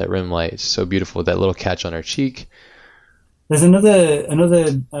at that rim light. It's so beautiful with that little catch on her cheek. There's another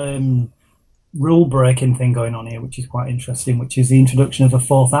rule breaking thing going on here, which is quite interesting, which is the introduction of a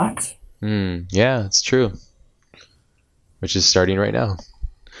fourth act. Yeah, it's true. Which is starting right now.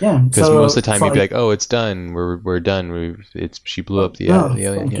 Yeah, Because so most of the time it's you'd be like, "Oh, it's done. We're done. She blew up the no,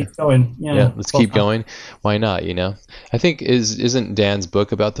 alien." Yeah. keep going. Yeah, Yeah, let's fourth keep act. going. Why not? I think isn't Dan's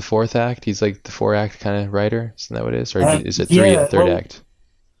book about the fourth act? He's like the 4-act kind of writer. Isn't that what it is? Or is it third act?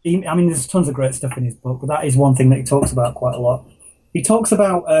 I mean, there's tons of great stuff in his book, but that is one thing that he talks about quite a lot. He talks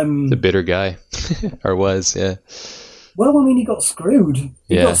about The bitter guy, or was, yeah. well, I mean, he got screwed. He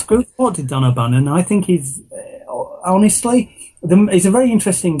Yeah. got screwed. What did Don O'Bannon? I think he's honestly, he's a very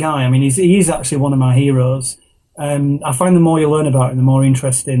interesting guy. I mean, he is actually one of my heroes. I find the more you learn about him, the more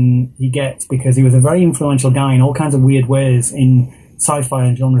interesting he gets, because he was a very influential guy in all kinds of weird ways in sci-fi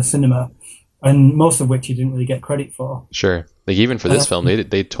and genre cinema, and most of which he didn't really get credit for. Sure. Like even for this film,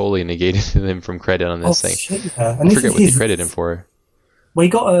 they totally negated him from credit on this thing. Shit, yeah. I forget what they credited him for. Well, he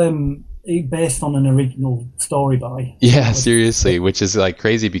got based on an original story by. Yeah, seriously, which is like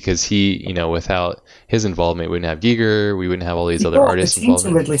crazy because he, without his involvement, we wouldn't have Giger, we wouldn't have all these He other brought artists the team involved.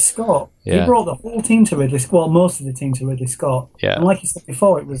 to Ridley Scott. Yeah. He brought the whole team to Ridley Scott. Well, most of the team to Ridley Scott. Yeah. And like you said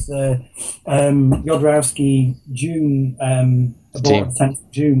before, it was the Jodorowsky June Team. Abort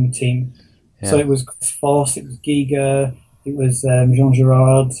 10th June team. Yeah. So it was Chris Foss, it was Giger, it was Jean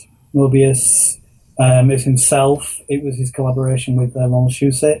Girard, Mobius, it was himself, it was his collaboration with Ron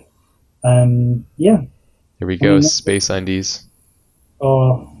Shusett. Yeah. Here we go, Space Undies.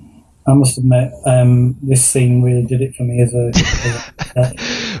 Oh, I must admit, this scene really did it for me as a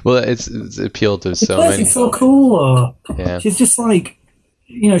Well, it's appealed to so many. It's so cool, though. Yeah. She's just like,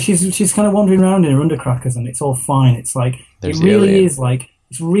 she's kind of wandering around in her undercrackers, and it's all fine. It's like There's it the really alien. is like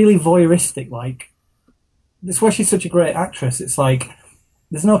it's really voyeuristic. Like that's why she's such a great actress. It's like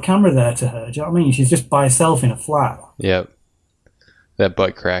there's no camera there to her. Do you know what I mean? She's just by herself in a flat. Yep. That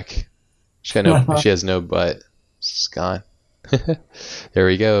butt crack. She has no butt. It's gone. There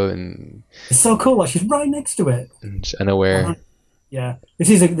we go, and It's so cool. Like she's right next to it. she's unaware. Yeah, this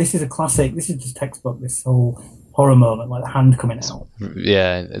is a classic. This is just textbook. This whole horror moment, like the hand coming out.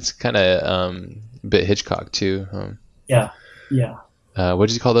 Yeah, it's kind of a bit Hitchcock too. Yeah. What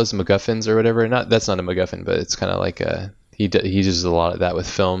did you call those, MacGuffins or whatever? That's not a MacGuffin, but it's kind of like he uses a lot of that with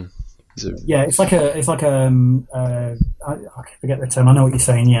film. Yeah, it's like I forget the term. I know what you're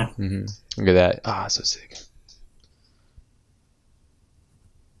saying. Yeah. Look at that. So sick.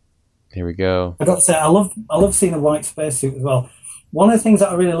 Here we go. I got to say, I love seeing a white spacesuit as well. One of the things that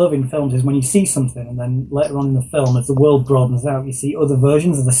I really love in films is when you see something, and then later on in the film, as the world broadens out, you see other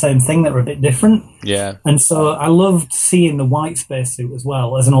versions of the same thing that are a bit different. Yeah. And so I loved seeing the white spacesuit as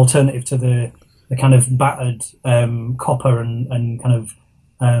well as an alternative to the kind of battered copper and kind of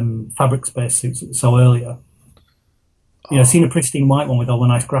fabric spacesuits that we saw earlier. Seeing a pristine white one with all the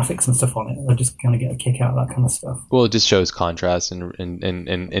nice graphics and stuff on it, I just kind of get a kick out of that kind of stuff. Well, it just shows contrast,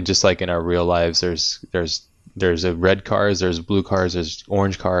 and just like in our real lives, there's a red cars, there's blue cars, there's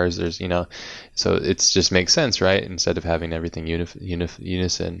orange cars, there's so it's just makes sense, right? Instead of having everything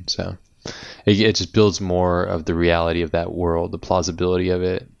unison, so it just builds more of the reality of that world, the plausibility of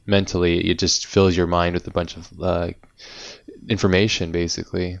it. Mentally, it just fills your mind with a bunch of information,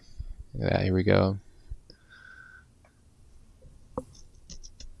 basically. Yeah, here we go.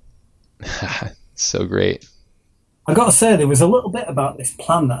 So great. I got to say, there was a little bit about this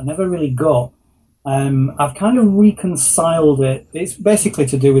plan that I never really got. I've kind of reconciled it. It's basically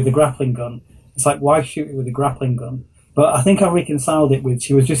to do with the grappling gun. It's like, why shoot it with a grappling gun? But I think I reconciled it with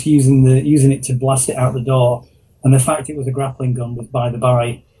she was just using it to blast it out the door, and the fact it was a grappling gun was by the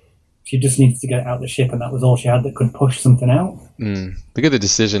by. She just needed to get it out of the ship, and that was all she had that could push something out. Look at the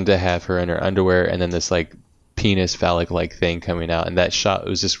decision to have her in her underwear, and then this like penis phallic-like thing coming out, and that shot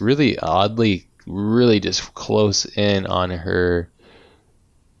was just really oddly, really just close in on her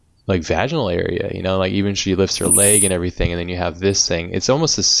like vaginal area, you know, like even she lifts her leg and everything, and then you have this thing. It's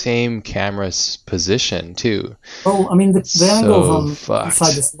almost the same camera's position too. Well, I mean, the So angles on fucked.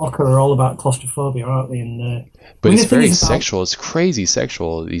 inside this locker are all about claustrophobia, aren't they? And But I mean, it's the thing very is about- sexual. It's crazy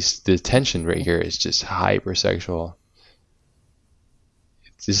sexual. The tension right here is just hyper sexual.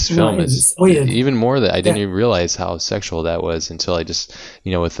 This film Right, is it's weird. even more that I didn't Yeah. even realize how sexual that was until I just,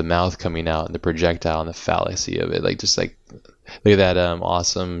 you know, with the mouth coming out and the projectile and the fallacy of it, like just like look at that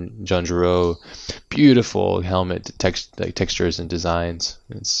awesome John Giroux, beautiful helmet like textures and designs.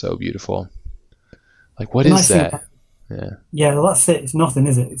 It's so beautiful. Like what the is nice thing that? about- Yeah, Yeah, well, that's it. It's nothing,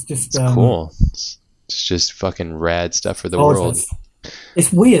 is it? It's just it's cool. It's just fucking rad stuff for the world. gorgeous.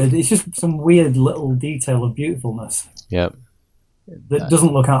 It's weird. It's just some weird little detail of beautifulness Yep. that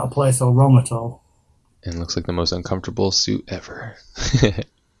doesn't look out of place or wrong at all. And looks like the most uncomfortable suit ever.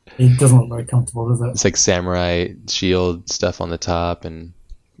 It doesn't look very comfortable, does it? It's like samurai shield stuff on the top and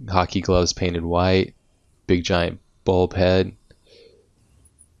hockey gloves painted white, big giant bulb head.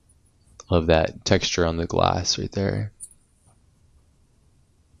 Love that texture on the glass right there.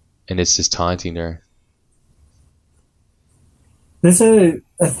 And it's just taunting her. There's a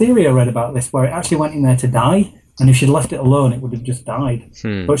theory I read about this where it actually went in there to die, and if she'd left it alone, it would have just died.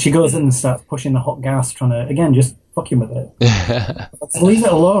 But she goes in and starts pushing the hot gas, trying to, again, just fuck him with it. Just leave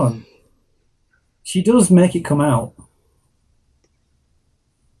it alone. She does make it come out.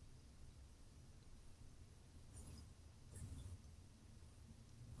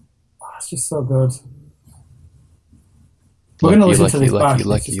 Oh, it's just so good. We're going to listen to this back.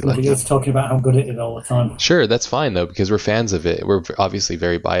 It's just gonna be us talking about how good it is all the time. Sure, that's fine though, because we're fans of it. We're obviously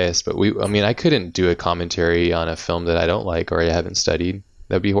very biased, but I mean, I couldn't do a commentary on a film that I don't like or I haven't studied.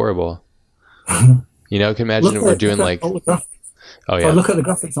 That'd be horrible. You know, can imagine we're doing like, all the graphics. oh yeah, Look at the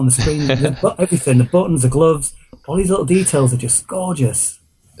graphics on the screen. Everything, the buttons, the gloves, all these little details are just gorgeous.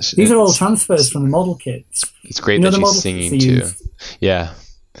 These are all transfers from the model kits. It's great You know that the model she's kits singing they too. used? Yeah,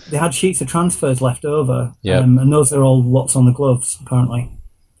 They had sheets of transfers left over, Yep. and those are all what's on the gloves, apparently.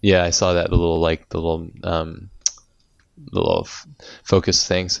 yeah, I saw that the little focus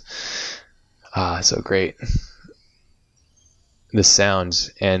things. So great. The sound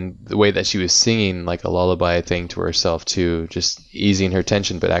and the way that she was singing like a lullaby thing to herself too, just easing her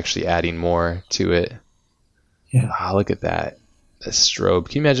tension but actually adding more to it. Yeah. Look at that. That strobe.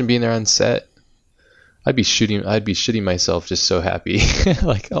 Can you imagine being there on set? I'd be shitting myself just so happy.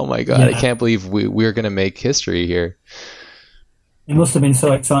 Like, oh my god, I Yeah. can't believe we're gonna make history here. It must have been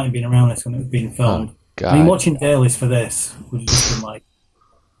so exciting being around this when it was being filmed. Oh god. I mean, watching Dailies for this would have just been like,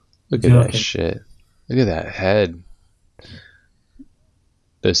 Look at that joking. shit. Look at that head.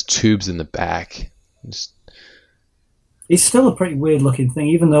 Those tubes in the back. Just, it's still a pretty weird looking thing,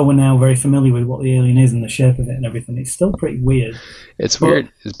 even though we're now very familiar with what the alien is and the shape of it and everything. It's still pretty weird. it's Well-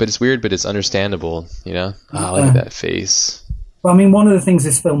 weird, but it's understandable, you know? Look Yeah. at that face. But I mean, one of the things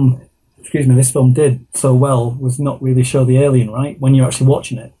this film did so well was not really show the alien, right? When you're actually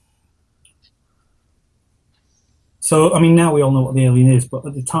watching it. So, I mean, now we all know what the alien is, but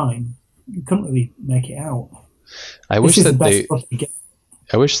at the time, you couldn't really make it out. I This wish is the that best they stuff you get.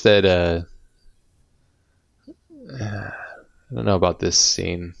 I wish that I don't know about this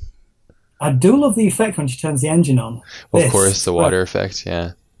scene. I do love the effect when she turns the engine on. Well, of This, course, the water effect,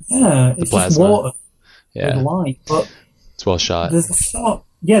 yeah. Yeah, it's just plasma. water with Yeah. light. But It's well shot. there's a sort,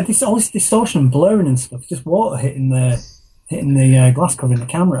 all this distortion and blurring and stuff. Just water hitting the glass cover in the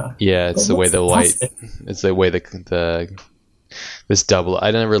camera. Yeah, it's It the way looks the light. fantastic. It's the way the this double. I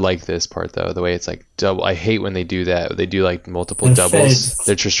never like this part though. The way it's like double. I hate when they do that. They do like multiple And doubles. fades.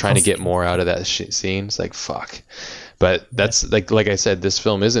 They're just trying to get more out of that scene. It's like fuck. But that's like I said, this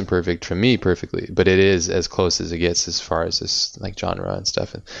film isn't perfect for me perfectly, but it is as close as it gets as far as this like genre and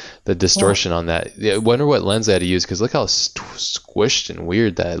stuff. And the distortion on that. Yeah, I wonder what lens they had to use because look how squished and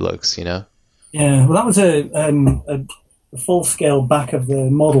weird that looks. You know. Yeah, well, that was a full scale back of the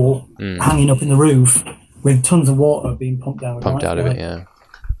model hanging up in the roof with tons of water being pumped down. Pumped out of it, yeah.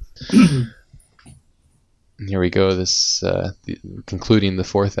 And here we go. This concluding the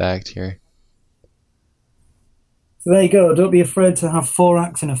fourth act here. So there you go. Don't be afraid to have 4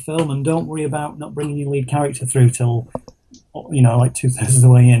 acts in a film, and don't worry about not bringing your lead character through till, like 2/3 of the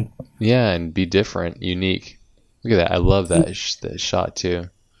way in. Yeah, and be different, unique. Look at that. I love that that shot too.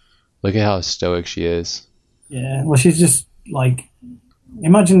 Look at how stoic she is. Yeah, well, she's just like,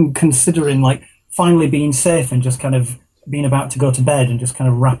 imagine considering like finally being safe and just kind of being about to go to bed and just kind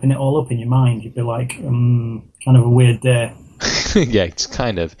of wrapping it all up in your mind. You'd be like, kind of a weird day. Yeah, it's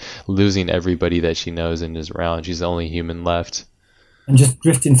kind of losing everybody that she knows and is around. She's the only human left. And just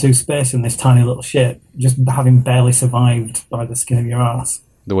drifting through space in this tiny little ship, just having barely survived by the skin of your ass.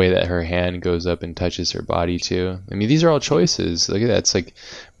 the way that her hand goes up and touches her body too. I mean, these are all choices. Look at that. It's like,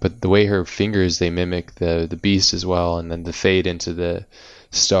 but the way her fingers, they mimic the beast as well, and then the fade into the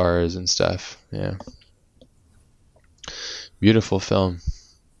stars and stuff. Yeah. Beautiful film.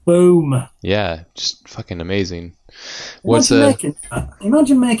 Boom. Yeah, just fucking amazing.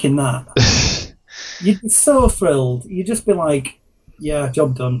 Imagine making that. You'd be so thrilled. You'd just be like, yeah,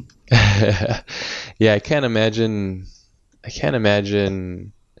 job done. Yeah, I can't imagine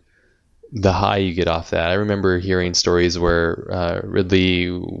the high you get off that. I remember hearing stories where Ridley,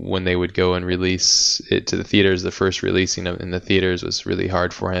 when they would go and release it to the theaters, the first releasing in the theaters was really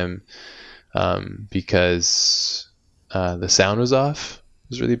hard for him because the sound was off.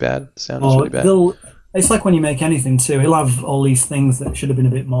 It was really bad. The sound was really bad. It's like when you make anything too. He'll have all these things that should have been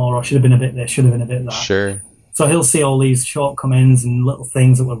a bit more, or should have been a bit this, should have been a bit that. Sure. So he'll see all these shortcomings and little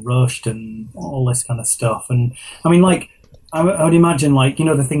things that were rushed and all this kind of stuff. And I mean, like, I would imagine, like, you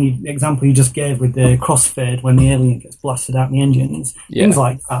know, example you just gave with the crossfade when the alien gets blasted out in the engines, things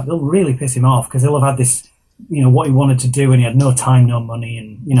like that, they'll really piss him off because he'll have had this, you know, what he wanted to do and he had no time, no money,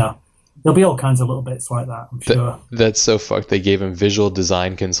 and, you know, there'll be all kinds of little bits like that, I'm sure. That's so fucked. They gave him visual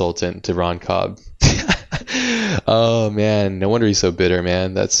design consultant to Ron Cobb. Oh, man. No wonder he's so bitter,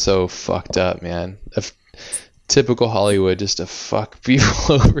 man. That's so fucked up, man. Typical Hollywood, just to fuck people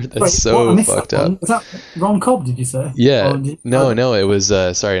over. That's so fucked up. Was that Ron Cobb, did you say? Yeah. No, it was,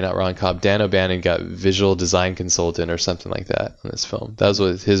 sorry, not Ron Cobb. Dan O'Bannon got visual design consultant or something like that on this film. That's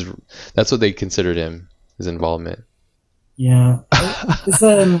what they considered him, his involvement. Yeah.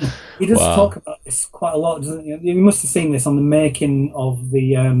 He does talk about this quite a lot, doesn't he? You must have seen this on the making of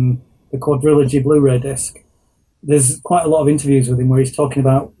the quadrilogy Blu-ray disc. There's quite a lot of interviews with him where he's talking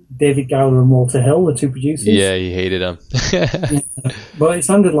about David Giler and Walter Hill, the two producers. Yeah, he hated him. Yeah. But it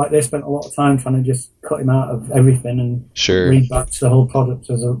sounded like they spent a lot of time trying to just cut him out of everything and rebatch the whole project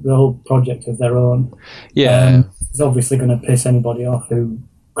as their own. Yeah. He's obviously going to piss anybody off who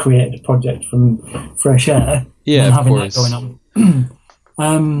created a project from fresh air. Yeah, and of having course. that going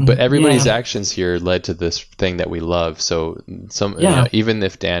on. But everybody's actions here led to this thing that we love. So you know, even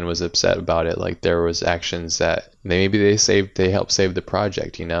if Dan was upset about it, like there was actions that they helped save the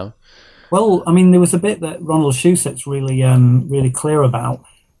project, you know? Well, I mean, there was a bit that Ronald Shusett really, really clear about,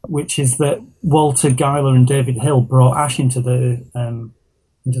 which is that Walter Giler and David Hill brought Ash into the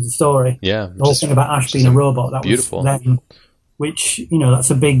story. Yeah. The whole thing about Ash being a robot, that beautiful. was them, which, you know,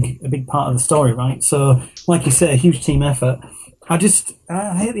 that's a big part of the story, right? So, like you say, a huge team effort. I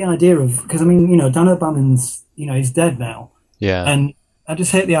hate the idea of, because I mean, you know, Dan O'Bannon's, you know, he's dead now. Yeah. And I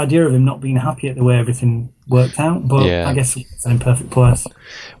just hate the idea of him not being happy at the way everything worked out, but I guess it's an imperfect place.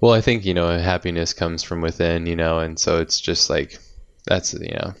 Well, I think, you know, happiness comes from within, you know, and so it's just like, that's,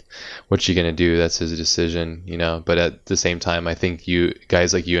 you know, what you gonna do? That's his decision, you know. But at the same time, I think you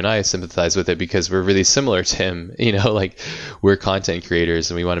guys like you and I sympathize with it because we're really similar to him, you know. Like we're content creators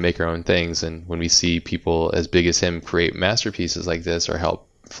and we want to make our own things. And when we see people as big as him create masterpieces like this or help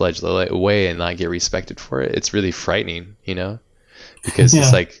fledge the way and not get respected for it, it's really frightening, you know. Because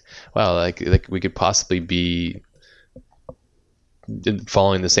it's like, wow, like we could possibly be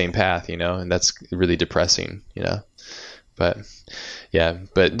following the same path, you know, and that's really depressing, you know. But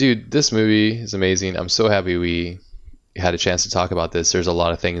dude, this movie is amazing. I'm so happy we had a chance to talk about this. There's a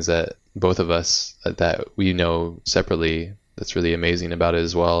lot of things that both of us that we know separately that's really amazing about it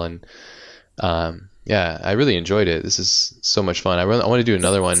as well. And I really enjoyed it. This is so much fun. I want to do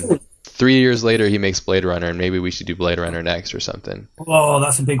another one. 3 years later, he makes Blade Runner, and maybe we should do Blade Runner next or something. Oh,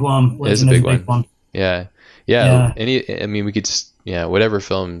 that's a big one. It is a big one. Yeah. We could just whatever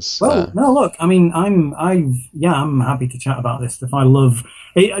films. Well, no, look, I mean, I'm happy to chat about this stuff. I love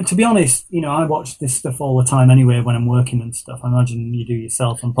it. To be honest, you know, I watch this stuff all the time anyway when I'm working and stuff. I imagine you do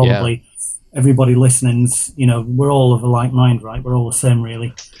yourself, and probably everybody listening's. You know, we're all of a like mind, right? We're all the same,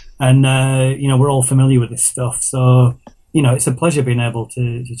 really, and you know, we're all familiar with this stuff. So, you know, it's a pleasure being able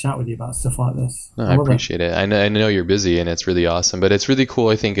to chat with you about stuff like this. No, I appreciate it. I know you're busy, and it's really awesome. But it's really cool.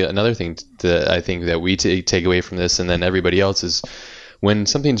 I think another thing that I think that we take away from this, and then everybody else, is when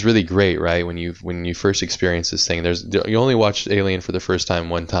something's really great, right? When you first experience this thing, you only watch Alien for the first time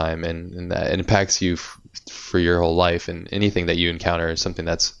one time, and that impacts you for your whole life. And anything that you encounter is something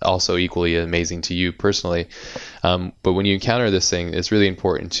that's also equally amazing to you personally. But when you encounter this thing, it's really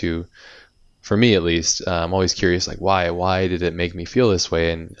important to. For me, at least, I'm always curious, like, why did it make me feel this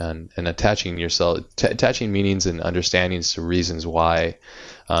way? And attaching meanings and understandings to reasons why,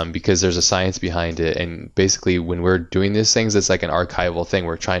 because there's a science behind it. And basically, when we're doing these things, it's like an archival thing.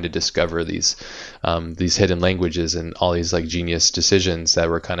 We're trying to discover these hidden languages and all these like genius decisions that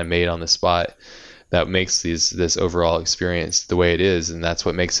were kind of made on the spot that makes this overall experience the way it is, and that's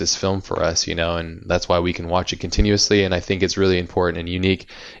what makes this film for us, and that's why we can watch it continuously. And I think it's really important and unique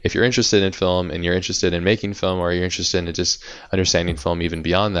if you're interested in film and you're interested in making film, or you're interested in just understanding film even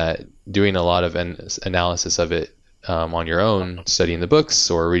beyond that, doing a lot of analysis of it on your own, studying the books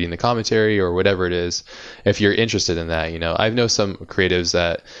or reading the commentary or whatever it is. If you're interested in that, I know some creatives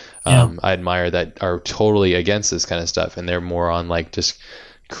that I admire that are totally against this kind of stuff, and they're more on like just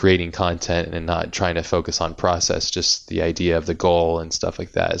creating content and not trying to focus on process, just the idea of the goal and stuff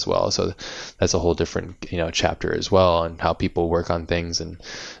like that as well. So that's a whole different chapter as well, and how people work on things.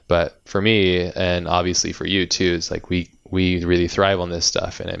 But for me, and obviously for you too, it's like we really thrive on this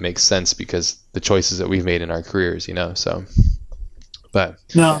stuff, and it makes sense because the choices that we've made in our careers, so. But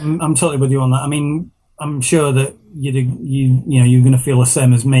no, I'm totally with you on that. I mean, I'm sure that you're going to feel the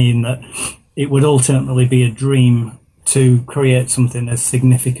same as me, in that it would ultimately be a dream to create something as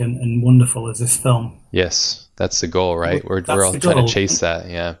significant and wonderful as this film. Yes, that's the goal, right? We're all trying to chase that,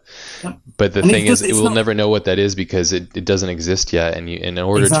 yeah. Yep. But the thing is, we'll never know what that is because it doesn't exist yet. And in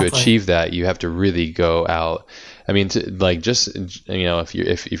order to achieve that, you have to really go out. I mean,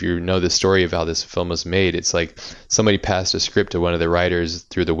 if you know the story of how this film was made, it's like somebody passed a script to one of the writers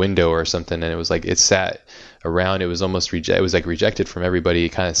through the window or something, and it was like it sat around. It was almost rejected from everybody. It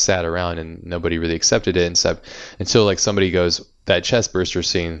kind of sat around and nobody really accepted it, and stuff, until like somebody goes, that chest burster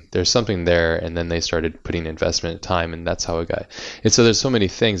scene, there's something there, and then they started putting investment time, and that's how it got. And so there's so many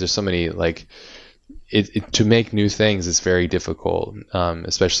things. There's so many like. To make new things is very difficult,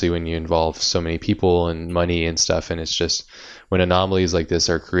 especially when you involve so many people and money and stuff. And it's just when anomalies like this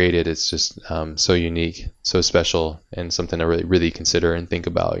are created, it's just so unique, so special, and something to really, really consider and think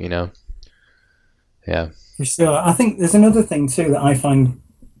about, Yeah. For sure. I think there's another thing too that I find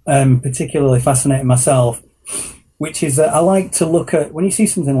particularly fascinating myself, which is that I like to look at, when you see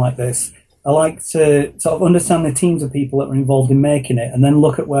something like this, I like to sort of understand the teams of people that were involved in making it, and then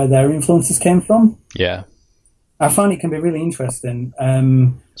look at where their influences came from. Yeah. I find it can be really interesting.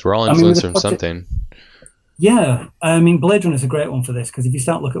 So we're all influenced from something. Yeah. I mean, Blade Runner is a great one for this, because if you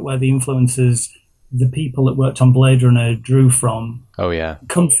start looking at where the influences the people that worked on Blade Runner drew from,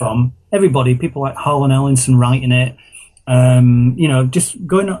 come from, everybody, people like Harlan Ellison writing it, just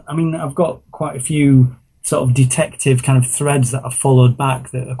going on. I mean, I've got quite a few sort of detective kind of threads that I've followed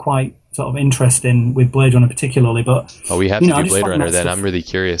back that are quite sort of interesting with Blade Runner particularly. But we have to do Blade Runner then. I'm really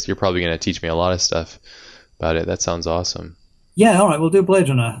curious. You're probably going to teach me a lot of stuff about it. That sounds awesome. Yeah, all right, we'll do Blade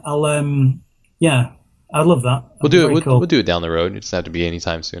Runner. I'd love that. We'll do it. We'll do it down the road. It doesn't have to be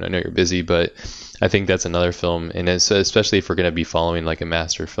anytime soon. I know you're busy, but I think that's another film, and especially if we're going to be following like a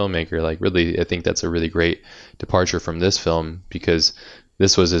master filmmaker, like really, I think that's a really great departure from this film, because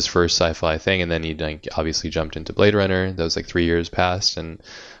this was his first sci-fi thing, and then he obviously jumped into Blade Runner. That was like 3 years past, and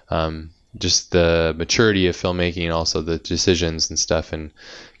just the maturity of filmmaking, also the decisions and stuff, and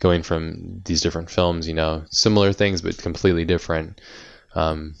going from these different films, similar things but completely different.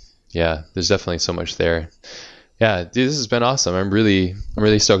 There's definitely so much there. Yeah, dude, this has been awesome. I'm really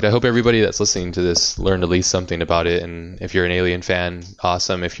stoked. I hope everybody that's listening to this learned at least something about it. And if you're an Alien fan,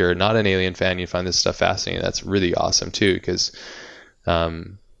 awesome. If you're not an Alien fan, you find this stuff fascinating, that's really awesome too, because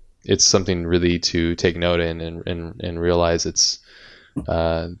it's something really to take note in and realize it's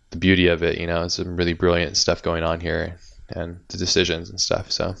the beauty of it. It's some really brilliant stuff going on here, and the decisions and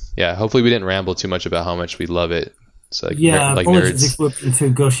stuff. So yeah, hopefully we didn't ramble too much about how much we love it. So like apologies if we're being too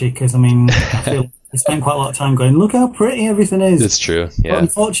gushy, because I mean, I feel I spend quite a lot of time going, look how pretty everything is. It's true. Yeah. But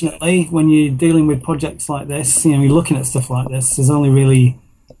unfortunately, when you're dealing with projects like this, you're looking at stuff like this, you can only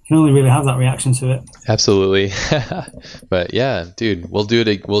really have that reaction to it. Absolutely. But yeah, dude, we'll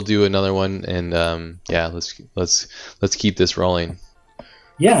do another one, and let's keep this rolling.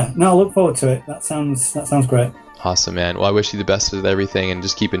 Yeah, no, I look forward to it. That sounds great. Awesome, man. Well, I wish you the best with everything, and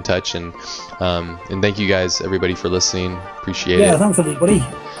just keep in touch, and thank you guys, everybody, for listening. Appreciate it. Yeah, thanks everybody.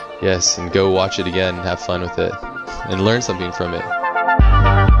 Yes, and go watch it again, have fun with it, and learn something from it.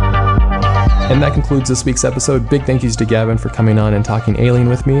 And that concludes this week's episode. Big thank yous to Gavin for coming on and talking Alien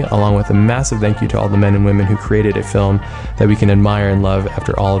with me, along with a massive thank you to all the men and women who created a film that we can admire and love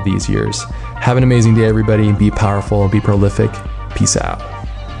after all of these years. Have an amazing day, everybody. Be powerful, be prolific. Peace out.